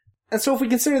 And so if we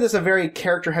consider this a very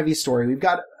character-heavy story, we've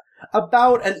got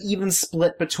about an even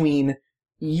split between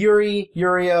Yuri,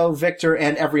 Yurio, Victor,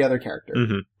 and every other character.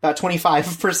 Mm-hmm. About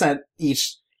 25%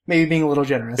 each, maybe being a little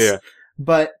generous. Yeah.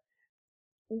 But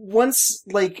once,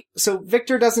 like, so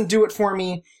Victor doesn't do it for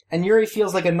me, and Yuri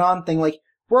feels like a non-thing, like,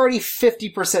 we're already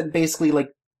 50% basically, like,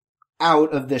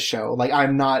 out of this show. Like,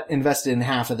 I'm not invested in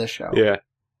half of this show. Yeah.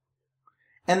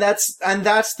 And that's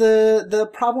the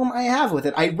problem I have with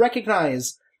it. I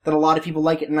recognize that a lot of people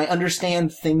like it, and I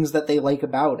understand things that they like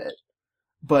about it.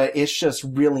 But it's just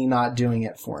really not doing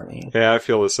it for me. Yeah, I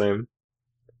feel the same.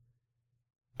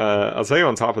 I'll tell you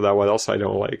on top of that what else I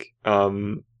don't like.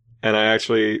 And I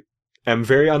actually am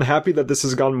very unhappy that this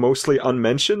has gone mostly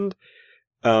unmentioned.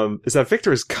 Is that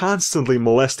Victor is constantly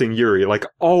molesting Yuri, like,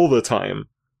 all the time.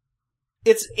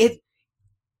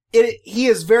 He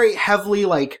is very heavily,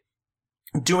 like,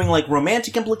 doing, like,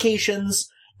 romantic implications,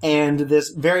 and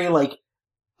this very, like,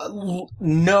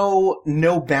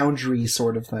 no boundary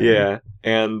sort of thing. Yeah,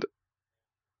 and,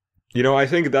 you know, I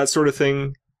think that sort of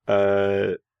thing,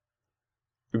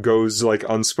 goes, like,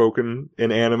 unspoken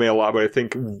in anime a lot, but I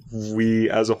think we,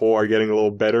 as a whole, are getting a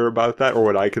little better about that, or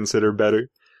what I consider better.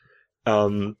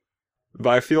 But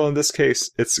I feel in this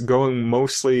case, it's going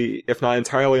mostly, if not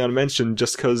entirely unmentioned,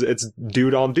 just because it's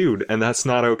dude on dude, and that's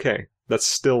not okay. That's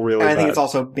still really bad. I think it's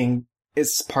also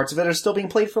parts of it are still being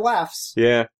played for laughs.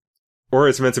 Yeah. Or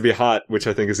it's meant to be hot, which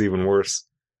I think is even worse.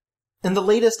 In the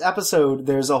latest episode,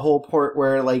 there's a whole part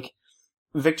where, like,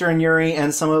 Victor and Yuri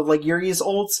and some of, like, Yuri's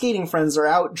old skating friends are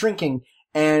out drinking,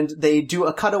 and they do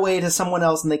a cutaway to someone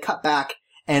else, and they cut back,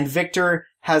 and Victor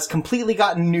has completely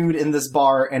gotten nude in this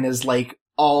bar and is, like,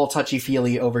 all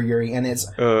touchy-feely over Yuri, and it's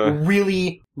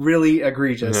really, really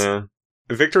egregious. Yeah.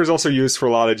 Victor is also used for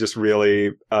a lot of just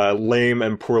really lame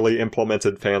and poorly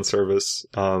implemented fan service.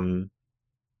 And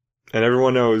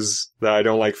everyone knows that I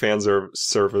don't like fan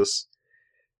service,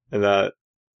 and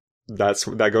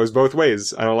that goes both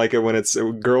ways. I don't like it when it's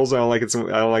girls. I don't like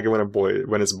it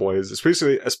when it's boys.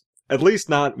 Especially, at least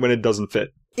not when it doesn't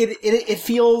fit. It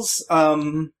feels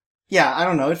yeah, I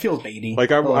don't know. It feels baity.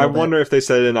 Like, I wonder if they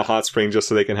set it in a hot spring just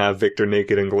so they can have Victor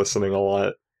naked and glistening a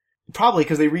lot. Probably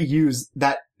because they reuse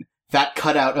that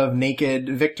cutout of naked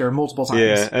Victor multiple times.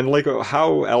 Yeah, and, like,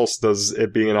 how else does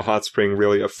it being in a hot spring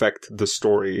really affect the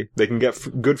story? They can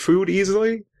get good food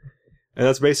easily? And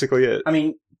that's basically it. I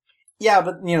mean, yeah,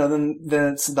 but,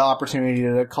 then it's the opportunity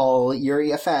to call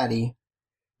Yuri a fatty.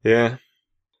 Yeah.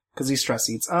 Because he stress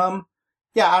eats.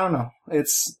 Yeah, I don't know.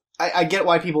 I get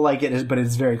why people like it, but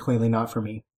it's very clearly not for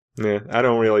me. Yeah, I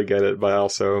don't really get it, but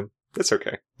also, it's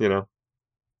okay,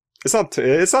 It's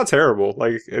not terrible.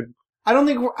 Like, I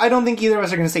don't think either of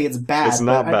us are going to say it's bad. It's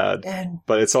not bad,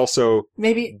 but it's also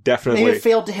definitely... Maybe it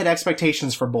failed to hit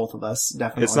expectations for both of us,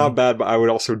 definitely. It's not bad, but I would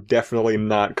also definitely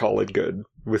not call it good.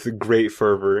 With great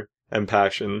fervor and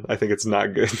passion, I think it's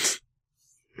not good.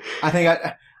 I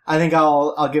think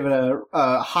I'll give it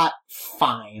a hot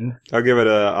fine. I'll give it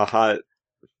a hot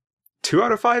 2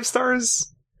 out of 5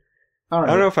 stars. All right.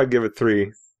 I don't know if I'd give it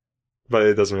 3, but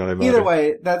it doesn't really matter. Either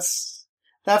way, that's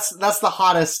the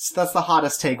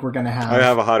hottest take we're gonna have. I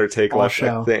have a hotter take left,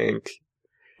 show. I think.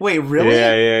 Wait, really?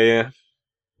 Yeah.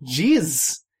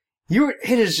 Jeez.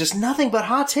 It is just nothing but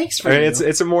hot takes for you.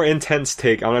 It's a more intense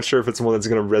take. I'm not sure if it's one that's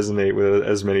going to resonate with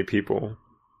as many people.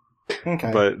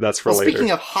 Okay. But that's for later.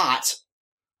 Speaking of hot,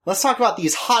 let's talk about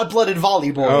these hot-blooded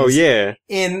volleyboys. Oh, yeah.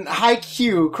 In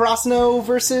Haikyuu, Kurosano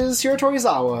versus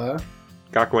Hirotorizawa.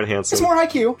 Gakuen Handsome. It's more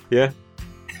Haikyuu. Yeah.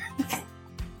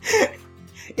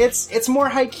 It's more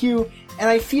Haikyuu, and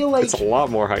I feel like... It's a lot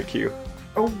more Haikyuu.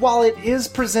 While it is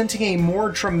presenting a more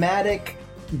dramatic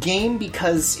game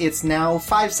because it's now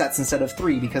 5 sets instead of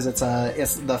 3 because it's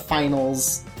the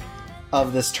finals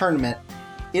of this tournament,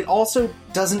 it also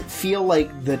doesn't feel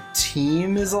like the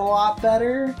team is a lot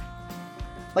better.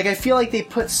 Like, I feel like they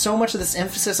put so much of this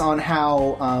emphasis on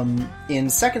how, in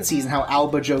second season, how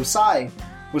Aoba Josai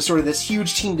was sort of this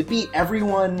huge team to beat.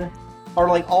 Everyone, or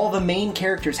like all the main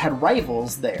characters had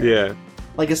rivals there. Yeah.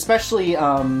 Like, especially,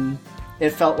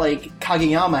 it felt like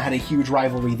Kageyama had a huge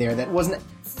rivalry there that wasn't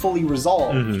fully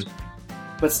resolved. Mm-hmm.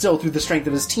 But still, through the strength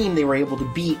of his team, they were able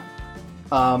to beat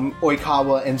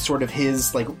Oikawa and sort of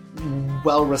his, like,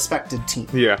 well-respected team.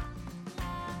 Yeah.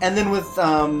 And then with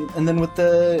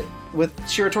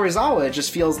Shiratorizawa, it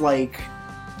just feels like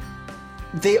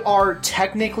they are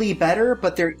technically better,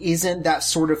 but there isn't that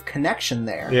sort of connection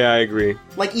there. Yeah, I agree.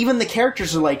 Like, even the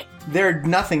characters are like, they're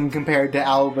nothing compared to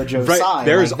Aoba Josai. Right.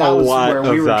 There's like, a lot of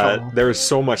that. There is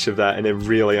so much of that, and it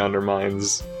really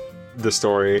undermines the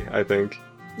story, I think.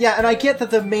 Yeah, and I get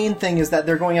that the main thing is that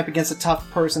they're going up against a tough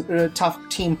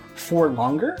team for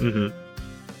longer. Mm-hmm.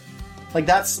 Like,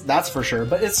 that's for sure.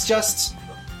 But it's just...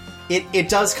 It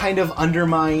does kind of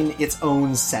undermine its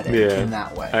own setting in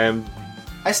that way.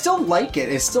 I still like it.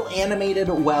 It's still animated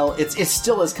well. It's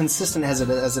still as consistent as it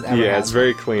ever has. Yeah, it's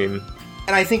very clean.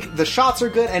 And I think the shots are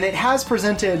good, and it has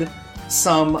presented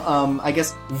some, I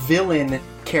guess, villain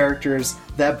characters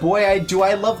that, boy, I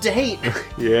love to hate.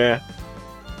 Yeah.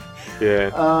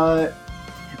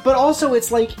 But also,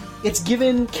 it's like, it's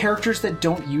given characters that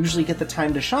don't usually get the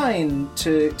time to shine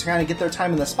to kind of get their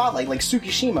time in the spotlight, like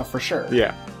Tsukishima, for sure.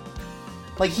 Yeah.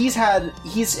 Like, he's had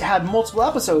multiple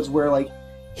episodes where, like,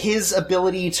 his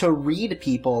ability to read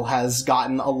people has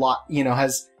gotten a lot,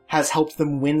 has helped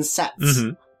them win sets.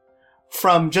 Mm-hmm.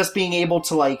 From just being able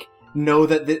to, like, know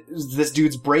that this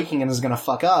dude's breaking and is gonna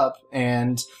fuck up,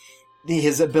 and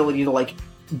his ability to, like,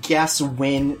 guess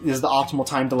when is the optimal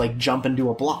time to, like, jump and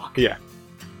do a block. Yeah.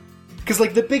 Because,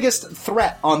 like, the biggest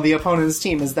threat on the opponent's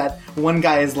team is that one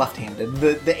guy is left-handed.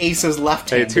 The ace is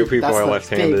left-handed. Hey, 2 people are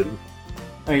left-handed.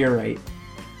 Oh, you're right.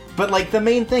 But, like, the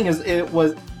main thing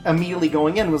was immediately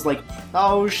going in was like,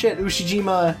 oh shit,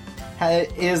 Ushijima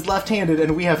is left-handed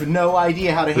and we have no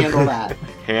idea how to handle that.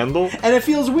 Handle? And it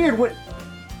feels weird when...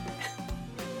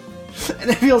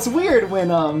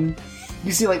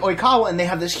 you see, like, Oikawa and they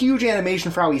have this huge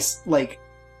animation for how he's, like...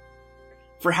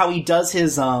 for how he does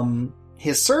his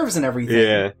serves and everything.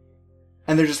 Yeah.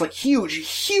 And they're just, like,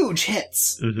 huge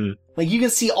hits. Mm-hmm. Like, you can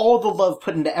see all the love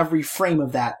put into every frame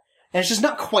of that. And it's just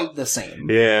not quite the same.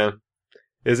 Yeah.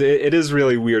 It is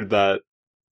really weird that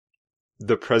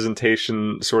the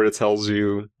presentation sort of tells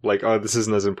you, like, oh, this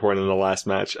isn't as important in the last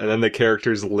match. And then the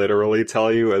characters literally tell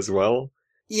you as well.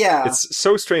 Yeah. It's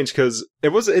so strange because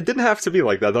it didn't have to be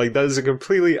like that. Like, that is a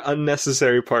completely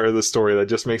unnecessary part of the story that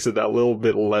just makes it that little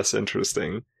bit less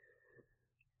interesting.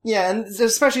 Yeah, and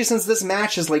especially since this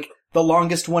match is, like, the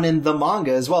longest one in the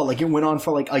manga as well. Like, it went on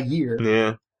for, like, a year.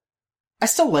 Yeah. I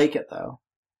still like it, though.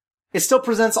 It still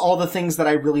presents all the things that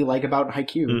I really like about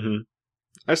Haikyuu. Mm-hmm.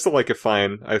 I still like it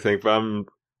fine, I think, but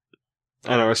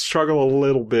I struggle a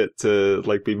little bit to,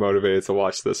 like, be motivated to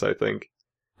watch this, I think.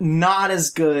 Not as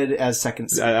good as second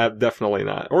season. Definitely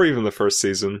not. Or even the first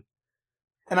season.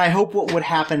 And I hope what would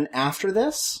happen after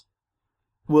this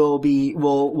will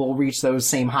reach those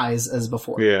same highs as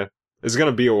before. Yeah. It's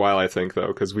gonna be a while, I think, though,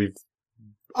 because we've...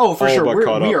 Oh, for sure.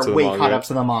 We are way caught up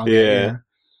to the manga. Yeah.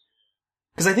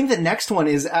 Because I think the next one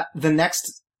is, the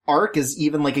next arc is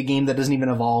even like a game that doesn't even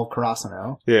involve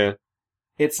Karasuno. Yeah.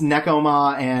 It's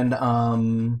Nekoma and,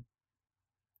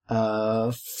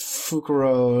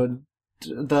 Fukuro,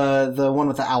 the one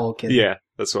with the owl kid. Yeah,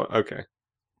 that's what, okay.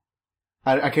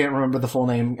 I can't remember the full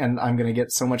name, and I'm gonna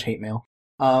get so much hate mail.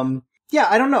 Yeah,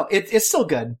 I don't know. It's still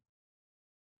good.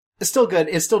 It's still good.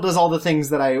 It still does all the things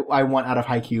that I want out of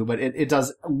Haikyuu, but it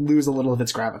does lose a little of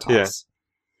its gravitas. Yeah.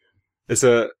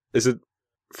 Is it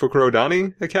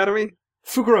Fukurodani Academy?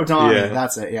 Fukurodani, Yeah.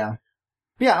 that's it, yeah.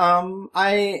 Yeah,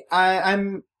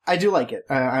 I do like it.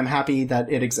 I'm happy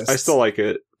that it exists. I still like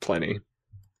it plenty.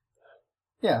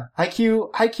 Yeah.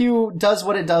 Haikyuu does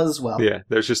what it does well. Yeah,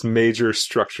 there's just major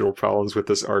structural problems with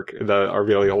this arc that are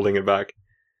really holding it back.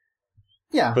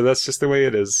 Yeah. But that's just the way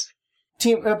it is.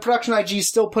 Production IG is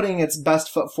still putting its best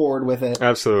foot forward with it.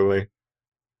 Absolutely.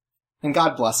 And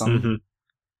God bless them. Mm-hmm.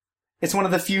 It's one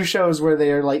of the few shows where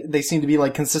they seem to be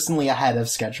like consistently ahead of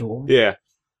schedule. Yeah.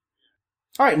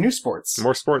 Alright, new sports.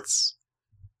 More sports.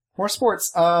 More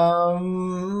sports.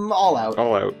 All Out.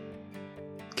 All Out.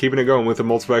 Keeping it going with the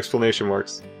multiple exclamation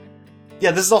marks.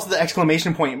 Yeah, this is also the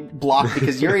exclamation point block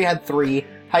because Yuri had 3,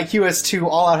 Haikyuu has 2,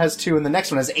 All Out has 2, and the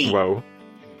next one has 8. Whoa.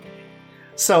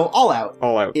 So, All Out.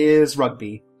 All Out. Is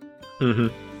rugby. Mm-hmm.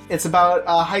 It's about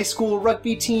a high school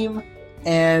rugby team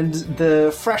and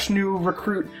the fresh new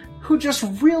recruit who just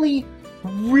really,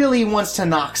 really wants to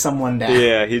knock someone down.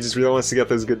 Yeah, he just really wants to get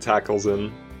those good tackles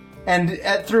in. And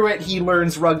through it, he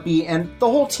learns rugby, and the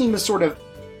whole team is sort of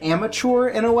amateur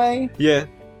in a way. Yeah.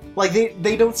 Like,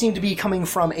 they don't seem to be coming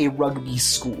from a rugby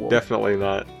school. Definitely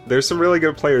not. There's some really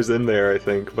good players in there, I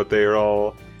think, but they're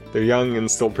young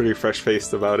and still pretty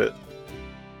fresh-faced about it.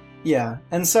 Yeah,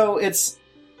 and so it's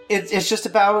just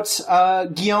about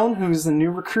Guion, who's the new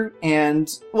recruit, and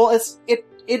well, it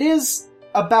is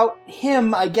about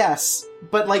him, I guess,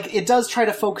 but like it does try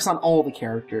to focus on all the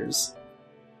characters.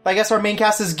 I guess our main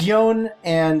cast is Guion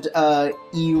and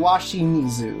Iwashi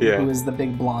Mizu, Yeah. who is the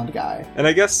big blonde guy. And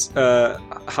I guess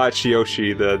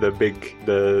Hachiyoshi,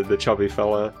 the chubby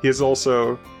fella, he is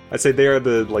also, I'd say they are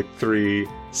the like 3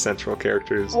 central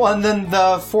characters. Well, and then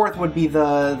the 4th would be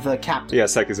the captain. Yeah,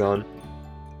 Sekizan.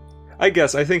 I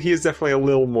think he is definitely a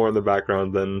little more in the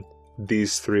background than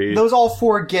these 3. Those all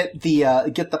 4 get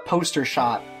the poster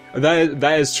shot.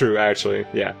 That is true, actually.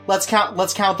 Yeah. Let's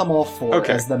count them all 4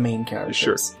 Okay. as the main characters.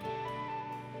 Sure.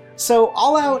 So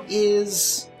All Out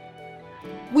is,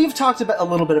 we've talked a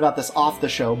little bit about this off the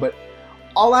show, but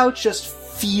All Out just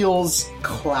feels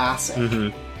classic.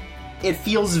 Mm-hmm. It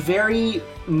feels very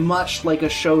much like a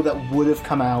show that would have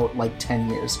come out like 10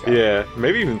 years ago. Yeah,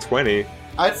 maybe even 20.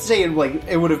 I'd say it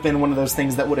would have been one of those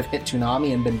things that would have hit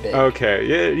Toonami and been big.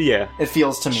 Okay, yeah. It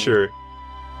feels to me. Sure.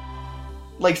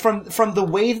 Like from the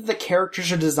way that the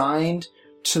characters are designed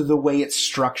to the way it's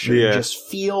structured, Yeah. it just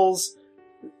feels,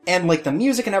 and like the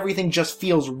music and everything just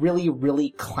feels really,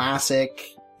 really classic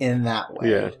in that way.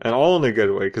 Yeah, and all in a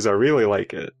good way, because I really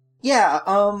like it. Yeah,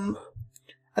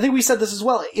 I think we said this as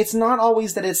well. It's not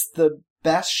always that it's the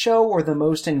best show or the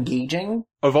most engaging.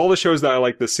 Of all the shows that I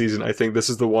like this season, I think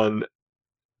this is the one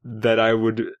that I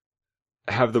would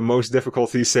have the most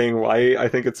difficulty saying why I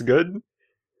think it's good.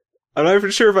 I'm not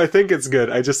even sure if I think it's good.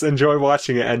 I just enjoy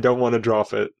watching it and don't want to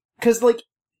drop it. Because, like,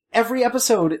 every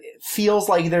episode feels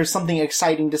like there's something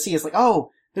exciting to see. It's like, oh,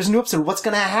 there's a new episode. What's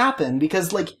going to happen?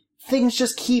 Because, like, things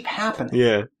just keep happening.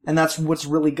 Yeah. And that's what's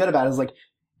really good about it, is, like,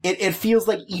 it feels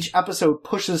like each episode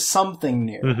pushes something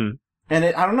new. Mm-hmm. And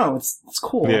I don't know, it's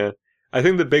cool. Yeah. I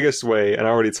think the biggest way, and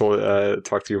I already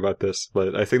talked to you about this,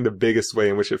 but I think the biggest way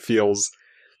in which it feels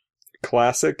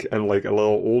classic and, like, a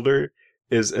little older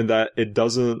is in that it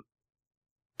doesn't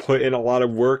put in a lot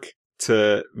of work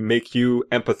to make you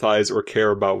empathize or care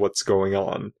about what's going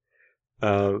on.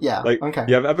 Yeah, like, okay.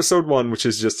 You have episode 1, which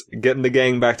is just getting the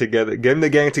gang back together, getting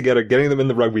them in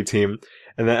the rugby team.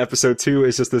 And then episode 2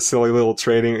 is just this silly little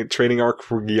training arc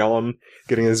for Guion,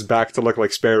 getting his back to look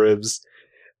like spare ribs.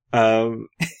 And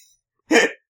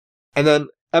then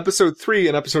episode 3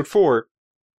 and episode 4,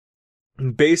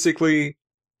 basically,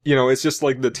 you know, it's just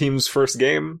like the team's first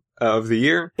game of the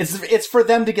year. It's for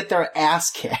them to get their ass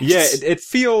kicked. Yeah, it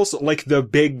feels like the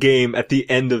big game at the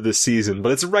end of the season,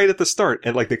 but it's right at the start.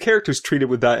 And like the characters treated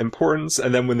with that importance,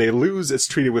 and then when they lose, it's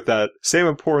treated with that same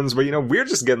importance, but you know, we're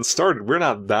just getting started. We're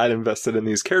not that invested in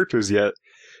these characters yet.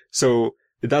 So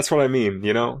that's what I mean,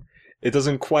 you know? It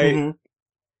doesn't quite... Mm-hmm.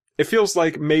 It feels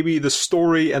like maybe the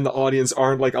story and the audience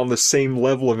aren't like on the same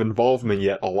level of involvement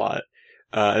yet a lot.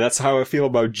 And that's how I feel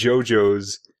about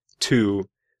JoJo's too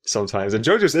sometimes. And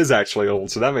JoJo's is actually old,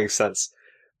 so that makes sense.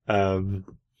 But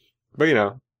you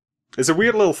know, it's a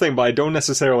weird little thing, but I don't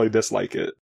necessarily dislike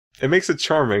it. It makes it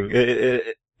charming.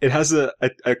 It has a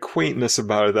quaintness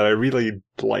about it that I really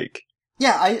like.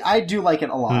 Yeah, I do like it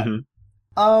a lot.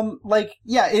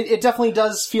 It definitely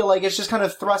does feel like it's just kind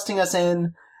of thrusting us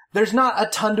in. There's not a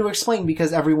ton to explain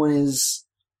because everyone is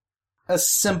a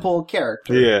simple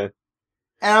character. Yeah.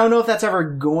 And I don't know if that's ever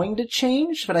going to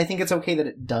change, but I think it's okay that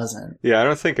it doesn't. Yeah, I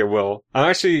don't think it will. I'm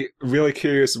actually really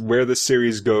curious where the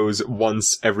series goes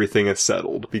once everything is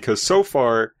settled, because so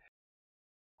far,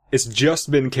 it's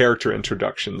just been character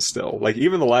introductions still. Like,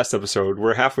 even the last episode,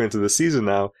 we're halfway into the season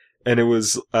now, and it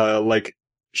was,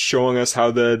 showing us how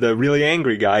the really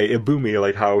angry guy, Ibumi,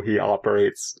 like, how he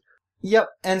operates. Yep,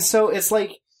 and so it's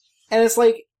like,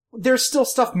 there's still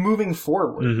stuff moving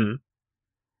forward. Mm-hmm.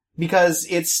 Because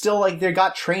it's still like they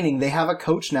got training. They have a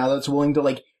coach now that's willing to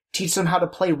like teach them how to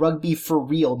play rugby for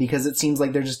real because it seems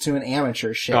like they're just doing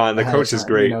amateur shit. Oh, and the coach is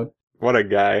great. You know? What a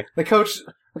guy. The coach,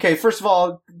 okay, first of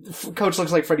all, coach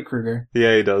looks like Freddy Krueger.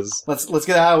 Yeah, he does. Let's get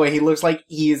that out of the way. He looks like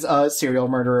he's a serial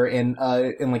murderer in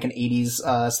like an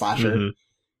 80s slasher. Mm-hmm.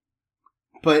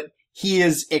 But he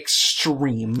is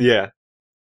extreme. Yeah.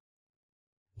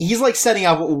 He's like setting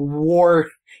up war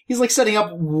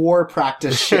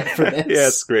practice shit for this. Yeah,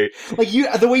 it's great. Like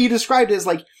the way you described it is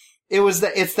like,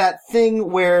 it's that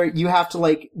thing where you have to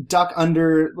like duck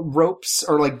under ropes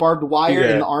or like barbed wire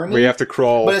in the army. Where you have to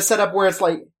crawl. But it's set up where it's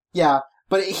like, yeah,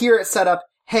 but here it's set up,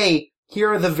 hey,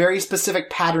 here are the very specific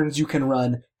patterns you can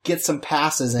run. Get some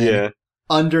passes in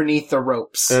underneath the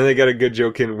ropes. And then they got a good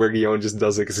joke in where Guion just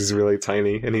does it because he's really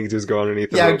tiny and he can just go underneath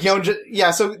the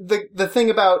ropes. So the thing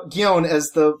about Guion as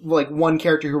the like one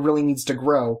character who really needs to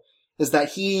grow is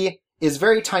that he is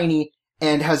very tiny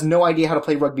and has no idea how to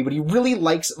play rugby, but he really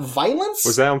likes violence.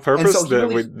 Was that on purpose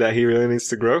that he really needs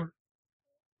to grow?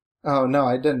 Oh no,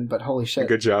 I didn't, but holy shit.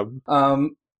 Good job.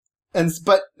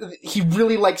 But he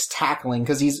really likes tackling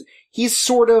because he's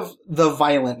sort of the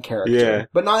violent character. Yeah.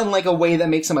 But not in like a way that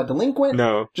makes him a delinquent.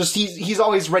 No. Just he's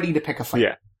always ready to pick a fight.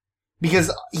 Yeah.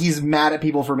 Because he's mad at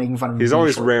people for making fun of him. He's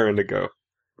always raring to go.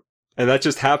 And that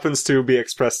just happens to be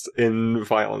expressed in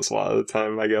violence a lot of the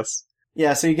time, I guess.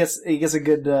 Yeah, so he gets a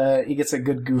good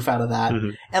goof out of that. Mm-hmm.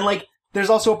 And like there's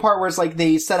also a part where it's like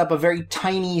they set up a very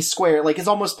tiny square, like it's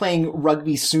almost playing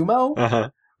rugby sumo. Uh-huh.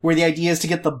 Where the idea is to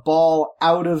get the ball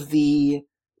out of the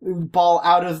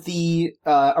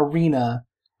arena,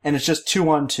 and it's just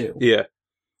 2-on-2. Yeah,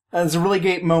 and it's a really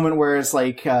great moment where it's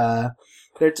like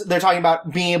they're talking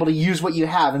about being able to use what you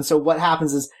have, and so what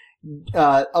happens is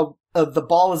the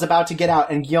ball is about to get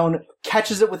out, and Guion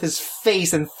catches it with his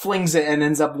face and flings it, and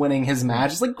ends up winning his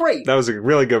match. It's like great. That was a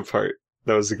really good part.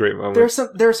 That was a great moment.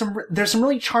 There's some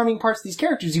really charming parts of these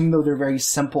characters, even though they're very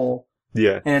simple.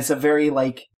 Yeah, and it's a very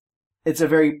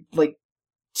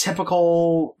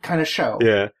typical kind of show.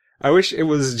 Yeah. I wish it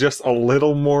was just a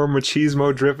little more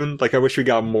machismo driven. Like, I wish we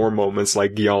got more moments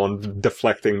like Guion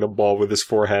deflecting the ball with his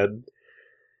forehead.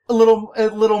 A little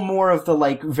more of the,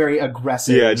 like, very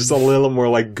aggressive. Yeah, just a little more,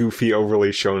 like, goofy,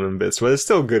 overly shonen bits. But it's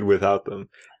still good without them.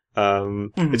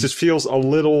 It just feels a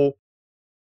little...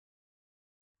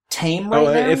 tame now?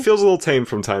 It feels a little tame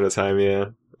from time to time, yeah.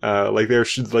 There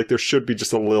should be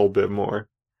just a little bit more.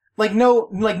 Like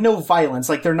no violence.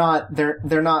 Like they're not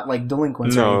like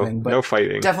delinquents or anything. But no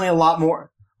fighting. Definitely a lot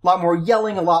more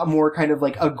yelling, a lot more kind of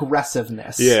like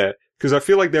aggressiveness. Yeah, because I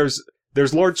feel like there's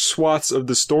large swaths of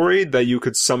the story that you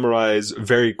could summarize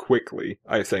very quickly,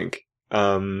 I think.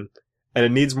 And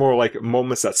it needs more like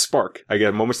moments that spark.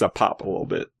 Again, moments that pop a little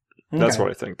bit. Okay. That's what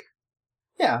I think.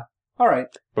 Yeah. All right.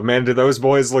 But man, do those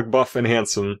boys look buff and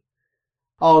handsome.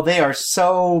 Oh, they are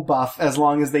so buff as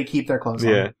long as they keep their clothes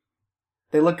on. Yeah.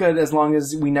 They look good as long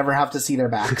as we never have to see their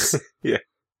backs. Yeah.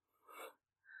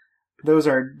 Those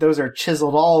are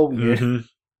chiseled all weird. Mm-hmm.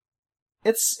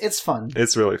 It's fun.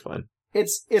 It's really fun.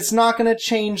 It's not gonna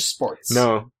change sports.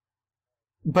 No.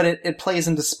 But it plays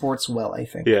into sports well, I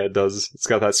think. Yeah, it does. It's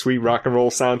got that sweet rock and roll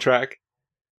soundtrack.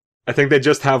 I think they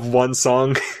just have one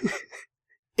song.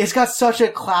 It's got such a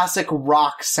classic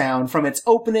rock sound from its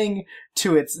opening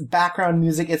to its background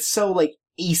music. It's so like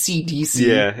AC/DC.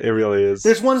 Yeah, it really is.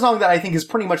 There's one song that I think is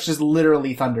pretty much just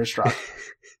literally Thunderstruck.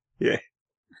 Yeah.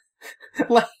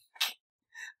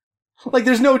 like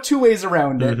there's no two ways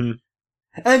around it. Mm-hmm.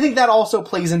 And I think that also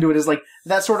plays into it as like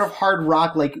that sort of hard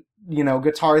rock, like, you know,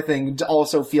 guitar thing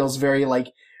also feels very like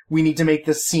we need to make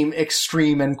this seem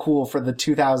extreme and cool for the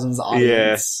 2000s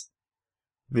audience.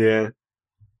 Yeah.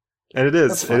 And it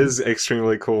is. It is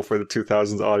extremely cool for the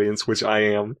 2000s audience, which I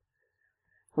am.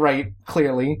 Right,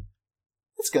 clearly.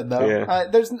 It's good, though. Yeah.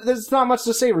 There's not much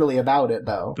to say, really, about it,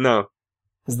 though. No.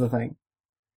 Is the thing.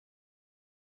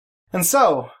 And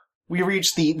so, we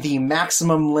reach the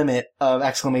maximum limit of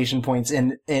exclamation points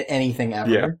in anything ever.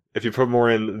 Yeah. If you put more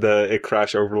in, it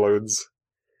crash overloads.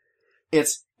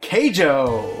 It's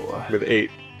Keijo! With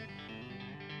 8.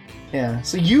 Yeah,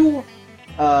 so you,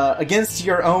 against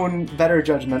your own better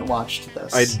judgment, watched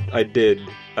this. I did.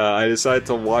 I decided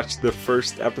to watch the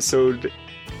first episode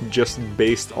just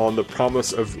based on the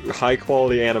promise of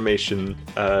high-quality animation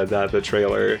that the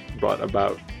trailer brought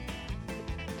about.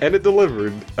 And it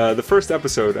delivered. The first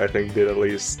episode, I think, did at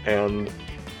least, and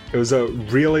it was a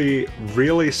really,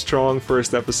 really strong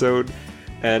first episode,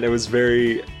 and it was a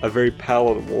very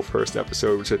palatable first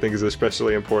episode, which I think is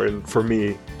especially important for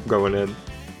me going in.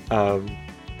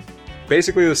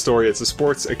 Basically the story, it's a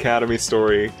sports academy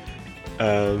story,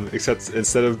 except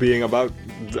instead of being about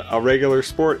a regular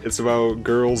sport, it's about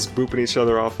girls booping each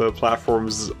other off of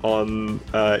platforms in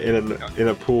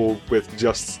a pool with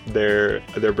just their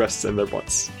breasts and their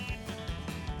butts.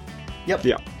 Yep.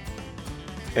 Yeah.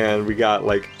 And we got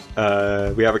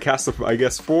we have a cast of, I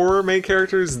guess, 4 main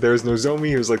characters. There's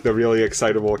Nozomi, who's like the really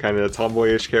excitable kind of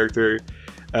tomboyish character.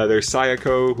 There's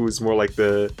Sayako, who's more like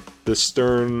the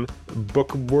stern,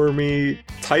 bookwormy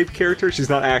type character. She's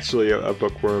not actually a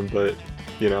bookworm, but,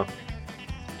 you know,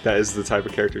 that is the type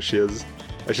of character she is.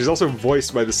 She's also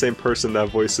voiced by the same person that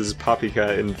voices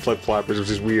Paprika in Flip Flappers, which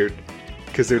is weird,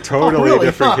 because they're totally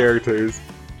different characters.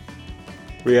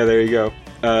 But yeah, there you go.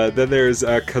 Then there's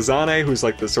Kazane, who's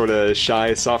like the sort of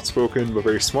shy, soft-spoken, but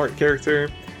very smart character.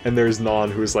 And there's Non,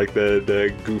 who's like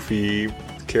the goofy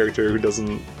character who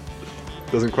doesn't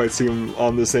quite seem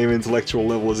on the same intellectual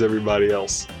level as everybody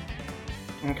else.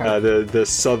 Okay. The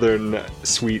southern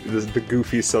the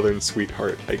goofy southern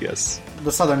sweetheart, I guess.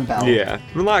 The Southern Belle. Yeah,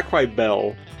 well, not quite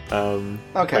Belle. Okay.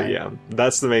 But yeah,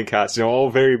 that's the main cast. You know,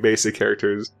 all very basic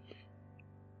characters.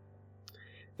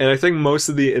 And I think most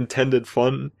of the intended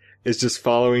fun is just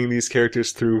following these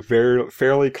characters through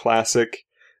fairly classic,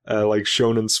 like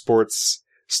shonen sports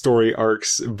story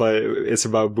arcs, but it's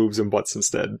about boobs and butts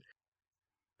instead.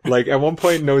 Like, at one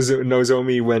point,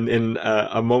 Nozomi, when in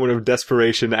a moment of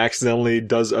desperation, accidentally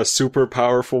does a super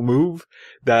powerful move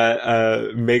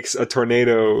that makes a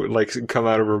tornado, like, come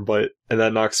out of her butt, and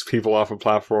that knocks people off a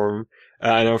platform.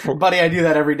 I know Buddy, I do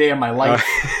that every day of my life.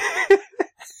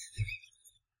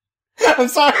 I'm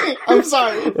sorry.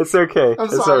 It's okay.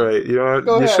 It's alright. You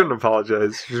know, you shouldn't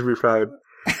apologize. You should be proud.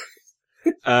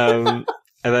 And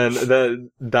then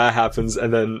that happens,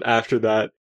 and then after that,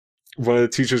 one of the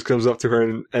teachers comes up to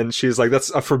her and she's like, that's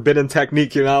a forbidden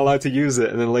technique, you're not allowed to use it.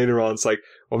 And then later on it's like,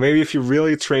 well, maybe if you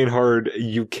really train hard,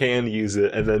 you can use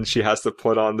it. And then she has to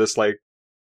put on this like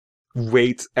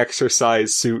weight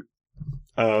exercise suit.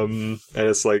 And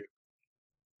it's like,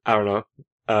 I don't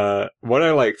know. What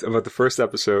I liked about the first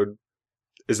episode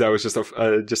is that it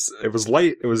was it was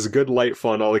light. It was good, light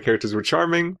fun. All the characters were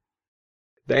charming.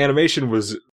 The animation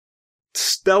was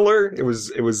stellar. It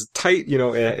was tight, you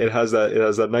know. It has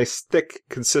that nice, thick,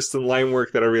 consistent line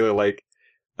work that I really like.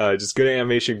 Just good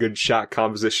animation, good shot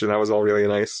composition. That was all really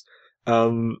nice.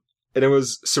 And it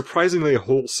was surprisingly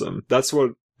wholesome. That's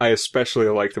what I especially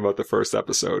liked about the first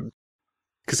episode.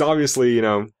 Because obviously, you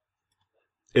know,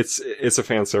 it's a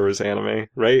fan service anime,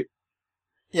 right?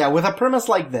 Yeah, with a premise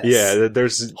like this. Yeah,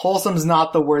 there's... wholesome's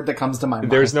not the word that comes to my mind.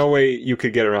 There's no way you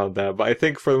could get around that. But I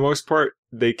think for the most part,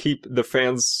 they keep the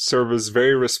fan service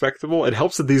very respectable. It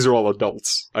helps that these are all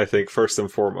adults, I think, first and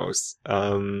foremost.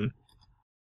 But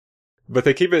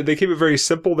they keep it very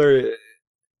simple.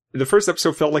 The first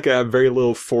episode felt like a very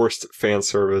little forced fan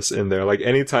service in there. Like,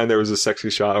 anytime there was a sexy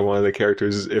shot of one of the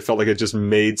characters, it felt like it just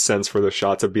made sense for the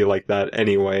shot to be like that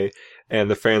anyway. And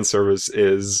the fan service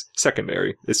is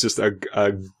secondary. It's just a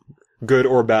good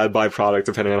or bad byproduct,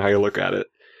 depending on how you look at it.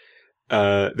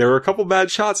 There were a couple bad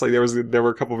shots. Like, there were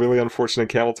a couple really unfortunate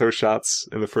camel toe shots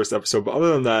in the first episode. But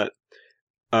other than that,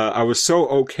 I was so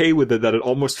okay with it that it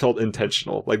almost felt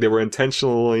intentional. Like, they were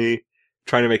intentionally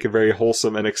trying to make it very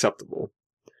wholesome and acceptable.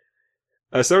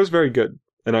 So that was very good,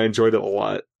 and I enjoyed it a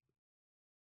lot.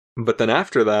 But then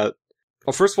after that,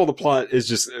 well, first of all, the plot is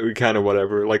just kind of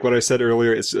whatever. Like what I said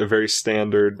earlier, it's a very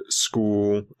standard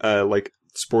school, like,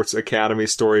 sports academy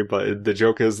story, but the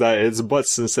joke is that it's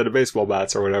butts instead of baseball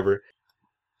bats or whatever.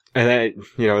 And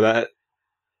that,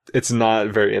 it's not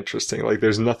very interesting. Like,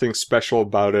 there's nothing special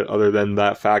about it other than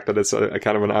that fact that it's a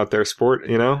kind of an out there sport,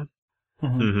 you know?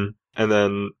 Mm-hmm. Mm-hmm. And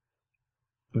then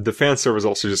the fan service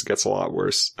also just gets a lot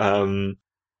worse.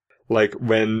 Like,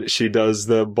 when she does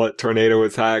the butt tornado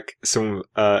attack,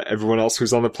 everyone else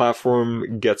who's on the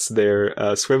platform gets their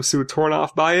swimsuit torn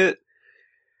off by it.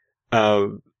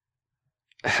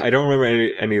 I don't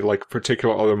remember any like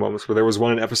particular other moments, but there was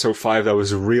one in episode 5 that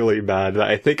was really bad that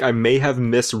I think I may have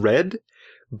misread,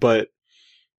 but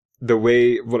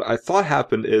what I thought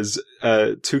happened is,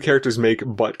 two characters make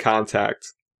butt contact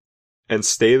and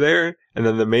stay there, and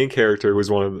then the main character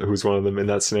who's one of them in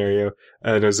that scenario,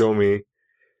 Nozomi,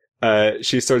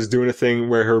 she starts doing a thing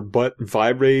where her butt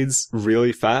vibrates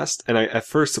really fast, and at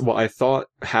first what I thought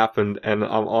happened, and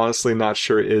I'm honestly not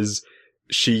sure, is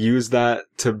she used that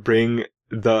to bring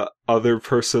the other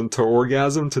person to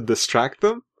orgasm to distract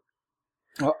them.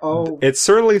 Uh-oh. It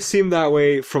certainly seemed that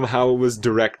way from how it was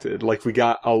directed. Like, we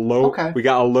got a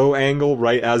low angle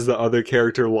right as the other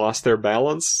character lost their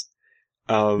balance.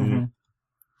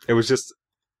 It was just,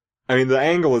 I mean, the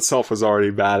angle itself was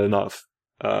already bad enough.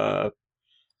 But,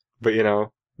 you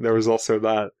know, there was also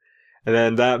that. And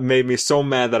then that made me so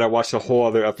mad that I watched a whole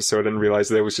other episode and realized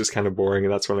that it was just kind of boring,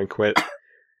 and that's when I quit.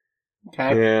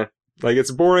 Okay. Yeah. Like,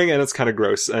 it's boring and it's kind of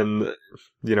gross, and,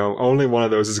 you know, only one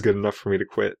of those is good enough for me to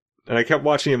quit. And I kept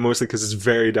watching it mostly because it's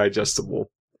very digestible.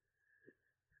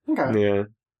 Okay. Yeah.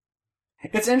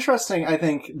 It's interesting, I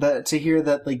think, to hear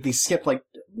that, like, they skipped, like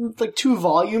 2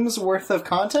 volumes worth of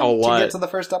content to get to the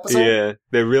first episode. Yeah.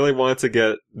 They really wanted to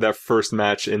get that first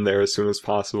match in there as soon as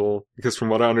possible. Because from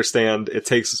what I understand, it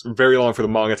takes very long for the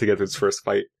manga to get to its first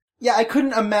fight. Yeah, I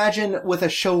couldn't imagine with a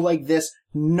show like this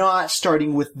not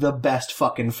starting with the best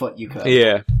fucking foot you could.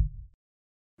 Yeah.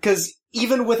 Because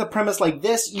even with a premise like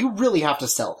this, you really have to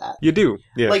sell that. You do,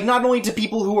 yeah. Like, not only to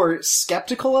people who are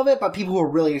skeptical of it, but people who are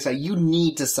really excited. You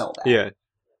need to sell that. Yeah.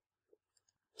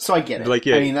 So I get it. Like,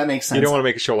 yeah, I mean, that makes sense. You don't want to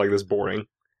make a show like this boring.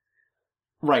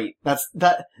 Right.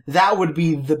 That would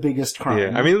be the biggest crime.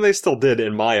 Yeah, I mean, they still did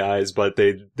in my eyes, but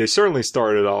they certainly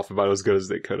started off about as good as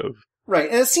they could have. Right,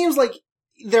 and it seems like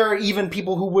there are even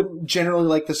people who wouldn't generally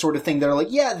like this sort of thing that are like,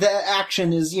 yeah, the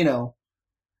action is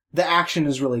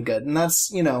really good, and that's,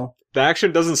 you know... The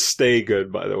action doesn't stay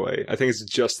good, by the way. I think it's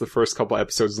just the first couple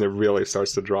episodes and it really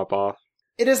starts to drop off.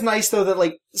 It is nice, though, that,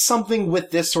 like, something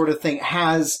with this sort of thing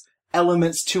has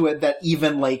elements to it that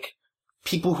even, like,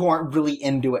 people who aren't really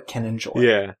into it can enjoy.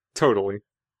 Yeah, totally.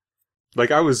 Like,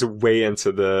 I was way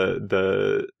into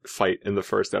the fight in the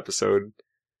first episode.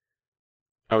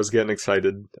 I was getting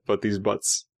excited about these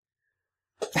butts.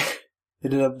 They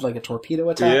did a torpedo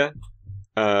attack?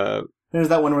 Yeah. There's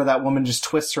that one where that woman just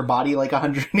twists her body like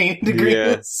 180 degrees.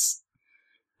 Yeah.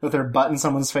 With her butt in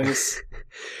someone's face.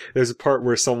 There's a part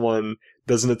where someone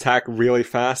does an attack really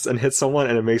fast and hits someone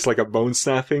and it makes like a bone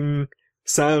snapping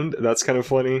sound. That's kind of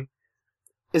funny.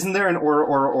 Isn't there an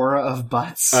aura of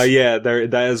butts? Yeah,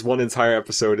 that is one entire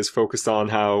episode is focused on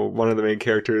how one of the main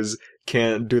characters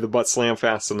can't do the butt slam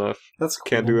fast enough. That's cool.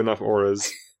 Can't do enough auras.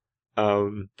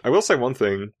 I will say one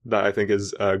thing that I think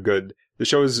is good. The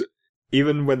show is,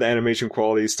 even when the animation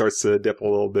quality starts to dip a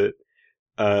little bit,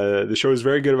 the show is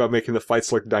very good about making the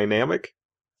fights look dynamic,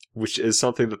 which is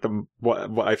something that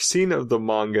what I've seen of the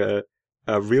manga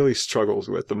really struggles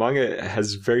with. The manga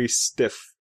has very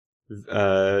stiff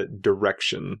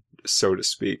direction, so to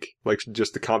speak. Like,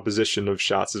 just the composition of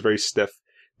shots is very stiff.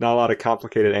 Not a lot of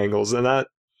complicated angles, and that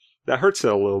hurts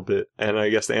it a little bit. And I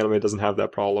guess the anime doesn't have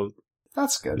that problem.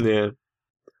 That's good. Yeah.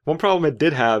 One problem it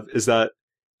did have is that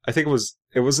I think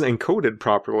it wasn't encoded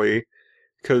properly,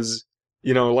 because,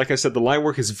 you know, like I said, the line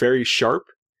work is very sharp,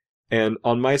 and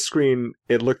on my screen,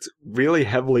 it looked really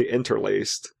heavily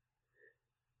interlaced.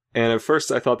 And at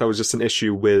first, I thought that was just an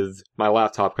issue with my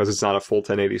laptop, because it's not a full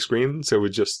 1080 screen, so it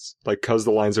would just, like, because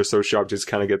the lines are so sharp, just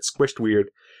kind of get squished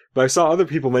weird. But I saw other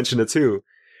people mention it too.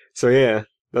 So yeah,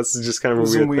 that's just kind of a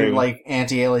weird thing. Some weird, like,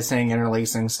 anti-aliasing,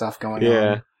 interlacing stuff going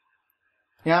on.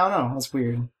 Yeah, I don't know. That's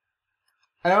weird.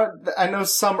 I know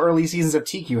some early seasons of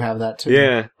TQ have that too.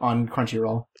 Yeah. On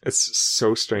Crunchyroll. It's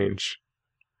so strange.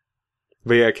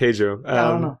 But yeah, Keijo. I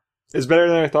don't know. It's better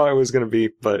than I thought it was going to be,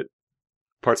 but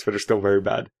parts of it are still very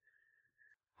bad.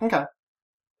 Okay.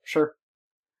 Sure.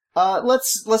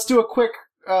 Let's do a quick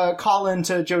call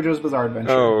into JoJo's Bizarre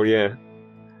Adventure. Oh, yeah.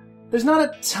 There's not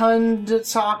a ton to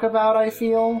talk about, I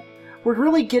feel. We're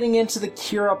really getting into the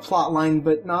Kira plotline,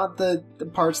 but not the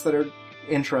parts that are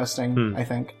interesting, I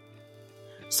think.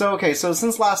 So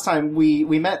since last time we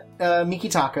met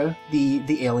Mikitaka,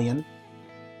 the alien.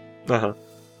 Uh-huh.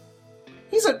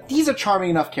 He's a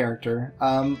charming enough character.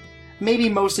 Maybe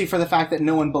mostly for the fact that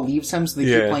no one believes him, so they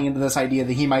keep playing into this idea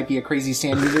that he might be a crazy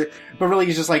stand user. But really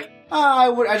he's just like,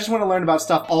 I just want to learn about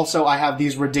stuff. Also, I have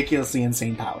these ridiculously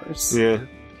insane powers. Yeah.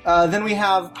 Then we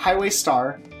have Highway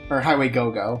Star, or Highway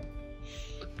Go-Go.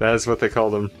 That is what they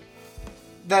called him.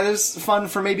 That is fun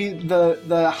for maybe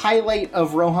the highlight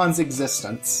of Rohan's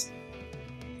existence,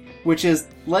 which is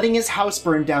letting his house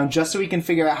burn down just so he can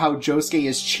figure out how Josuke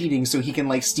is cheating so he can,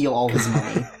 like, steal all his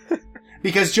money.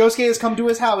 Because Josuke has come to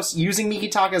his house using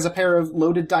Mikitaka as a pair of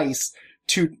loaded dice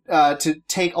to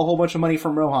take a whole bunch of money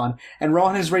from Rohan, and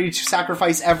Rohan is ready to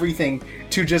sacrifice everything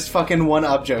to just fucking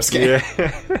one-up Josuke.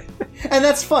 Yeah. And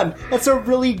that's fun. That's a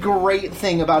really great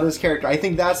thing about his character. I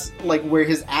think that's like where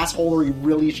his assholery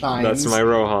really shines. That's my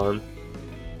Rohan.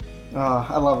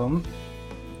 I love him.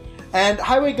 And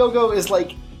Highway Go-Go is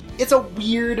like, it's a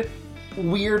weird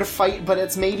fight, but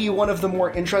it's maybe one of the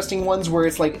more interesting ones where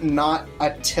it's like not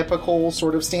a typical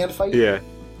sort of stand fight. Yeah.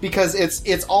 Because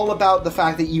it's all about the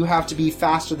fact that you have to be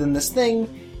faster than this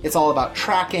thing. It's all about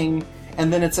tracking,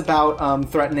 and then it's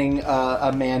about threatening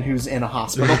a man who's in a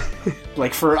hospital,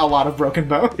 like for a lot of broken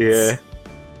bones. Yeah.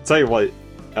 Tell you what,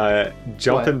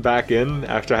 jumping back in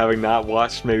after having not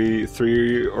watched maybe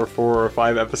 3 or 4 or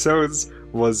 5 episodes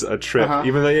was a trip.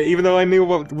 Even though I knew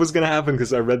what was going to happen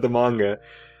because I read the manga.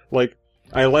 Like,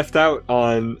 I left out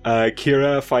on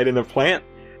Kira fighting a plant,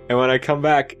 and when I come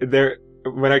back,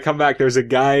 there's a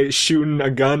guy shooting a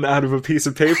gun out of a piece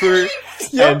of paper,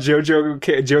 Yep. and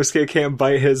Josuke can't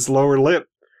bite his lower lip.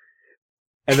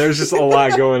 And there's just a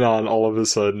lot going on all of a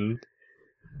sudden.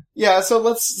 Yeah, so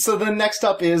the next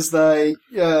up is the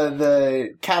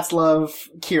Cats Love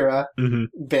Kira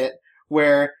bit,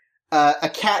 where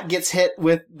a cat gets hit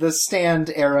with the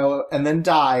stand arrow and then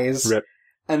dies. Rip.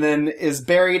 And then is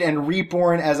buried and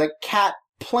reborn as a cat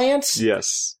plant.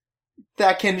 Yes.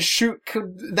 That can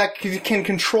can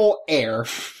control air.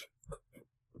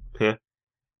 Yeah.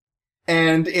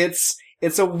 And it's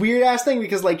a weird ass thing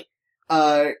because like,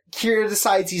 Kira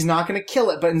decides he's not gonna kill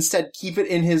it, but instead keep it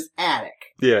in his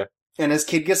attic. Yeah. And his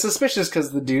kid gets suspicious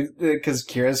because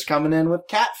Kira's coming in with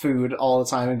cat food all the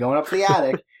time and going up to the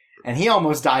attic. And he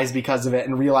almost dies because of it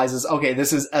and realizes, okay,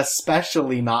 this is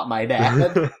especially not my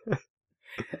dad.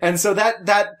 And so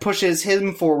that pushes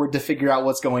him forward to figure out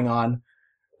what's going on,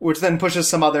 which then pushes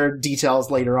some other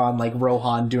details later on, like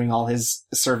Rohan doing all his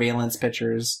surveillance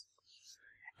pictures.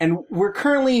 And we're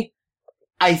currently,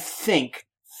 I think,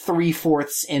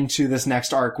 3/4 into this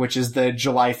next arc, which is the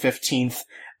July 15th,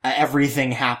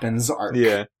 Everything Happens arc.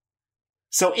 Yeah.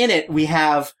 So in it, we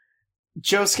have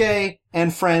Josuke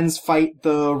and friends fight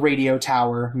the radio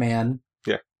tower man.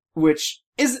 Yeah. Which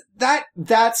is,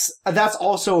 that's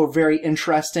also a very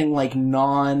interesting, like,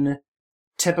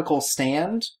 non-typical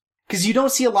stand. Because you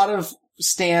don't see a lot of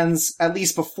stands, at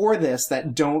least before this, that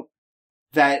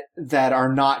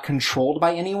are not controlled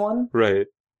by anyone. Right.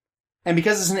 And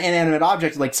because it's an inanimate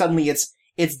object, like, suddenly it's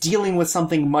dealing with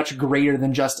something much greater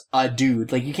than just a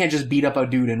dude. Like, you can't just beat up a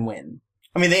dude and win.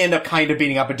 I mean, they end up kind of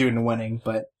beating up a dude and winning,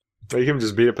 but... You can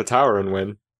just beat up a tower and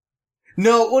win.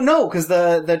 No, because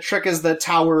the trick is the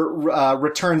tower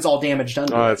returns all damage done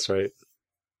to it. Oh, that's right.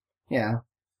 Yeah.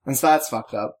 And so that's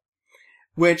fucked up.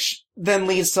 Which then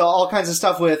leads to all kinds of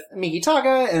stuff with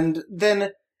Mikitaka, and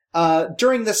then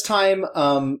during this time,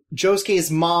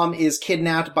 Josuke's mom is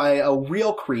kidnapped by a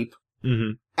real creep,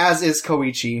 as is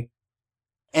Koichi,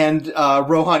 and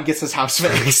Rohan gets his house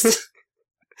fixed.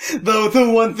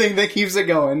 the one thing that keeps it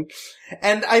going.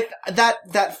 And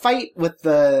that fight with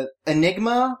the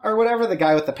Enigma or whatever, the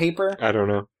guy with the paper. I don't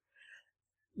know.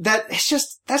 That's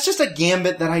just a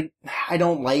gambit that I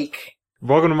don't like.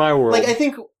 Welcome to my world. Like, I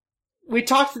think we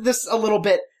talked this a little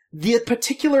bit. The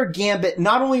particular gambit,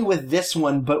 not only with this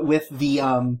one, but with the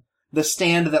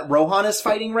stand that Rohan is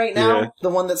fighting right now, the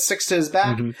one that sticks to his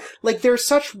back. Like, they're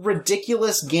such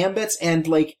ridiculous gambits and,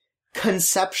 like,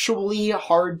 conceptually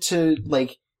hard to,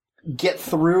 like, get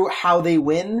through how they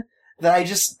win that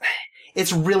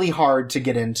it's really hard to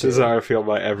get into. This is how I feel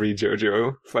about every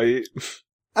JoJo fight.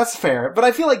 That's fair. But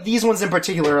I feel like these ones in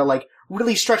particular are, like,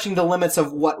 really stretching the limits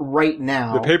of what right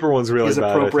now the paper one's really is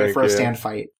bad, appropriate I think, for a stand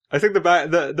fight. I think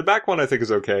the back one I think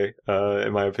is okay,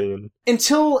 in my opinion.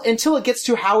 Until it gets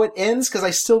to how it ends, because I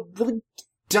still really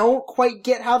don't quite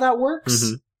get how that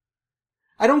works.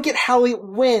 I don't get how it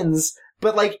wins,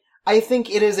 but, like, I think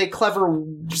it is a clever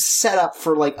setup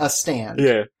for, like, a stand.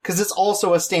 Yeah. Because it's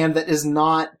also a stand that is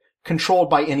not controlled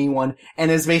by anyone,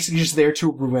 and is basically just there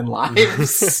to ruin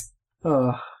lives.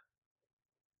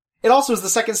 It also is the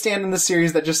second stand in the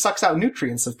series that just sucks out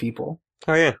nutrients of people.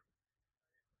 Oh, yeah.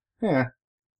 Yeah.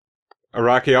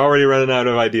 Araki already running out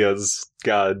of ideas.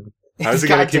 God. How's he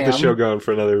going to keep the show going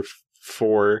for another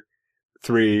 4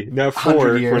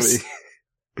 years.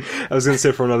 I was going to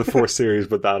say for another 4 series,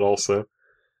 but that also.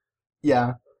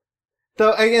 Yeah.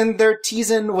 Though, again, they're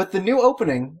teasing with the new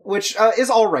opening, which is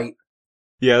alright.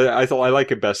 Yeah, I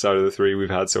like it best out of the 3 we've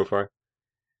had so far.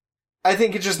 I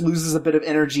think it just loses a bit of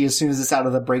energy as soon as it's out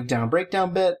of the breakdown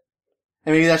bit.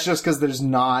 And maybe that's just because there's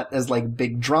not as, like,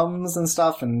 big drums and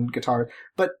stuff and guitar.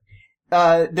 But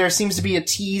there seems to be a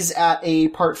tease at a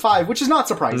part 5, which is not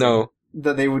surprising. No.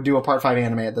 That they would do a part 5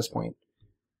 anime at this point.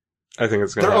 I think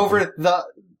it's going to happen.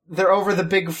 They're over the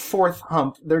big fourth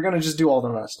hump. They're going to just do all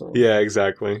the rest of it. Yeah,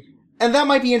 exactly. And that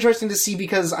might be interesting to see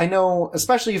because I know,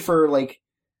 especially for like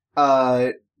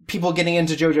people getting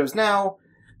into JoJo's now,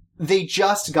 they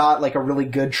just got like a really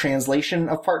good translation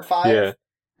of Part 5. Yeah.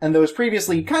 And those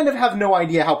previously kind of have no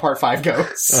idea how Part 5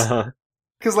 goes. Uh-huh.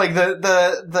 Because like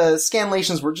the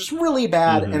scanlations were just really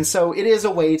bad, and so it is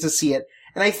a way to see it.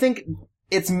 And I think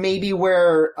it's maybe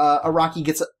where Araki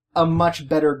gets a much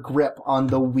better grip on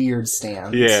the weird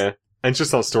stands. Yeah, and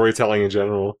just on storytelling in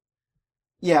general.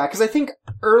 Yeah, because I think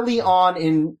early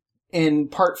on in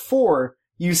Part 4,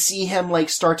 you see him like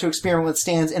start to experiment with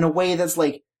stands in a way that's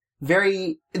like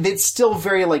it's still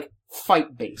very like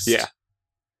fight based. Yeah.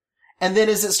 And then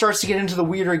as it starts to get into the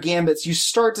weirder gambits, you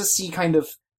start to see kind of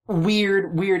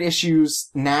weird issues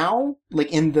now,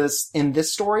 like in this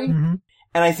story. Mm-hmm.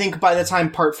 And I think by the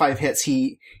time Part 5 hits,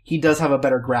 he does have a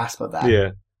better grasp of that.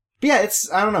 Yeah. But yeah,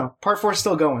 I don't know. Part 4 is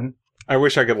still going. I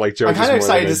wish I could like JoJo's more. I'm kind of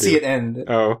excited to see it it end.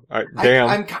 Oh, damn.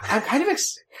 I'm kind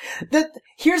of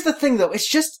here's the thing though. It's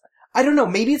just, I don't know,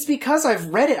 maybe it's because I've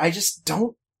read it.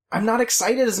 I'm not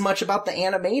excited as much about the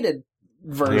animated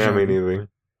version. Yeah, me neither.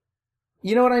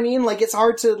 You know what I mean? Like, it's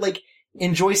hard to, like,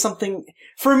 enjoy something.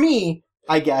 For me,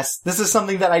 I guess, this is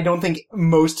something that I don't think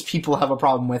most people have a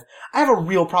problem with. I have a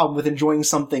real problem with enjoying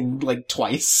something, like,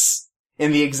 twice.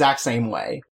 In the exact same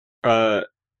way. If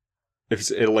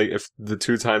the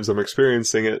two times I'm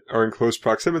experiencing it are in close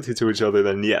proximity to each other,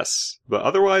 then yes. But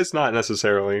otherwise, not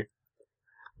necessarily.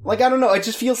 Like, I don't know, it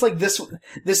just feels like this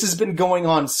has been going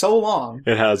on so long.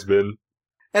 It has been.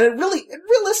 And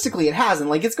realistically, it hasn't.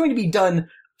 Like, it's going to be done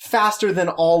faster than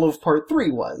all of Part 3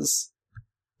 was.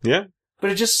 Yeah. But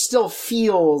it just still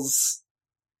feels...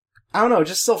 I don't know, it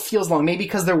just still feels long. Maybe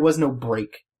because there was no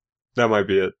break. That might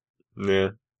be it. Yeah.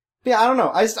 Yeah, I don't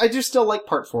know. I do still like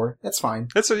Part 4. It's fine.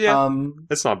 It's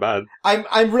not bad.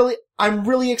 I'm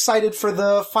really excited for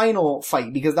the final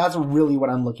fight because that's really what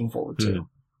I'm looking forward to.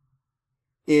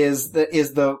 Is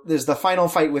the final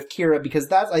fight with Kira, because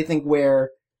that's, I think, where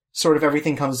sort of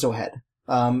everything comes to a head.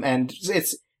 And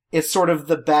it's sort of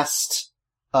the best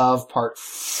of Part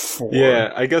 4.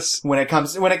 Yeah, I guess when it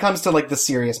comes to like the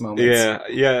serious moments.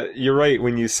 Yeah, you're right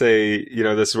when you say,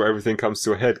 this is where everything comes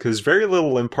to a head, because very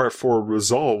little in Part 4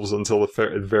 resolves until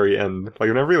the very end. Like,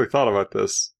 I never really thought about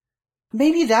this.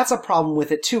 Maybe that's a problem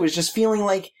with it too, is just feeling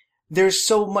like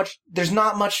there's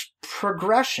not much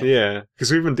progression. Yeah,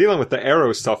 because we've been dealing with the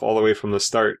Arrow stuff all the way from the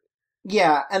start.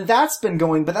 Yeah, and that's been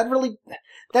going, but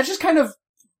that just kind of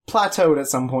plateaued at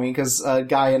some point because a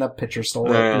guy in a pitcher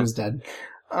stole it who's dead.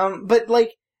 But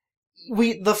like,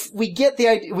 we get the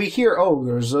idea, we hear, oh,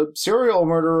 there's a serial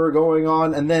murderer going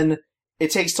on, and then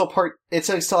it takes till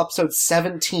episode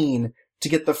 17 to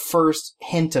get the first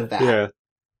hint of that. Yeah.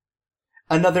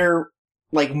 Another,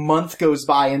 like, month goes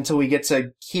by until we get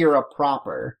to Kira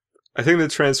proper. I think the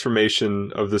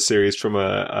transformation of the series from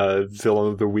a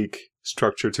villain of the week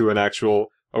structure to an actual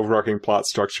overarching plot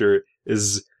structure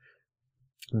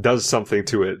does something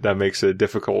to it that makes it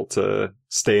difficult to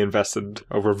stay invested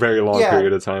over a very long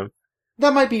period of time.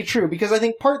 That might be true, because I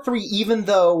think Part 3, even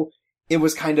though it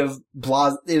was kind of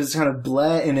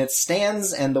bleh in its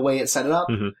stands and the way it set it up,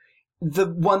 the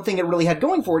one thing it really had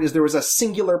going for it is there was a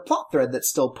singular plot thread that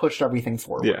still pushed everything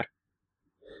forward. Yeah.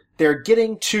 They're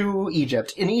getting to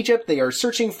Egypt. In Egypt, they are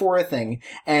searching for a thing,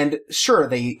 and sure,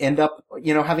 they end up,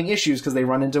 having issues because they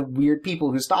run into weird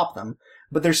people who stop them.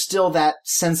 But there's still that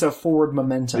sense of forward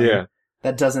momentum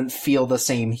that doesn't feel the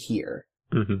same here.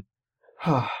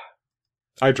 Mm-hmm.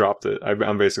 I dropped it.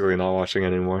 I'm basically not watching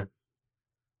anymore.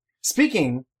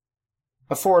 Speaking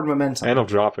of forward momentum. And of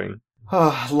dropping.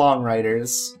 Long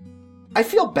Riders. I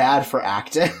feel bad for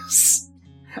Actis.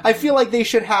 I feel like they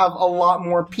should have a lot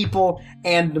more people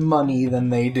and money than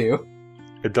they do.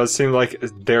 It does seem like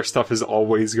their stuff is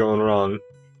always going wrong.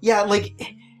 Yeah,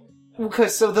 like... Okay,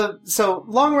 so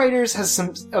Long Riders has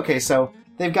some... Okay, so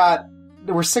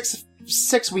we're 6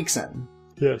 weeks in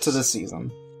to this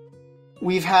season.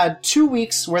 We've had 2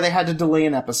 weeks where they had to delay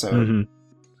an episode. Mm-hmm.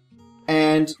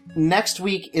 And next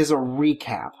week is a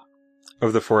recap.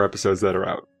 Of the 4 episodes that are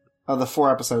out.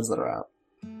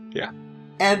 Yeah.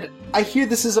 And I hear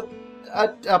this is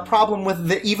a problem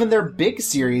with even their big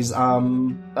series,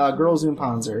 Girls und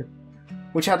Panzer,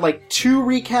 which had like 2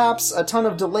 recaps, a ton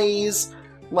of delays...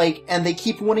 and they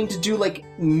keep wanting to do,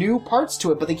 new parts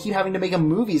to it, but they keep having to make them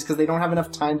movies because they don't have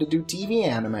enough time to do TV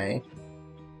anime.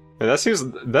 Yeah, that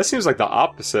seems like the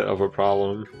opposite of a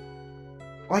problem.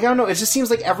 Like, I don't know, it just seems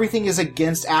like everything is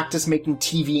against Actis making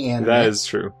TV anime. That is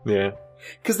true, yeah.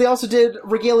 Because they also did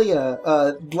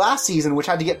Regalia last season, which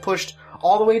had to get pushed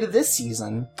all the way to this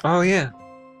season. Oh, yeah.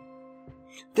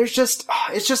 it's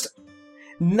just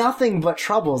nothing but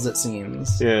troubles, it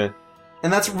seems. Yeah.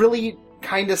 And that's really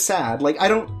kind of sad. Like,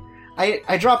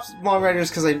 I dropped Long Riders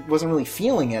because I wasn't really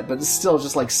feeling it, but it's still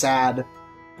just, like, sad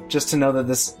just to know that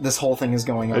this whole thing is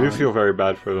going on. I do feel very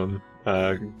bad for them.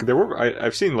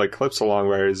 I've seen, like, clips of Long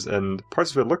Riders, and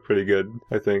parts of it look pretty good,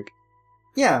 I think.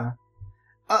 Yeah.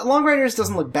 Long Riders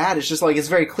doesn't look bad, it's just, like, it's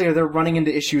very clear they're running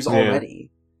into issues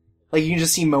already. Like, you can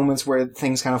just see moments where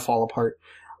things kind of fall apart.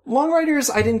 Long Riders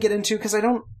I didn't get into because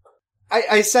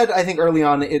I said, I think early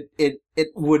on,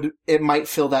 it might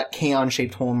fill that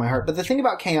K-On!-shaped hole in my heart. But the thing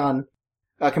about K-On!,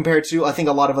 compared to, I think,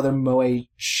 a lot of other Moe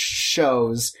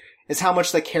shows, is how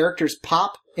much the characters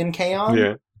pop in K-On!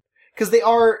 Yeah. Because they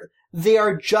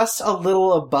are just a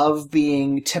little above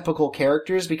being typical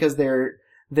characters because they're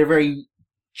very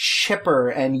chipper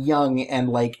and young and,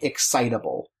 like,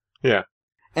 excitable. Yeah.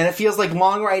 And it feels like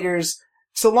Long Riders,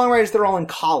 they're all in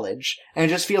college, and it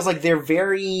just feels like they're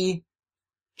very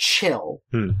chill.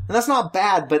 And that's not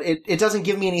bad, but it doesn't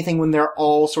give me anything when they're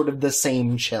all sort of the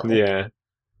same chill. Yeah.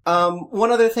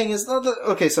 One other thing is,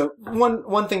 okay, so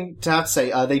one thing to have to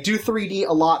say, they do 3D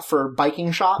a lot for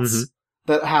biking shots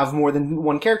that have more than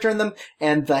one character in them,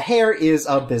 and the hair is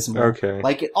abysmal. Okay.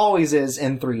 Like it always is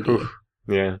in 3D. Oof.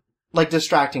 Yeah. Like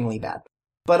distractingly bad.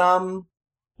 But,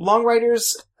 Long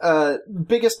Riders,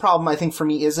 biggest problem I think for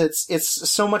me is it's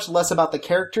so much less about the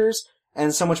characters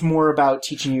and so much more about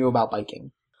teaching you about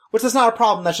biking. Which is not a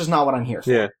problem, that's just not what I'm here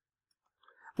for. Yeah.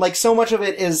 Like, so much of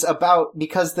it is about,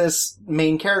 because this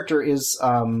main character is,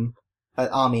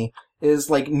 Ami, is,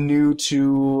 like, new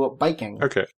to biking.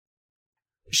 Okay.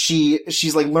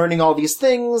 She's, like, learning all these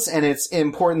things, and it's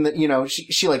important that, you know,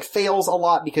 she, like, fails a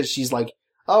lot because she's like,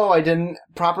 oh, I didn't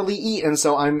properly eat, and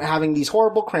so I'm having these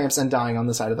horrible cramps and dying on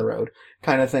the side of the road,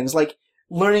 kind of things. Like,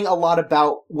 learning a lot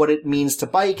about what it means to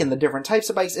bike and the different types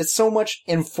of bikes, it's so much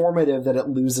informative that it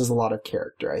loses a lot of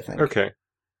character, I think. Okay.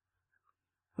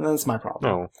 And that's my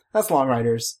problem. Oh. That's Long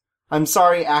Riders. I'm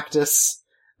sorry, Actus,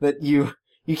 that you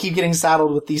keep getting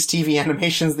saddled with these TV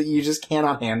animations that you just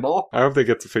cannot handle. I hope they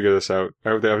get to figure this out. I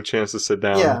hope they have a chance to sit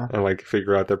down and, like,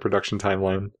 figure out their production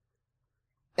timeline.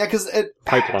 Yeah, because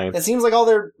Pipeline. It seems like all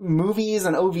their movies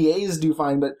and OVAs do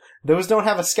fine, but those don't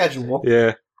have a schedule.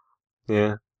 Yeah.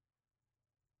 Yeah.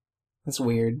 That's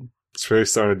weird. It's really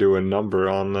starting to do a number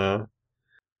on,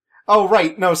 Oh,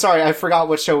 right. No, sorry. I forgot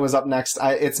what show was up next.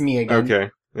 It's me again. Okay.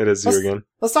 It is you again.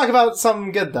 Let's talk about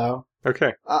something good, though.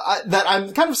 Okay. That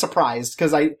I'm kind of surprised,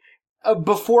 because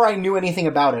before I knew anything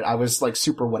about it, I was, like,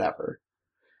 super whatever.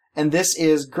 And this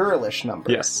is Girlish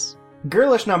Number. Yes.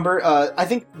 Girlish Number, I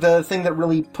think the thing that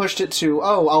really pushed it to,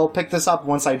 I'll pick this up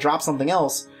once I drop something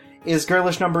else, is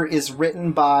Girlish Number is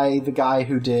written by the guy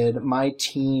who did My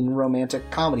Teen Romantic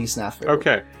Comedy Snafu.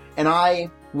 Okay. And I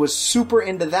was super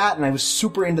into that, and I was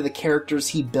super into the characters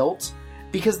he built,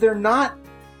 because they're not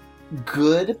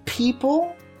good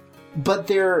people, but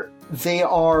they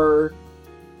are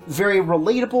very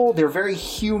relatable, they're very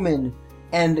human,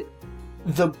 and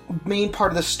the main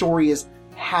part of the story is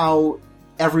how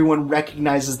everyone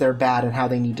recognizes they're bad and how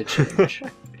they need to change.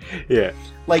 Yeah.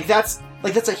 Like that's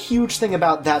a huge thing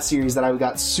about that series that I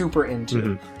got super into.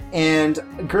 Mm-hmm.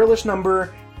 And Girlish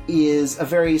Number is a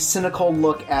very cynical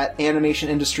look at animation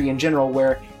industry in general,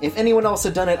 where if anyone else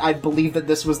had done it, I'd believe that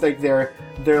this was like their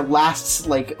last,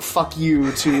 like, fuck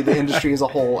you to the industry as a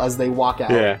whole as they walk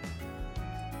out. Yeah.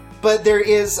 But there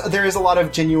is a lot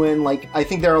of genuine, like, I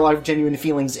think there are a lot of genuine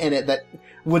feelings in it that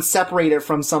would separate it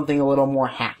from something a little more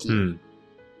hacky.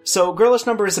 So Girlish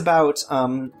Number is about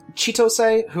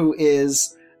Chitose, who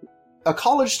is a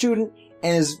college student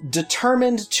and is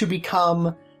determined to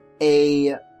become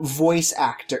a voice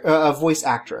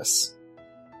actress.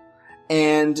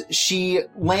 And she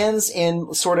lands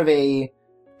in sort of a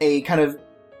kind of,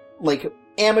 like,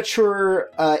 amateur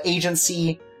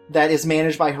agency that is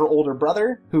managed by her older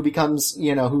brother, who becomes,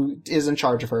 who is in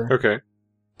charge of her. Okay.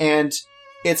 And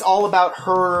it's all about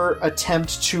her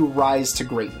attempt to rise to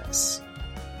greatness.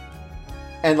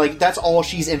 And, like, that's all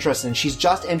she's interested in. She's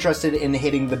just interested in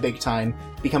hitting the big time,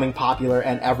 becoming popular,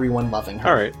 and everyone loving her.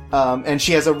 All right. And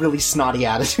she has a really snotty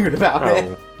attitude about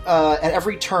it. At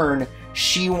every turn,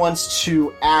 she wants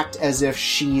to act as if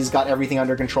she's got everything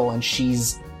under control and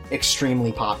she's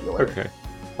extremely popular. Okay.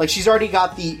 Like, she's already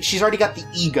got the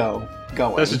ego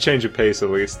going. That's a change of pace, at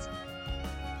least.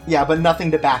 Yeah, but nothing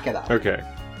to back it up. Okay.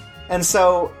 And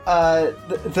so,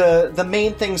 the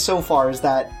main thing so far is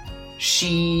that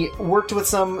she worked with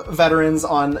some veterans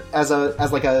as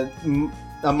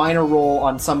a minor role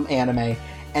on some anime,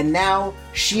 and now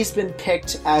she's been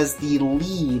picked as the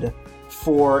lead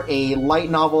for a light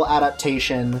novel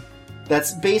adaptation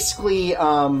That's basically,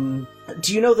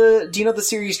 do you know the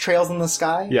series Trails in the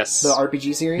Sky? Yes. The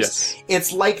RPG series? Yes.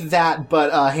 It's like that, but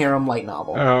a harem light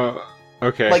novel. Oh,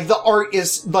 okay. Like, the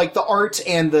art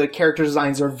and the character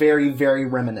designs are very, very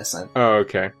reminiscent. Oh,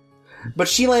 okay. But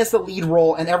she lands the lead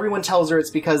role, and everyone tells her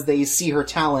it's because they see her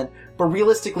talent, but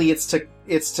realistically it's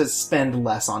to spend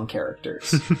less on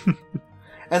characters.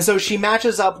 And so she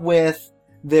matches up with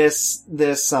this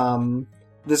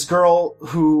girl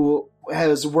who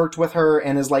has worked with her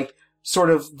and is like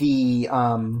sort of the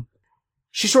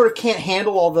she sort of can't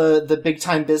handle all the big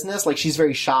time business, like she's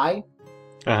very shy.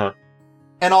 Uh-huh.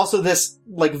 And also this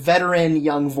like veteran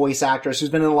young voice actress who's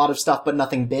been in a lot of stuff but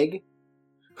nothing big,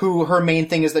 who her main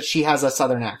thing is that she has a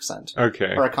southern accent.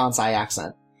 Okay. Or a Kansai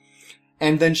accent.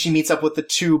 And then she meets up with the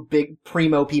two big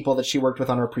primo people that she worked with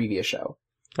on her previous show.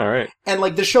 All right. And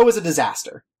like the show is a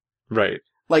disaster. Right.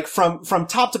 Like from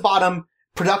top to bottom,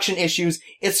 production issues.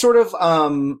 It's sort of,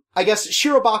 I guess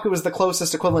Shirobako is the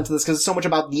closest equivalent to this because it's so much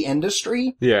about the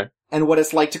industry. Yeah. And what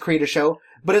it's like to create a show.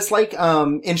 But it's like, in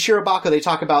Shirobako they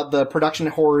talk about the production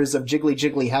horrors of Jiggly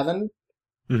Jiggly Heaven.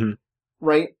 Mm-hmm.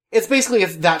 Right? It's basically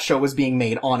if that show was being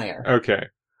made on air. Okay.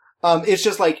 It's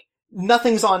just like,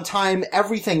 nothing's on time,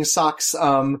 everything sucks.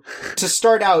 To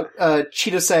start out,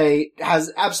 Chitose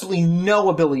has absolutely no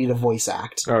ability to voice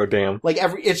act. Oh, damn. Like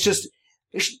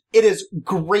it is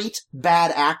great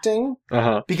bad acting.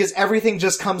 Uh-huh. Because everything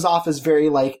just comes off as very,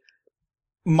 like,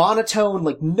 monotone,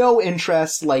 like, no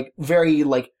interest, like, very,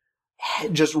 like,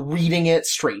 just reading it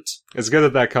straight. It's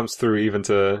good that comes through even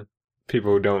to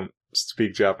people who don't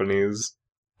speak Japanese.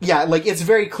 Yeah, like, it's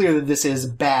very clear that this is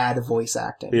bad voice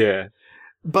acting. Yeah.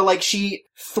 But, like, she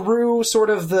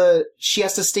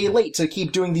has to stay late to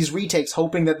keep doing these retakes,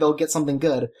 hoping that they'll get something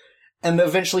good. And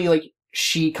eventually, like,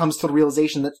 she comes to the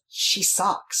realization that she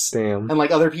sucks. Damn. And,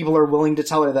 like, other people are willing to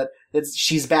tell her that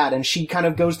she's bad. And she kind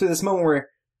of goes through this moment where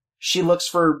she looks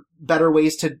for better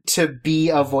ways to be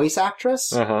a voice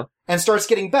actress. Uh-huh. And starts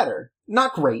getting better.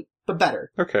 Not great, but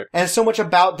better. Okay. And it's so much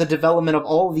about the development of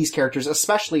all of these characters,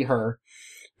 especially her,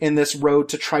 in this road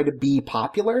to try to be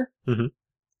popular. Mm-hmm.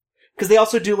 Because they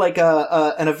also do, like,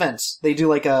 an event. They do,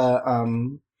 like,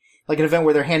 an event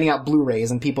where they're handing out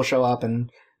Blu-rays and people show up and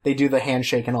they do the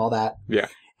handshake and all that. Yeah.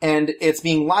 And it's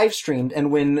being live streamed,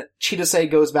 and when Chitose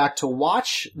goes back to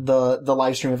watch the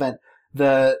live stream event,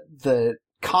 the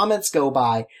comments go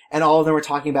by, and all of them are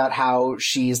talking about how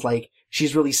she's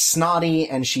really snotty,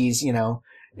 and she's, you know,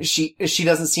 she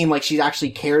doesn't seem like she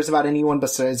actually cares about anyone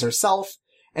besides herself,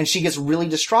 and she gets really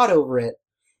distraught over it.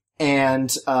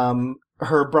 And,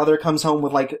 her brother comes home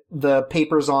with, like, the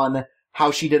papers on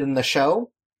how she did in the show.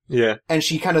 Yeah. And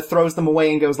she kind of throws them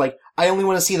away and goes like, I only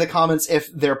want to see the comments if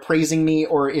they're praising me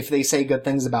or if they say good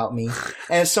things about me.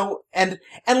 And so, and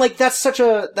like, that's such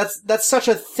a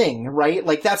thing, right?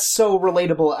 Like, that's so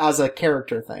relatable as a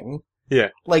character thing. Yeah.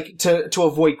 Like, to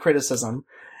avoid criticism.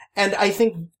 And I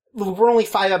think we're only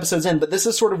 5 episodes in, but this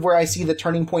is sort of where I see the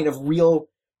turning point of real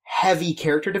heavy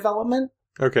character development.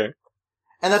 Okay.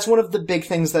 And that's one of the big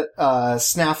things that,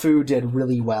 Snafu did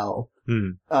really well.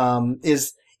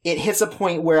 Is it hits a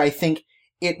point where I think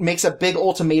it makes a big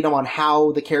ultimatum on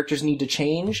how the characters need to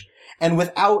change, and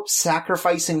without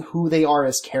sacrificing who they are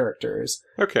as characters,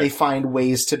 Okay. they find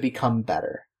ways to become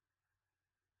better.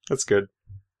 That's good.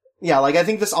 Yeah, like, I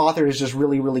think this author is just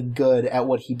really, really good at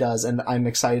what he does, and I'm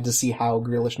excited to see how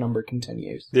Girlish Number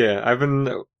continues. Yeah,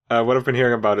 what I've been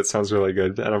hearing about it sounds really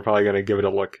good, and I'm probably gonna give it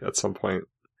a look at some point.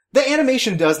 The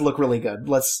animation does look really good.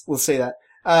 Let's say that.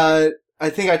 I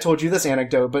think I told you this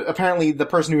anecdote, but apparently the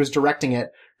person who was directing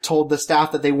it told the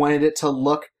staff that they wanted it to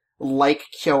look like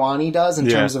KyoAni does in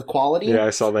terms of quality. Yeah, I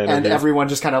saw that interview. And everyone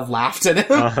just kind of laughed at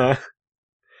him. Uh-huh.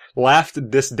 Laughed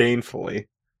disdainfully.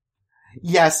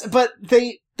 Yes, but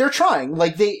they're trying.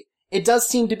 Like, it does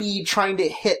seem to be trying to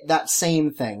hit that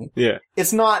same thing. Yeah.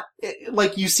 It's not,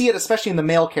 like, you see it especially in the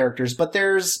male characters, but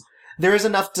there is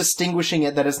enough distinguishing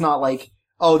it that it's not like,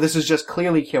 oh, this is just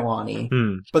clearly KyoAni.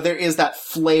 But there is that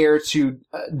flair to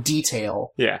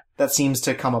detail. Yeah. That seems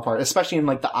to come apart, especially in,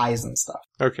 like, the eyes and stuff.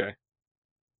 Okay.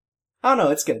 I don't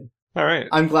know, it's good. All right.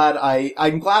 I'm glad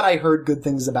I heard good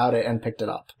things about it and picked it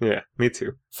up. Yeah, me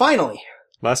too. Finally.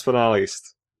 Last but not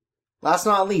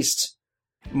least,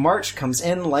 March comes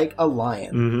in like a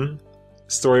lion. Mm-hmm.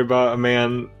 Story about a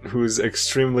man who's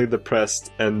extremely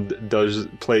depressed and does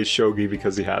play shogi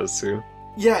because he has to.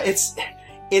 Yeah,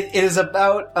 it is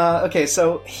about, okay,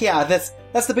 so, yeah,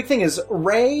 that's the big thing is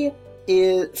Ray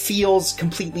feels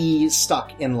completely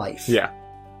stuck in life. Yeah.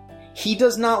 He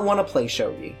does not want to play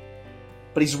shogi,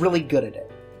 but he's really good at it.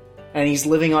 And he's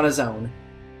living on his own.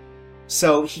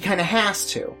 So he kind of has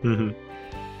to. Mm-hmm.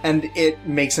 And it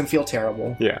makes him feel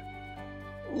terrible. Yeah.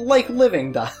 like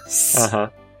living does. Uh-huh.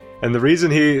 And the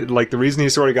reason he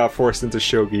sort of got forced into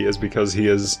shogi is because he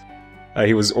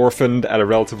was orphaned at a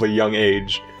relatively young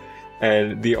age,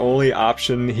 and the only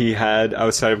option he had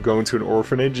outside of going to an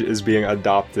orphanage is being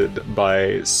adopted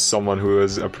by someone who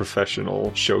is a professional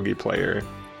shogi player.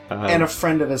 And a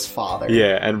friend of his father.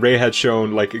 Yeah, and Rei had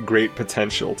shown like great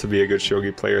potential to be a good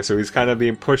shogi player, so he's kind of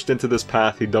being pushed into this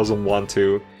path he doesn't want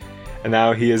to, and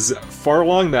now he is far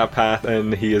along that path,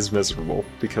 and he is miserable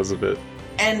because of it.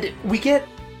 And we get,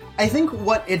 I think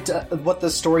what the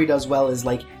story does well is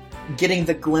like getting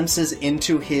the glimpses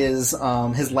into his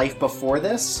life before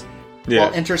this,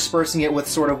 while interspersing it with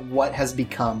sort of what has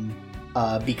become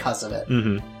because of it.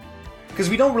 Because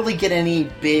we don't really get any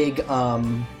big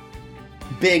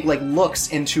like looks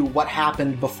into what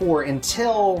happened before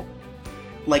until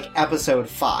like episode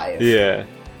 5. Yeah.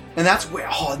 And that's where,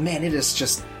 oh man, it is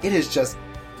just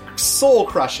soul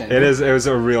crushing. It was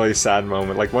a really sad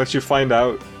moment. Like once you find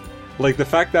out, like the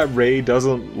fact that Rei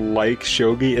doesn't like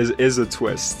shogi is a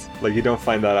twist. Like you don't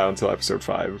find that out until episode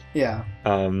 5. Yeah.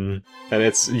 And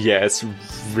it's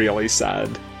really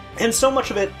sad. And so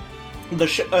much of it,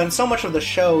 so much of the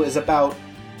show is about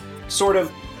sort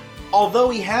of, although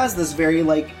he has this very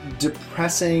like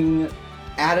depressing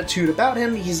attitude about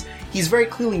him, he's very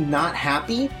clearly not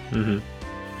happy.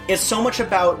 It's so much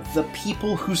about the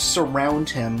people who surround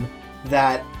him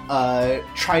that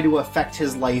try to affect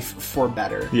his life for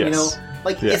better. Yes. You know,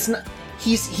 like it's not.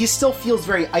 He still feels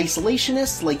very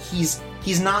isolationist. Like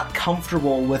he's not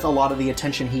comfortable with a lot of the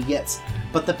attention he gets.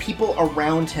 But the people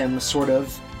around him sort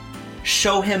of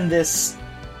show him this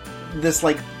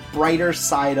like brighter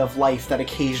side of life that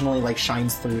occasionally like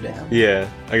shines through to him. Yeah,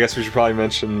 I guess we should probably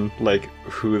mention like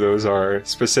who those are.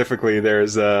 Specifically,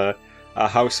 there's a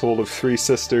household of 3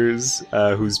 sisters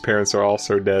whose parents are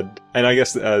also dead, and I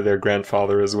guess their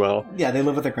grandfather as well. Yeah, they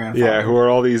live with their grandfather. Yeah, who are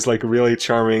all these like really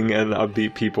charming and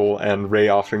upbeat people, and Rei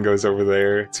often goes over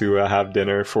there to have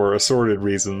dinner for assorted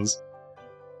reasons.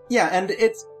 Yeah, and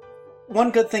it's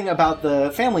one good thing about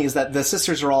the family is that the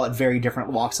sisters are all at very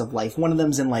different walks of life. One of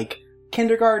them's in like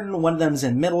kindergarten, one of them's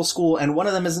in middle school, and one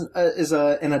of them is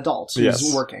an adult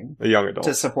who's working, a young adult,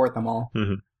 to support them all.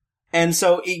 And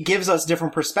so it gives us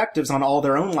different perspectives on all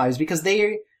their own lives, because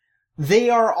they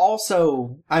are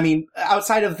also, I mean,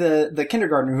 outside of the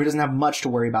kindergartner who doesn't have much to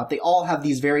worry about, they all have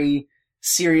these very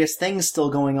serious things still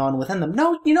going on within them.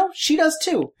 No, you know, she does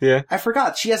too. Yeah. I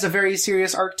forgot. She has a very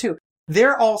serious arc too.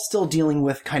 They're all still dealing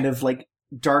with kind of like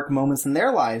dark moments in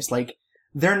their lives. Like,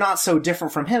 they're not so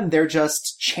different from him. They're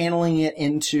just channeling it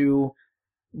into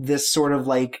this sort of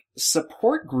like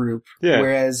support group. Yeah.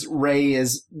 Whereas Rei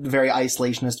is very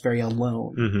isolationist, very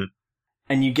alone.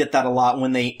 And you get that a lot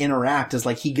when they interact, is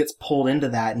like he gets pulled into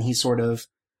that and he sort of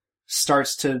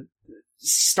starts to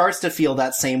feel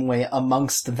that same way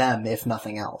amongst them, if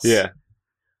nothing else. Yeah.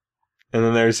 And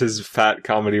then there's his fat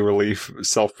comedy relief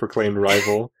self-proclaimed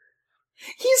rival.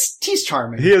 He's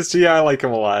charming. He is, yeah, I like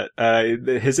him a lot.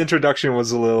 His introduction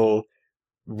was a little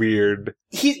weird.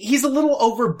 He's a little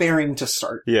overbearing to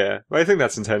start. Yeah, but I think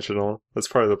that's intentional. That's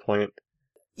part of the point.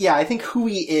 Yeah, I think who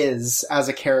he is as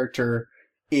a character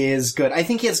is good. I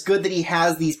think it's good that he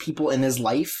has these people in his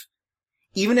life.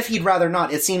 Even if he'd rather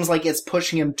not, it seems like it's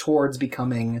pushing him towards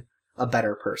becoming a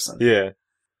better person. Yeah.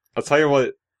 I'll tell you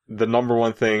what the number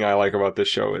one thing I like about this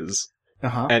show is.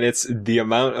 And it's the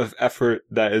amount of effort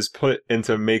that is put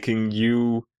into making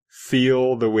you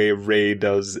feel the way Rei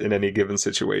does in any given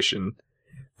situation.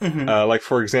 Like,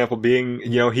 for example, being,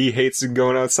 you know, he hates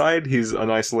going outside. He's an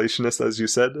isolationist, as you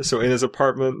said. So in his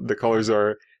apartment, the colors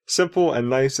are simple and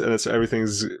nice, and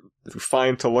everything's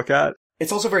fine to look at.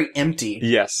 It's also very empty.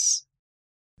 Yes.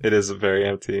 It is very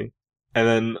empty. And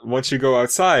then once you go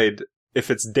outside,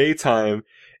 if it's daytime,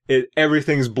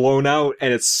 everything's blown out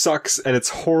and it sucks and it's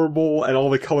horrible and all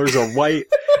the colors are white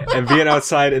and being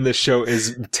outside in this show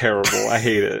is terrible. I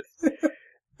hate it.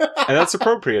 And that's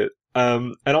appropriate.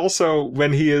 And also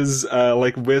when he is,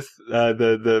 like with,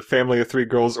 the family of 3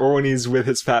 girls, or when he's with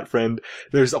his fat friend,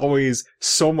 there's always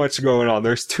so much going on.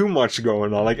 There's too much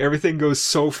going on. Like everything goes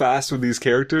so fast with these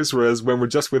characters, whereas when we're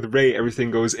just with Rei,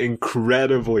 everything goes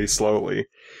incredibly slowly.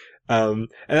 And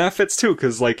that fits too,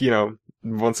 cause like, you know,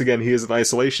 once again, he is an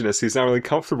isolationist. He's not really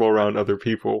comfortable around other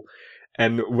people.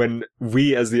 And when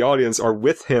we as the audience are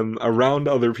with him around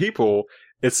other people,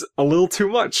 it's a little too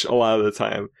much a lot of the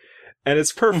time. And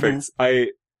it's perfect.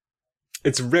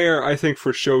 It's rare, I think,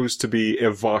 for shows to be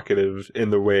evocative in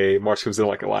the way March Comes In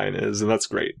Like a Lion is, and that's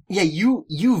great. Yeah,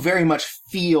 you very much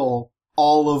feel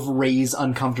all of Rei's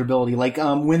uncomfortability. Like,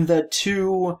 when the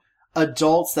 2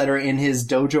 adults that are in his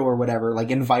dojo or whatever,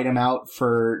 like, invite him out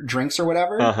for drinks or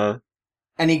whatever.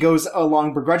 and he goes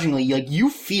along begrudgingly, like,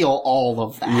 you feel all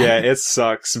of that. Yeah, it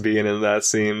sucks being in that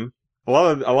scene. A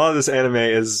lot of this anime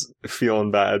is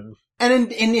feeling bad.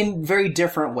 And in very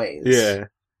different ways. Yeah.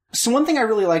 So one thing I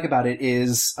really like about it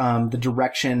is the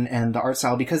direction and the art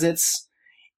style, because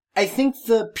I think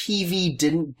the PV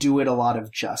didn't do it a lot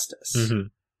of justice. Mm-hmm.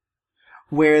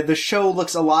 Where the show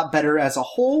looks a lot better as a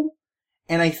whole,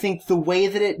 and I think the way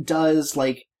that it does,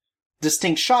 like,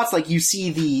 distinct shots, like, you see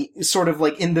the, sort of,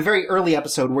 like, in the very early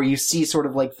episode where you see sort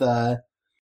of, like,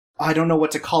 I don't know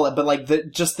what to call it, but, like,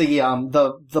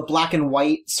 the black and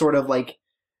white sort of, like,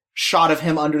 shot of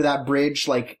him under that bridge,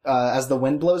 like, as the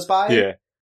wind blows by. Yeah.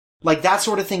 Like, that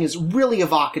sort of thing is really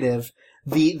evocative.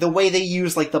 The way they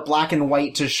use, like, the black and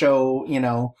white to show, you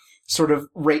know, sort of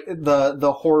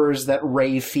the horrors that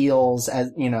Rei feels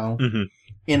as, you know, mm-hmm.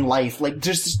 in life. Like,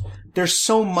 there's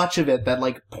so much of it that,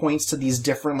 like, points to these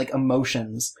different, like,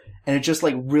 emotions, and it just,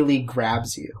 like, really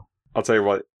grabs you. I'll tell you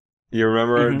what. You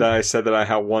remember Mm-hmm. that I said that I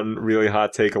had one really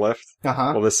hot take left?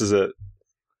 Uh-huh. Well, this is it.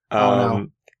 Oh, no.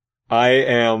 I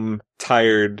am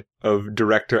tired of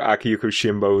director Akiyuki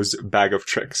Shimbo's bag of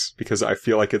tricks, because I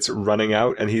feel like it's running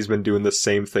out, and he's been doing the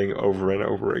same thing over and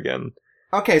over again.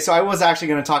 Okay, so I was actually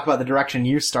going to talk about the direction.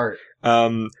 You start.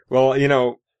 Well, you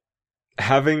know,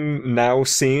 having now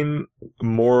seen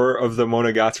more of the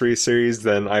Monogatari series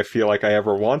than I feel like I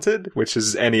ever wanted, which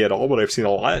is any at all, but I've seen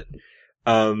a lot,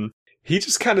 he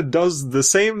just kind of does the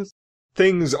same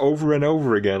things over and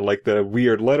over again, like the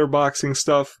weird letterboxing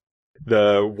stuff,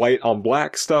 the white on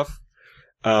black stuff,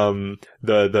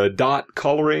 the dot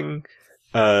coloring,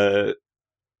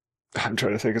 I'm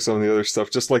trying to think of some of the other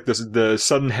stuff, just like the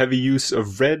sudden heavy use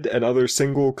of red and other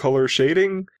single color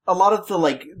shading. A lot of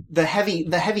the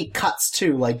heavy cuts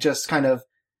too, like, just kind of,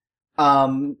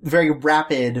 very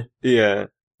rapid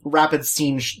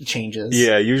scene changes.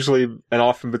 Yeah, usually and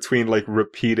often between, like,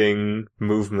 repeating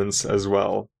movements as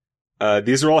well.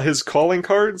 These are all his calling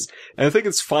cards, and I think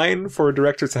it's fine for a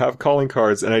director to have calling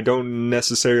cards, and I don't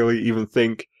necessarily even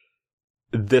think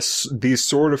these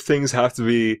sort of things have to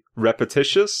be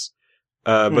repetitious,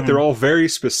 but they're all very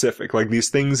specific. Like, these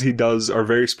things he does are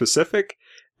very specific,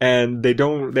 and they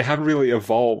haven't really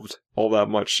evolved all that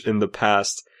much in the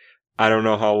past. I don't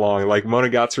know how long. Like,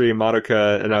 Monogatari,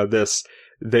 Madoka, and now this,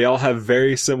 they all have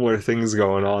very similar things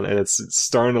going on, and it's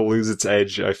starting to lose its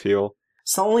edge, I feel.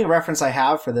 So the only reference I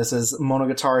have for this is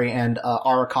Monogatari and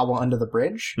Arakawa Under the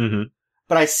Bridge. Mm-hmm.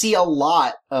 But I see a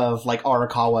lot of, like,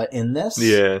 Arakawa in this.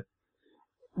 Yeah.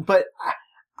 But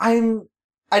I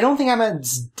don't think I'm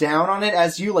as down on it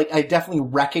as you. Like, I definitely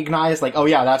recognize, like, oh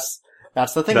yeah, that's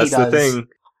the thing he does. That's the thing.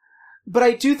 But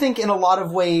I do think in a lot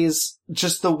of ways,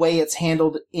 just the way it's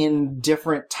handled in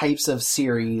different types of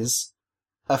series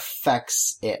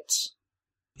affects it.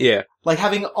 Yeah. Like,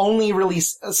 having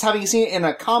seen it in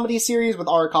a comedy series with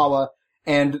Arakawa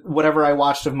and whatever I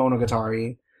watched of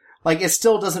Monogatari, like, it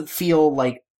still doesn't feel,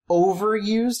 like,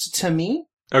 overused to me.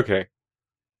 Okay.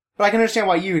 But I can understand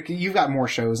why you've got more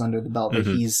shows under the belt that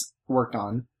he's worked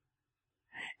on.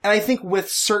 And I think with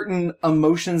certain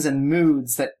emotions and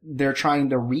moods that they're trying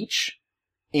to reach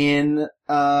in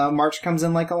March Comes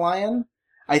In Like a Lion,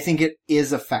 I think it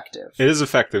is effective. It is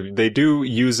effective. They do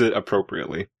use it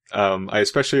appropriately. I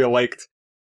especially liked,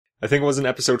 I think it was in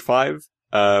episode 5,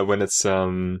 when it's, I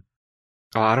don't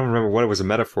remember what it was a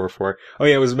metaphor for. Oh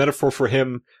yeah, it was a metaphor for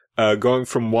him, going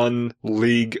from one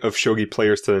league of shogi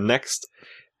players to the next,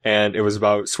 and it was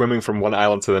about swimming from one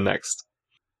island to the next.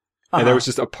 And there was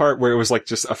just a part where it was like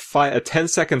just a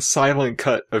 10-second silent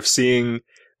cut of seeing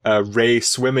Rei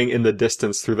swimming in the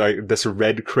distance through like this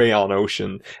red crayon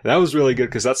ocean. And that was really good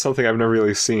because that's something I've never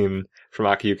really seen from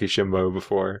Akiyuki Shimbo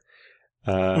before.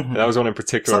 That was one in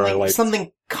particular I liked.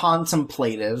 Something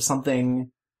contemplative,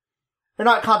 or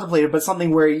not contemplative, but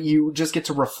something where you just get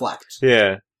to reflect.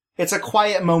 Yeah. It's a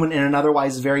quiet moment in an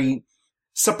otherwise very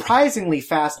surprisingly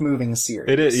fast-moving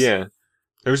series. It is, yeah.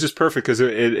 It was just perfect because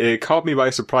it caught me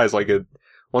by surprise. Like,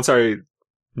 once I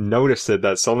noticed it,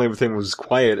 that suddenly everything was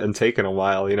quiet and taken a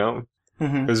while, you know?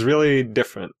 It was really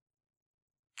different.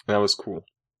 And that was cool.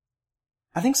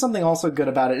 I think something also good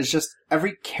about it is just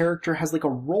every character has, like, a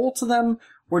role to them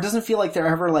where it doesn't feel like they're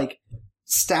ever, like,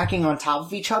 stacking on top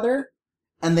of each other,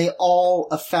 and they all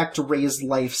affect Rei's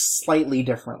life slightly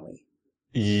differently.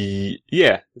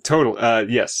 Yeah, total.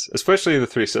 Yes. Especially the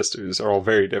three sisters are all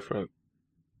very different.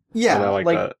 Yeah, and I like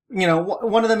that. You know,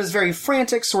 one of them is very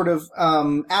frantic, sort of,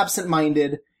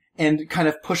 absent-minded, and kind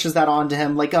of pushes that onto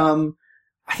him. Like, I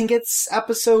think it's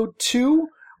episode 2,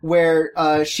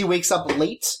 where, she wakes up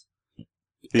late,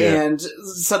 and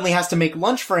suddenly has to make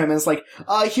lunch for him, and it's like,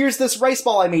 here's this rice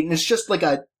ball I made, and it's just like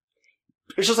a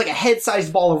it's just like a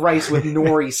head-sized ball of rice with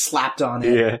nori slapped on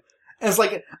it. Yeah. And it's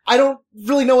like, I don't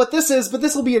really know what this is, but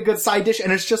this will be a good side dish,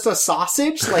 and it's just a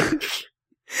sausage, like,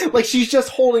 like she's just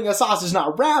holding a sausage,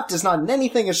 not wrapped, it's not in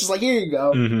anything, it's just like, here you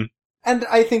go. Mm-hmm. And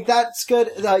I think that's good.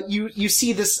 You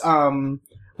see this,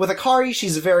 with Akari,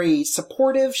 she's very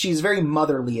supportive, she's very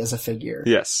motherly as a figure.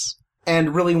 Yes.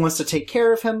 And really wants to take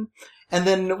care of him. And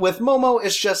then with Momo,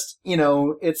 it's just, you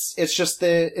know, it's just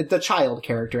the child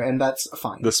character, and that's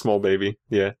fine. The small baby,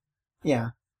 yeah. Yeah.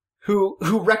 Who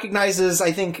recognizes,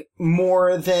 I think,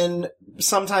 more than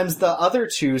sometimes the other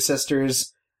two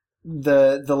sisters,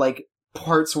 the like,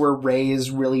 parts where Rei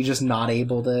is really just not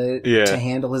able to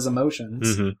handle his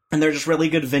emotions. Mm-hmm. And they're just really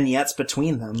good vignettes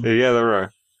between them. Yeah, there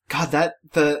are. God,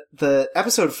 the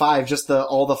episode 5, just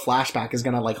all the flashback is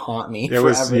gonna, like, haunt me forever.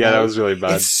 That was really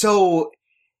bad.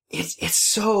 It's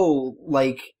so,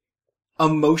 like,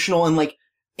 emotional and, like,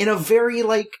 in a very,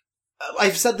 like,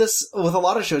 I've said this with a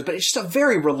lot of shows, but it's just a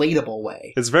very relatable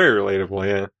way. It's very relatable,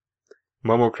 yeah.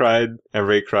 Momo cried, and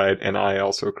Rei cried, and I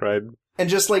also cried. And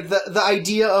just, like, the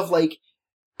idea of, like,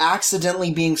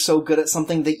 accidentally being so good at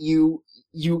something that you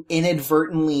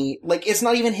inadvertently, like, it's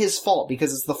not even his fault,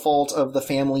 because it's the fault of the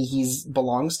family he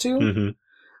belongs to. Mm-hmm.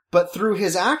 But through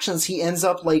his actions, he ends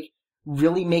up, like,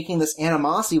 really making this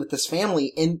animosity with this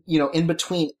family in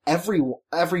between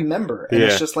every member. And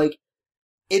it's just like,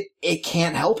 it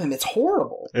can't help him. It's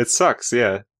horrible. It sucks,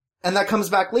 yeah. And that comes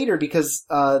back later because,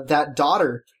 that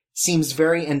daughter seems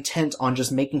very intent on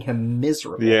just making him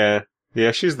miserable. Yeah.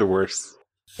 Yeah, she's the worst.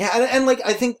 Yeah, and like,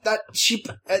 I think that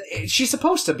she's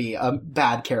supposed to be a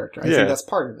bad character. I think that's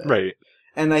part of it. Right.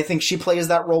 And I think she plays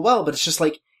that role well, but it's just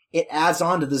like, it adds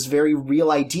on to this very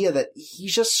real idea that he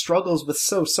just struggles with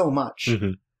so much.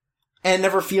 Mm-hmm. And it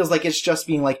never feels like it's just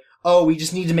being like, oh, we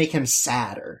just need to make him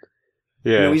sadder.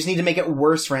 Yeah. You know, we just need to make it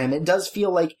worse for him. It does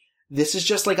feel like this is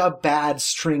just like a bad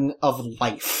string of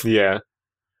life. Yeah.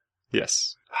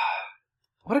 Yes.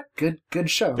 What a good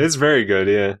show. It's very good,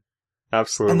 yeah.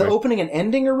 Absolutely. And the opening and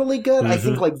ending are really good. Mm-hmm. I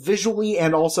think, like, visually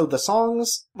and also the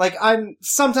songs. Like,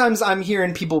 sometimes I'm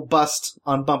hearing people bust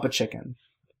on Bump a Chicken.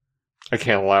 I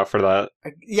can't allow for that.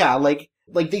 Yeah, like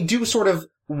they do sort of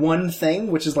one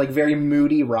thing, which is, like, very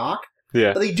moody rock.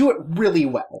 Yeah. But they do it really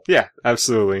well. Yeah,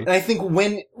 absolutely. And I think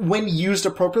when used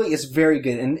appropriately, it's very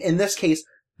good. And in this case,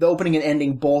 the opening and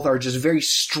ending both are just very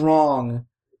strong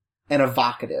and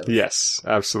evocative. Yes,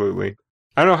 absolutely.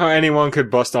 I don't know how anyone could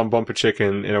bust on Bump a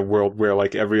Chicken in a world where,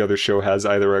 like, every other show has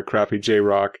either a crappy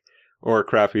J-rock or a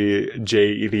crappy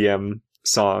J-EDM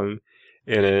song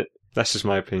in it. That's just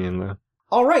my opinion, though.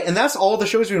 All right, and that's all the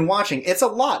shows we've been watching. It's a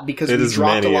lot because we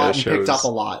dropped a lot and picked up a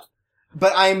lot.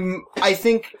 But I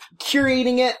think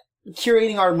curating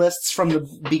our lists from the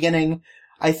beginning,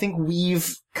 I think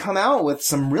we've come out with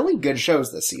some really good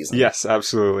shows this season. Yes,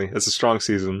 absolutely. It's a strong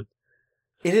season.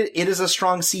 It is a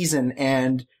strong season,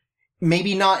 and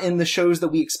maybe not in the shows that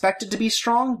we expected to be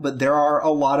strong, but there are a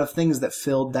lot of things that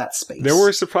filled that space. There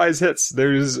were surprise hits.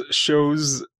 There's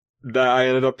shows that I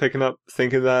ended up picking up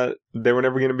thinking that they were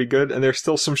never going to be good, and there's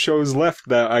still some shows left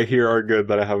that I hear are good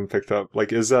that I haven't picked up, like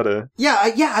Izetta. Yeah,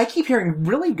 I keep hearing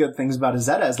really good things about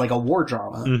Izetta as, like, a war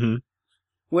drama. Mm-hmm.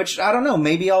 Which, I don't know,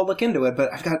 maybe I'll look into it, but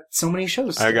I've got so many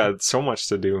shows I got so much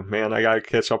to do. Man, I gotta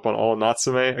catch up on all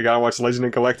Natsume. I gotta watch Legend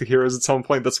of Galactic Heroes at some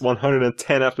point. That's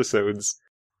 110 episodes.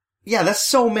 Yeah, that's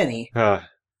so many.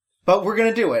 But we're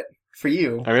gonna do it. For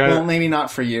you. I mean, well, maybe not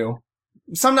for you.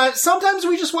 Sometimes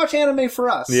we just watch anime for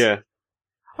us. Yeah.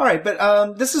 Alright,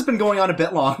 but this has been going on a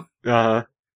bit long. Uh-huh.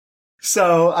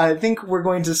 So I think we're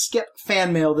going to skip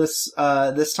fan mail this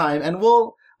time, and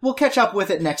we'll catch up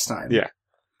with it next time. Yeah.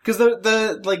 Because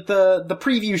the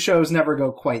preview shows never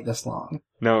go quite this long.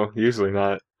 No, usually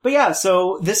not. But yeah,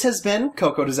 so this has been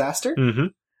Coco Disaster. Mm-hmm.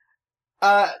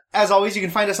 As always, you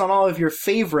can find us on all of your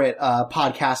favorite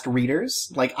podcast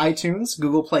readers, like iTunes,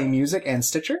 Google Play Music, and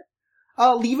Stitcher.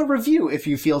 Leave a review if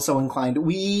you feel so inclined.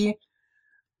 We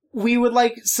would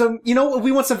like some,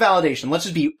 we want some validation. Let's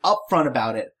just be upfront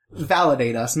about it.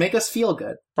 Validate us. Make us feel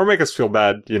good. Or make us feel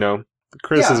bad,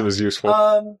 Criticism is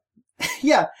useful.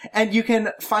 Yeah, and you can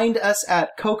find us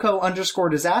at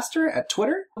Coco_disaster at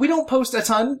Twitter. We don't post a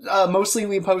ton. Mostly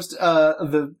we post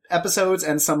the episodes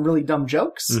and some really dumb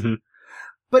jokes. Mm-hmm.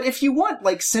 But if you want,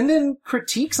 send in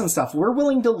critiques and stuff. We're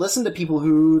willing to listen to people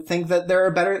who think that there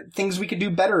are better things we could do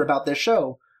better about this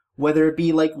show. Whether it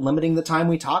be, limiting the time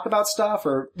we talk about stuff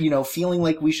or, feeling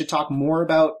like we should talk more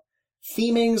about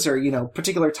themings or,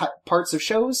 particular parts of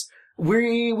shows.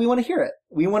 We want to hear it.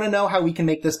 We want to know how we can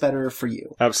make this better for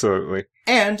you. Absolutely.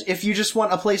 And if you just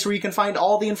want a place where you can find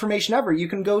all the information ever, you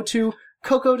can go to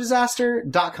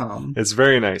cocodisaster.com. It's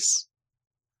very nice.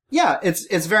 Yeah,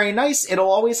 it's very nice.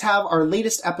 It'll always have our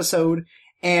latest episode,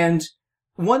 and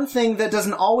one thing that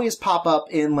doesn't always pop up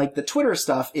in like the Twitter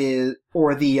stuff is,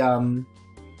 or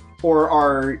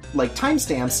our like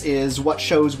timestamps is what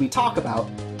shows we talk about,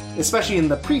 especially in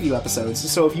the preview episodes.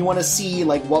 So if you want to see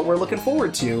like what we're looking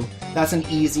forward to, that's an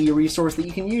easy resource that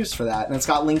you can use for that. And it's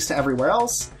got links to everywhere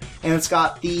else, and it's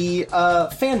got the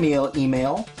fan mail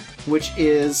email, which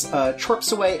is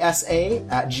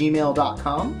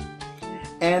chorpsawaysa@gmail.com.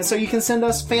 And so you can send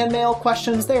us fan mail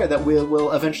questions there that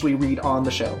we'll eventually read on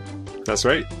the show. That's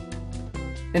right.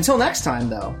 Until next time,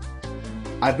 though,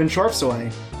 I've been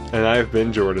Chorpsaway. And I've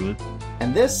been Jordan.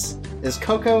 And this is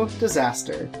Coco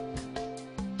Disaster.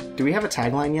 Do we have a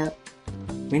tagline yet?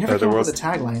 We never came up with a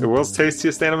tagline. The world's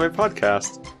tastiest anime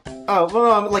podcast. Oh,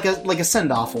 well, like a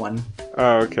send-off one.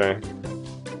 Oh, okay.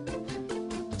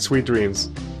 Sweet dreams.